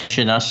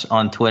mention us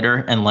on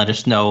Twitter and let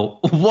us know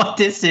what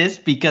this is,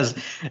 because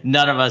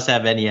none of us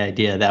have any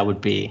idea, that would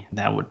be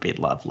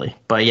lovely.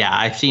 But yeah,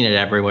 I've seen it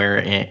everywhere,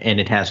 and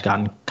it has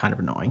gotten kind of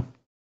annoying.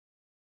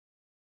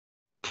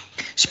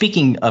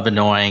 Speaking of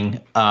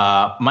annoying,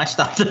 my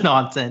stuff to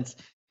nonsense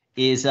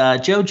is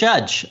Joe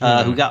Judge,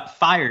 who got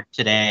fired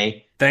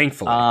today.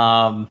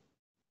 Thankfully.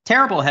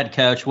 Terrible head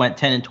coach, went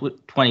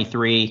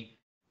 10-23.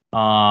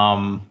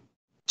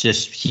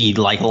 Just he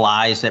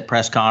lies at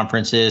press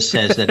conferences,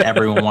 says that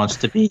everyone wants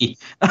to be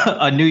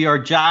a New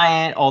York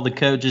Giant. All the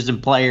coaches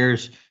and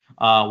players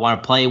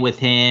want to play with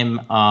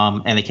him,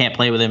 and they can't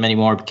play with him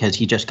anymore because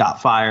he just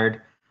got fired.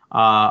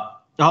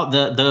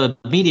 The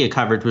media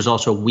coverage was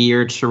also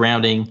weird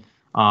surrounding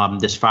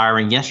this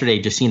firing. Yesterday,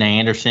 Jacina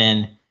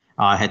Anderson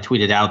had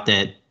tweeted out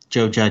that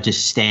Joe Judge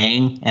is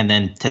staying, and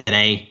then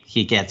today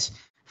he gets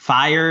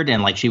fired,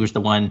 and she was the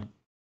one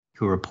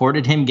who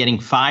reported him getting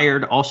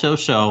fired also.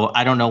 So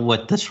I don't know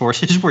what the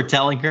sources were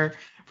telling her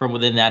from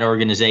within that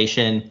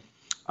organization.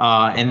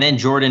 And then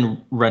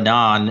Jordan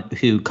Raanan,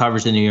 who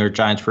covers the New York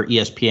Giants for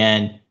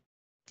ESPN,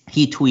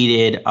 he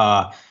tweeted,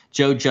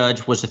 Joe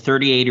Judge was a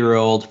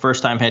 38-year-old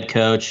first-time head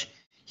coach.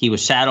 He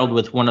was saddled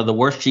with one of the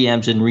worst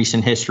GMs in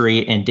recent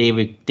history, and Dave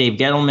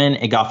Gettleman,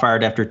 and got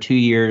fired after 2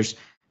 years,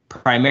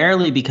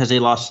 primarily because they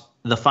lost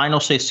the final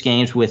 6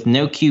 games with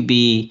no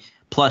QB,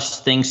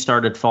 plus things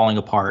started falling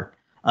apart.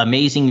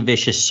 Amazing,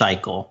 vicious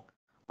cycle.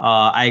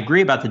 I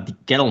agree about the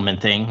Gettleman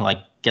thing.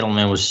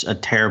 Gettleman was a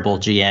terrible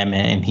GM,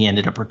 and he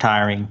ended up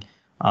retiring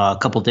a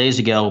couple days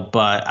ago.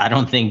 But I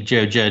don't think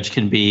Joe Judge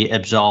can be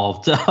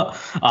absolved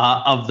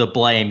of the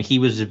blame. He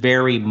was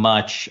very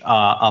much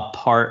a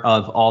part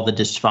of all the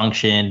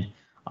dysfunction.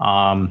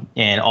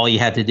 And all you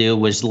had to do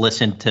was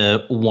listen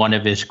to one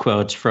of his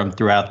quotes from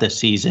throughout the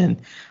season.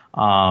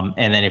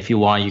 And then if you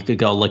want, you could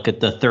go look at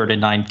the 3rd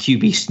and 9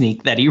 QB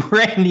sneak that he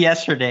ran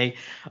yesterday.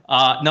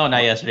 No,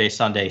 not yesterday,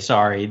 Sunday.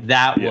 Sorry.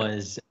 That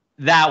was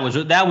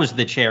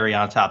the cherry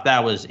on top.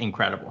 That was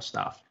incredible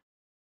stuff.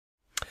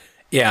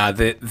 Yeah,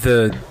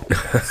 the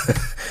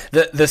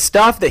the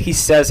stuff that he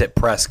says at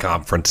press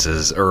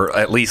conferences, or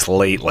at least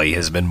lately,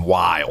 has been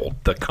wild.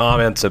 The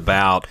comments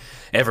about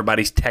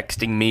everybody's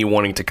texting me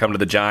wanting to come to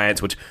the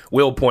Giants, which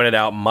Will pointed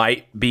out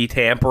might be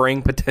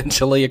tampering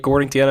potentially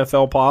according to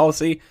NFL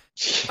policy.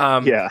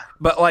 But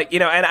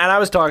and I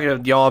was talking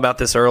to y'all about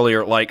this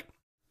earlier.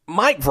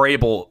 Mike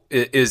Vrabel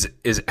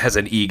has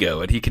an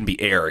ego, and he can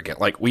be arrogant.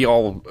 We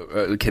all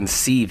can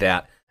see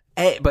that.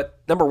 But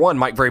number one,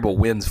 Mike Vrabel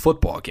wins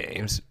football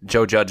games.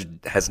 Joe Judge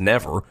has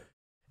never.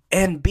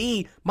 And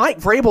B, Mike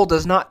Vrabel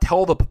does not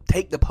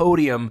take the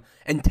podium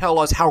and tell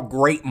us how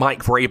great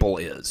Mike Vrabel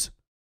is.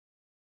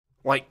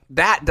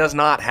 That does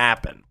not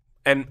happen.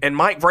 And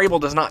Mike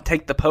Vrabel does not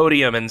take the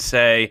podium and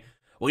say,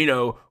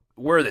 well,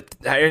 we're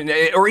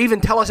or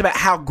even tell us about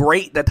how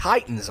great the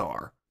Titans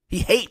are. He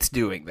hates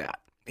doing that.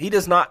 He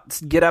does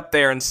not get up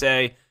there and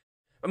say,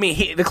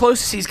 the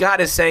closest he's got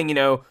is saying,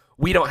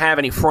 we don't have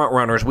any front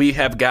runners. We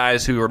have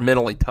guys who are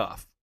mentally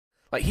tough.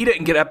 He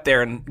didn't get up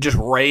there and just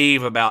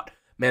rave about,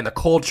 man, the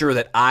culture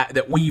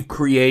that we've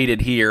created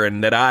here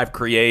and that I've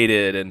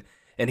created,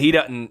 and he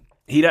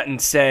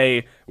doesn't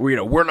say,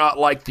 we're not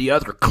like the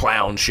other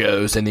clown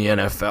shows in the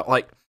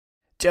NFL.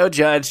 Joe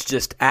Judge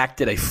just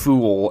acted a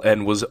fool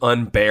and was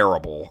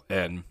unbearable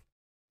and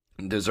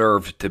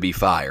deserved to be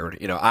fired.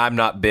 I'm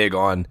not big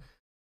on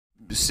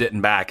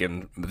sitting back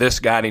and this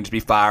guy needs to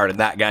be fired and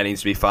that guy needs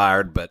to be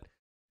fired, but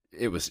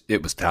it was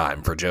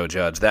time for Joe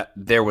Judge. That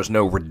there was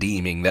no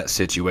redeeming that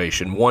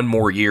situation. One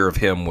more year of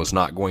him was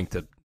not going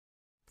to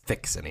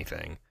fix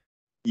anything.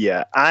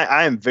 Yeah,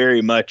 I am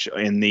very much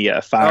in the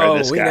fire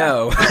this guy.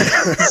 Oh, we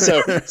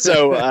know.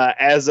 so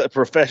as a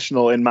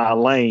professional in my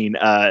lane,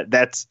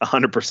 that's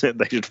 100%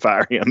 they should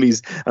fire him.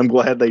 I'm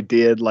glad they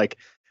did.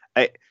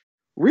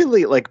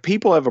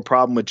 People have a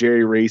problem with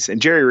Jerry Reese,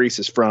 and Jerry Reese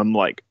is from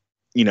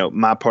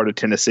my part of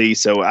Tennessee,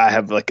 so I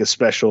have a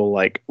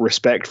special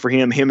respect for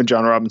him. Him and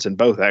John Robinson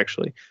both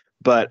actually,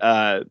 but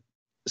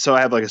so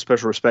I have a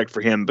special respect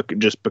for him,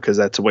 just because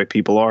that's the way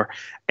people are.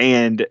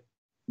 And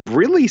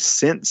really,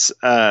 since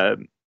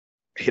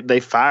they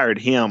fired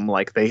him,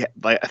 I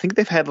think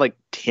they've had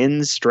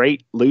 10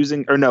 straight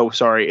losing, or no,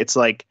 sorry, it's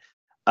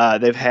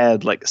they've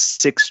had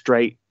 6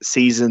 straight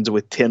seasons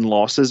with 10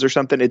 losses or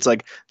something. It's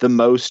the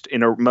most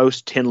in a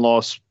most 10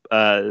 loss.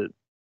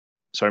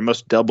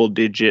 Most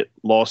double-digit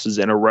losses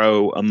in a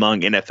row among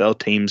NFL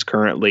teams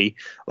currently,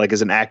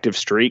 as an active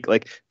streak.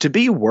 To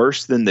be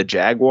worse than the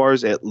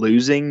Jaguars at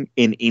losing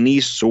in any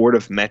sort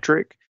of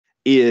metric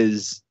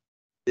is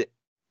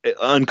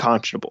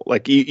unconscionable.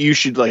 You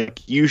should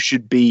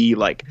be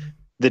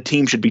the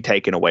team should be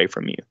taken away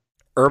from you.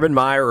 Urban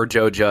Meyer or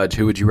Joe Judge,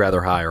 who would you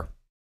rather hire?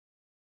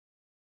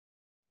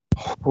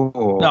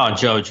 No,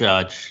 Joe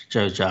Judge.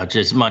 Joe Judge,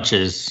 as much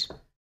as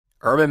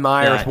Urban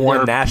Meyer's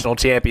won national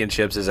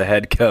championships as a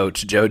head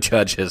coach. Joe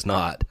Judge has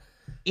not.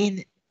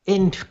 In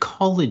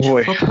college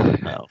football,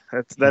 no.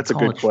 That's a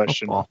good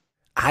question.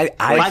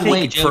 I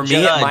think for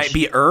me it might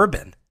be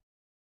Urban.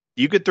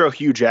 You could throw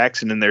Hugh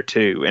Jackson in there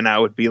too, and I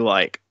would be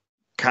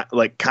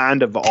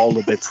kind of all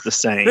of it's the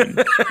same.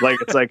 Like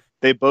it's like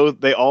they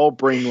all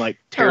bring like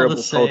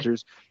terrible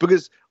cultures,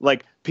 because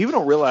like people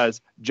don't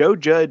realize Joe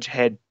Judge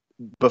had,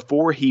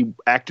 before he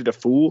acted a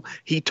fool,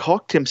 he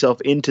talked himself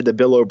into the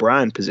Bill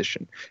O'Brien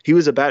position. He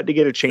was about to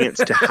get a chance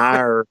to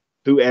hire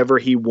whoever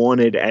he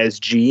wanted as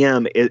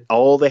GM.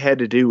 All they had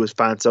to do was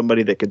find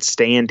somebody that could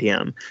stand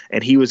him,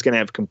 and he was going to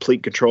have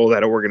complete control of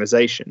that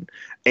organization.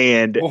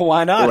 And well,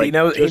 why not? Like,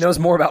 he knows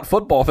more about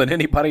football than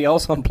anybody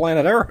else on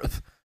planet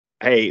Earth.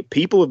 Hey,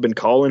 people have been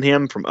calling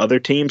him from other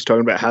teams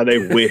talking about how they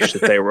wish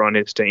that they were on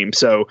his team.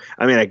 So,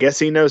 I mean, I guess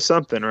he knows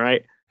something,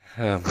 right?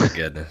 Oh, my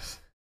goodness.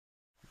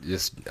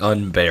 Just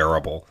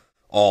unbearable.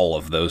 All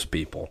of those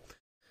people.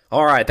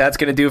 All right, that's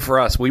going to do for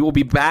us. We will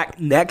be back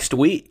next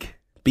week.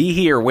 Be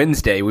here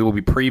Wednesday. We will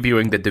be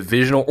previewing the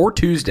divisional, or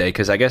Tuesday,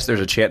 because I guess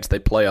there's a chance they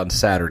play on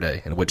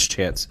Saturday, in which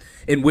case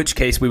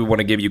we would want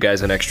to give you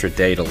guys an extra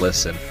day to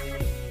listen.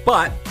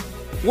 But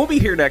we'll be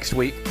here next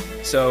week,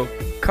 so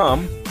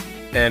come,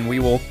 and we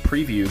will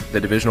preview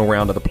the divisional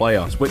round of the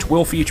playoffs, which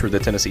will feature the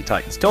Tennessee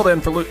Titans. Till then,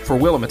 for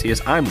Will and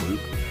Matthias, I'm Luke,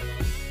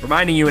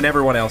 reminding you and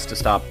everyone else to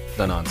stop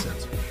the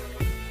nonsense.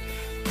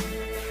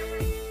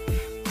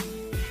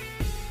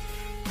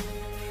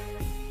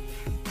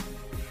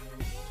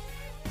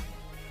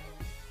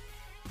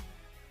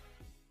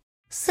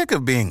 Sick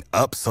of being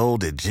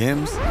upsold at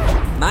gyms?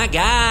 My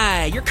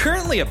guy, you're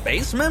currently a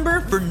base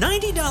member? For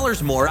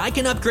 $90 more, I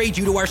can upgrade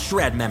you to our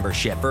Shred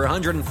membership. For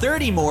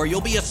 $130 more,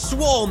 you'll be a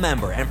Swole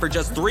member. And for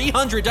just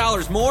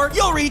 $300 more,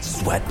 you'll reach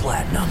Sweat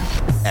Platinum.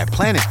 At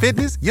Planet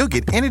Fitness, you'll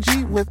get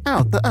energy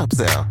without the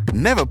upsell.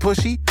 Never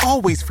pushy,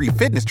 always free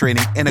fitness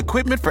training and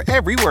equipment for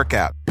every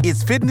workout.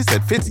 It's fitness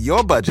that fits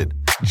your budget.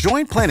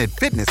 Join Planet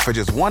Fitness for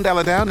just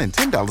 $1 down and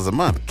 $10 a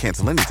month.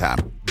 Cancel anytime.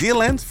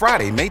 Deal ends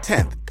Friday, May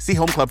 10th. See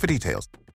Home Club for details.